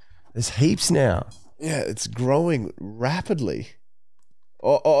 There's heaps now. Yeah, it's growing rapidly.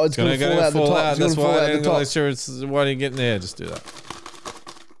 Oh, it's going to Gonna fall out the top. out. It's That's going to fall why out I the didn't top. know sure it's why do you get in there? Just do that.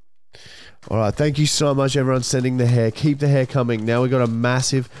 All right, thank you so much, everyone, sending the hair. Keep the hair coming. Now we got a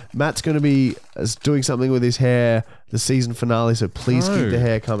massive... Matt's going to be doing something with his hair, the season finale, so please keep the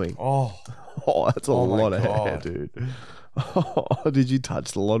hair coming. Oh, That's a lot of hair, dude. Oh, did you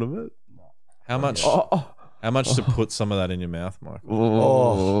touch a lot of it? How much? How much to put some of that in your mouth, Michael?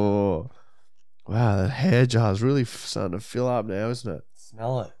 Oh. Wow, that hair jar is really starting to fill up now, isn't it?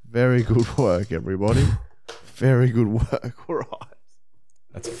 smell it. Very good work, everybody. Very good work. All right.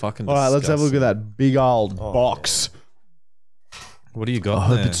 That's fucking. All right, let's have a look at disgusting. that big old box. What do you got? I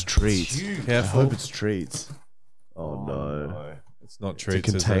hope there? it's treats. I Careful. hope it's treats. Oh, no. It's not It's treats.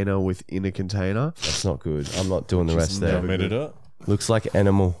 a container within a container. That's not good. I'm not doing the rest You there. want me to do it? Looks like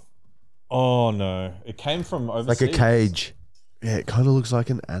animal. Oh no! It came from overseas. Like a cage. Yeah, it kind of looks like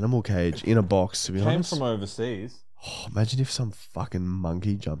an animal cage in a box, to be It came honest. from overseas. Oh, imagine if some fucking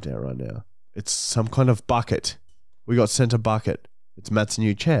monkey jumped out right now. It's some kind of bucket. We got sent a bucket. It's Matt's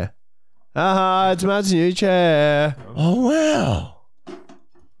new chair. Ah, it's Matt's new chair. Oh wow.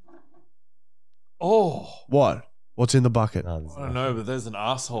 Oh, What? What's in the bucket? No, there's I don't know, but there's an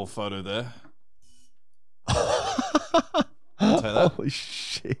asshole photo there. Holy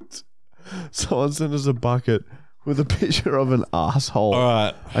shit. Someone sent us a bucket with a picture of an asshole. All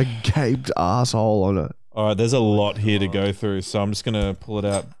right, A gaped asshole on it. all right. There's a lot here to go through, so I'm just gonna pull it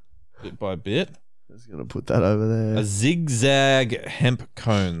out bit by bit. Just gonna put that over there. A zigzag hemp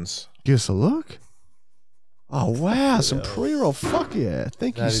cones. Give us a look. Oh wow, some pre-roll. Fuck yeah.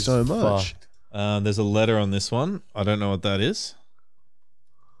 Thank you That is so much. There's a letter on this one. I don't know what that is.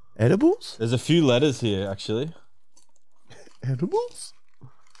 Edibles? There's a few letters here, actually. Edibles?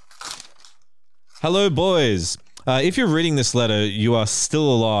 Hello, boys. If you're reading this letter, you are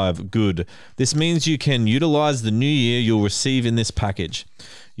still alive. Good. This means you can utilize the new year you'll receive in this package.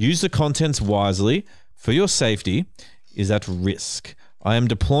 Use the contents wisely, for your safety is at risk. I am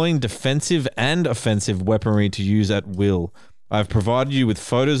deploying defensive and offensive weaponry to use at will. I have provided you with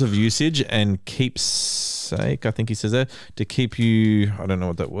photos of usage and keepsake, I think he says that, to keep you, I don't know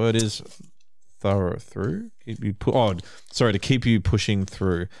what that word is, thorough through? To keep you pushing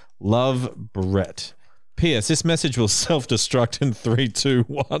through. Love, Brett. P.S. This message will self-destruct in 3, 2,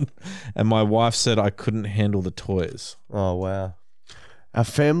 1. And my wife said I couldn't handle the toys. Oh wow. Our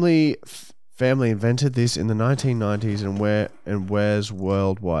family invented this in the 1990s and wears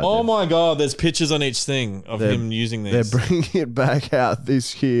worldwide. Oh my God, there's pictures on each thing of him using these. They're bringing it back out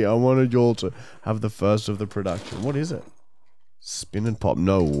this year. I wanted you all to have the first of the production. What is it? Spin and pop.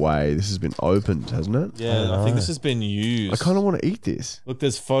 No way. This has been opened, hasn't it? Yeah, I think this has been used. I kind of want to eat this. Look,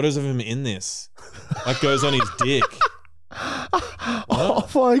 there's photos of him in this. That goes on his dick. Oh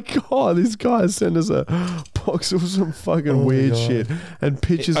my God. This guy sent us a box of some fucking weird shit and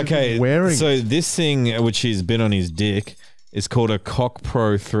pictures of him wearing so it. this thing, which he's been on his dick, is called a Cock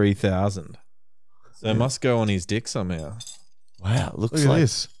Pro 3000. So it must go on his dick somehow. Wow. Looks Look at like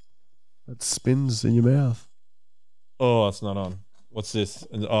this. That spins in your mouth. Oh, it's not on. What's this?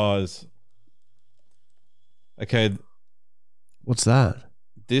 Oh, it's... Okay, What's that?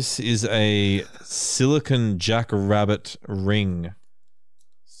 this is a silicon jackrabbit ring.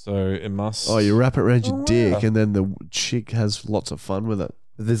 So it must... Oh, you wrap it around your dick and then the chick has lots of fun with it.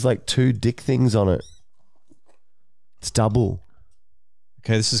 there's like 2 dick things on it. It's double.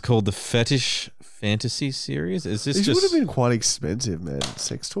 Okay, this is called the Fetish Fantasy series. Is this These just... would have been quite expensive, man.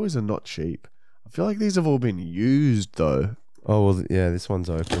 Sex toys are not cheap. I feel like these have all been used, though. Oh well, yeah. This one's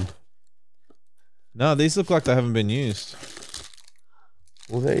open. No, these look like they haven't been used.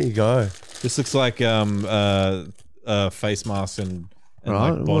 Well, there you go. This looks like face masks and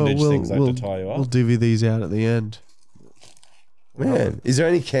Right, like bondage well, things we'll, like to tie you up. We'll divvy these out at the end. Man, is there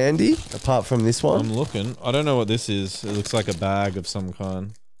any candy apart from this one? I'm looking. I don't know what this is. It looks like a bag of some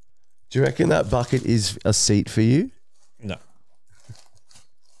kind. Do you reckon that bucket is a seat for you? No.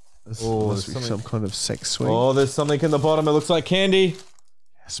 This Oh, must be there's some kind of sex swing. Oh, there's something in the bottom. It looks like candy.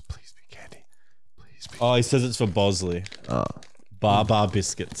 Yes, please be candy. Please be Oh, he says it's for Bosley. Oh. Bar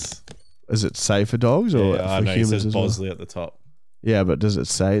biscuits. Is it safe for dogs or Yeah, I for know. He humans says as well? Bosley at the top. Yeah, but does it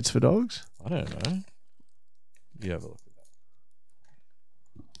say it's for dogs? I don't know. You have a look at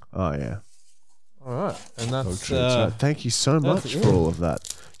that. Oh, yeah. All right. And Dog that's... treats, right. Thank you so much that's for it. all of that.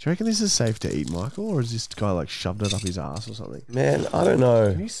 Do you reckon this is safe to eat, Michael? Or is this guy like shoved it up his ass or something? Man, I don't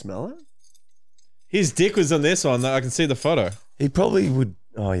know. Can you smell it? His dick was on this one. I can see the photo. He probably would.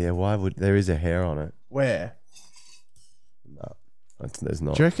 Oh yeah, why would there is a hair on it? Where? No, there's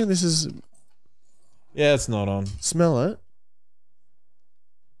not. Do you reckon this is... Yeah, it's not on. Smell it?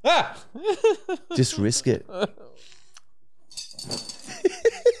 Ah! Just risk it.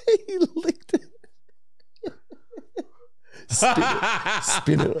 He licked it.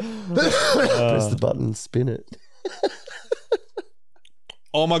 Spin it. Press the button. Spin it.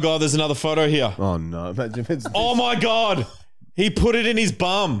 Oh my God, there's another photo here. Oh, no. Imagine if it's... Oh my God. He put it in his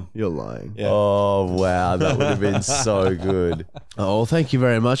bum. You're lying. Yeah. Oh wow, that would have been so good. Oh, well, thank you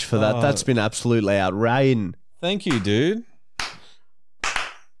very much for that. That's been absolutely outrageous. Thank you, dude.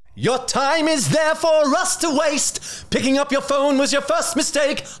 Your time is there for us to waste. Picking up your phone was your first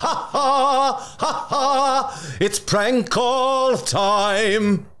mistake. Ha ha, ha ha. It's prank call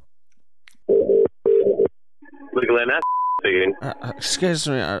time. Legal and speaking. Excuse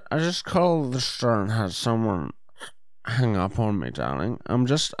me, I just called the store and had someone hang up on me, darling. I'm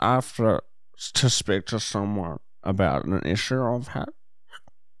just after to speak to someone about an issue I've had.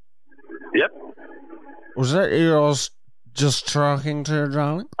 Yep. Was that yours just talking to you,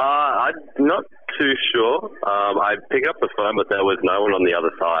 darling? I'm not too sure. I picked up the phone, but there was no one on the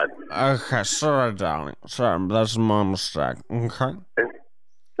other side. Okay, sorry, darling. Sorry, that's my mistake. Okay.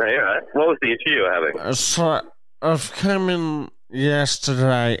 No, you're right. What was the issue you were having? So, I've come in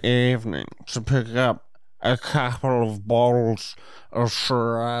yesterday evening to pick up a couple of bottles of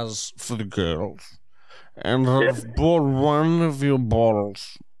Shiraz for the girls. And I've bought one of your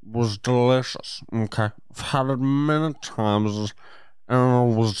bottles. Was delicious, okay? I've had it many times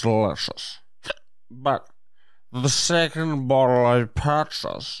and it was delicious. But the second bottle I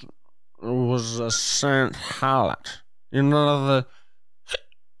purchased was a St. Hallet. You know the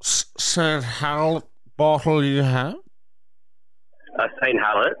St. Hallet bottle you have? A St.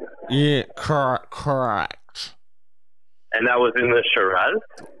 Hallet? Yeah, correct. And that was in the Shiraz?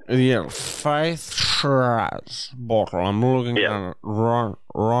 Yeah, Faith Shiraz bottle. I'm looking at it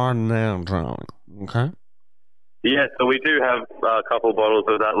right now, darling. Okay? Yeah, so we do have a couple bottles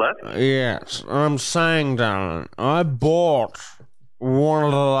of that left. Yes, I'm saying, darling, I bought one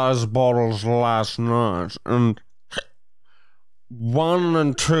of those bottles last night, and 1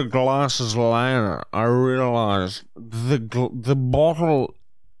 and 2 glasses later, I realized the bottle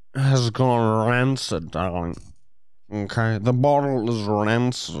has gone rancid, darling. Okay, the bottle is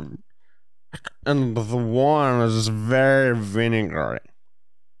rancid, and the wine is very vinegary.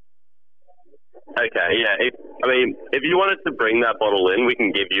 Okay, yeah. If you wanted to bring that bottle in, we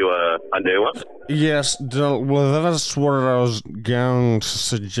can give you a new one. Yes, well, that's what I was going to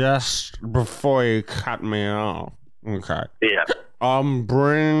suggest before you cut me off. Okay. Yeah. I'm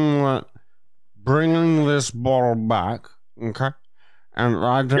bringing this bottle back, okay? And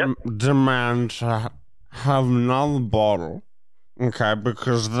I demand to have another bottle, okay?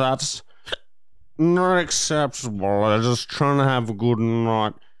 Because that's not acceptable. I'm just trying to have a good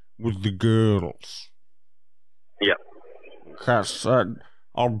night with the girls. Yeah. Okay, so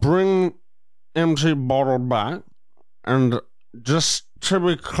I'll bring empty bottle back, and just to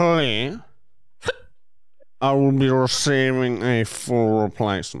be clear, I will be receiving a full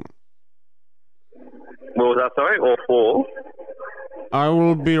replacement. What was that, sorry? All 4? I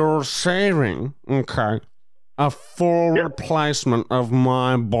will be receiving, okay, a full replacement of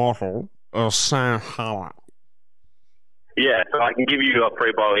my bottle of St. Helena. Yeah, so I can give you a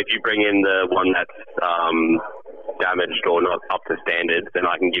free bottle if you bring in the one that's damaged or not up to standards, then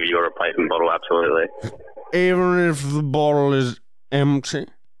I can give you a replacement bottle, absolutely. Even if the bottle is empty?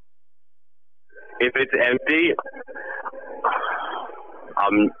 If it's empty,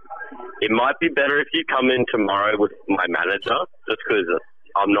 it might be better if you come in tomorrow with my manager, just because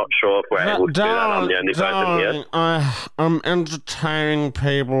I'm not sure if we're able to do that. I'm the only person here. I'm entertaining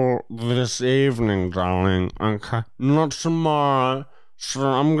people this evening, darling. Okay, not tomorrow. So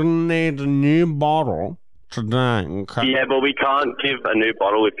I'm gonna need a new bottle today. Okay. Yeah, but we can't give a new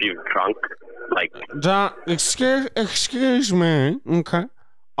bottle if you've drunk. Like, excuse me. Okay.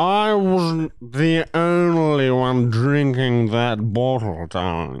 I wasn't the only one drinking that bottle,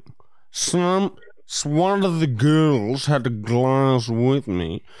 darling. One of the girls had a glass with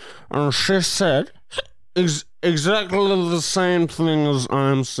me, and she said exactly the same thing as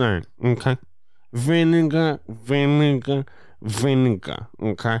I'm saying, okay? vinegar, vinegar, vinegar.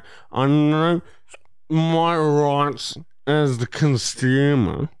 Okay, I know my rights as the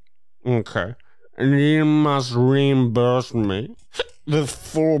consumer. Okay, and you must reimburse me the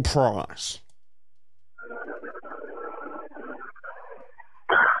full price.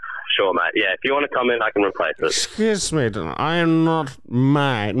 Sure, mate. Yeah, if you want to come in, I can replace it. Excuse me, I am not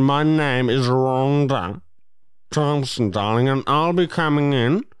mate. My name is Ronda Thompson, darling, and I'll be coming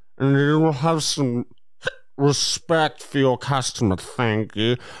in, and you will have some respect for your customer, thank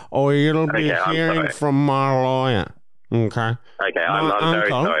you, or you'll be hearing from my lawyer. Okay. Okay, I'm very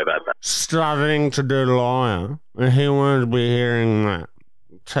sorry about that. Studying to do lawyer, and he won't be hearing that.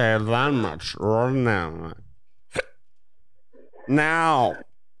 Tell you that much right now, mate. Now.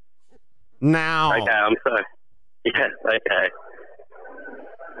 Okay, I'm sorry. Yes, okay.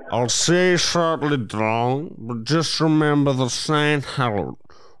 I'll see you shortly, darling, but just remember the St. Helens.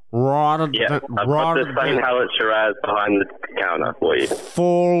 I've got the St. Helens Shiraz behind the counter for you.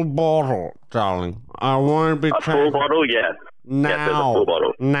 Full bottle, darling. I won't be full bottle, yes. Now. Yes, there's a full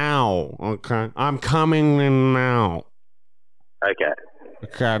bottle. Now, okay? I'm coming in now. Okay.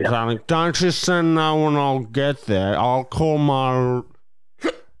 Okay, darling. Don't you say no when I'll get there. I'll call my...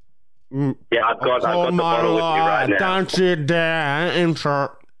 Yeah, I've got the bottle with you right now. Don't you dare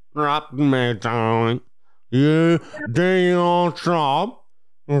interrupt me, darling. You do your job,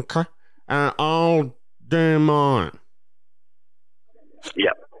 okay, and I'll do mine.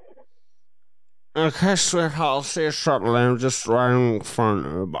 Yep. Okay, sweetheart, I'll see you shortly. I'm just waiting for an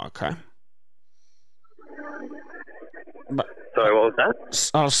Uber, okay? Sorry, what was that?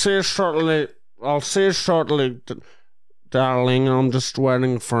 I'll see you shortly, darling. I'm just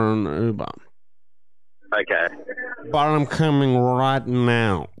waiting for an Uber. Okay. But I'm coming right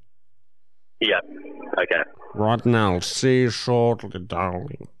now. Yep. Okay. Right now. I'll see you shortly,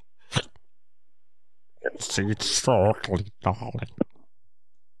 darling. See you shortly, darling.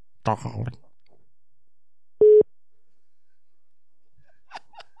 Darling.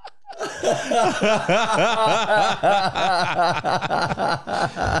 I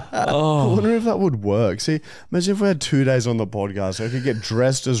wonder if that would work. See, imagine if we had 2 days on the podcast. I could get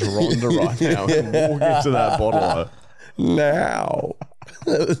dressed as Ronda right now and walk into that bottle now.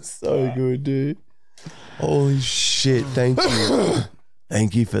 That was so good, dude. Holy shit! Thank you,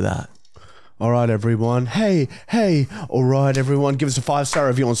 thank you for that. All right, everyone. Hey. All right, everyone. Give us a 5-star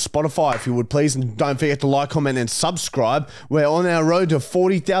review on Spotify if you would, please. And don't forget to like, comment, and subscribe. We're on our road to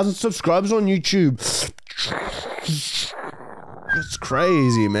 40,000 subscribers on YouTube. That's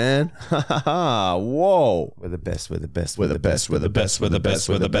crazy, man. Whoa. We're the best. We're the best. We're the best. We're the best. We're the best.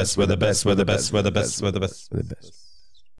 We're the best. We're the best. We're the best. We're the best. We're the best. We're the best. We're the best.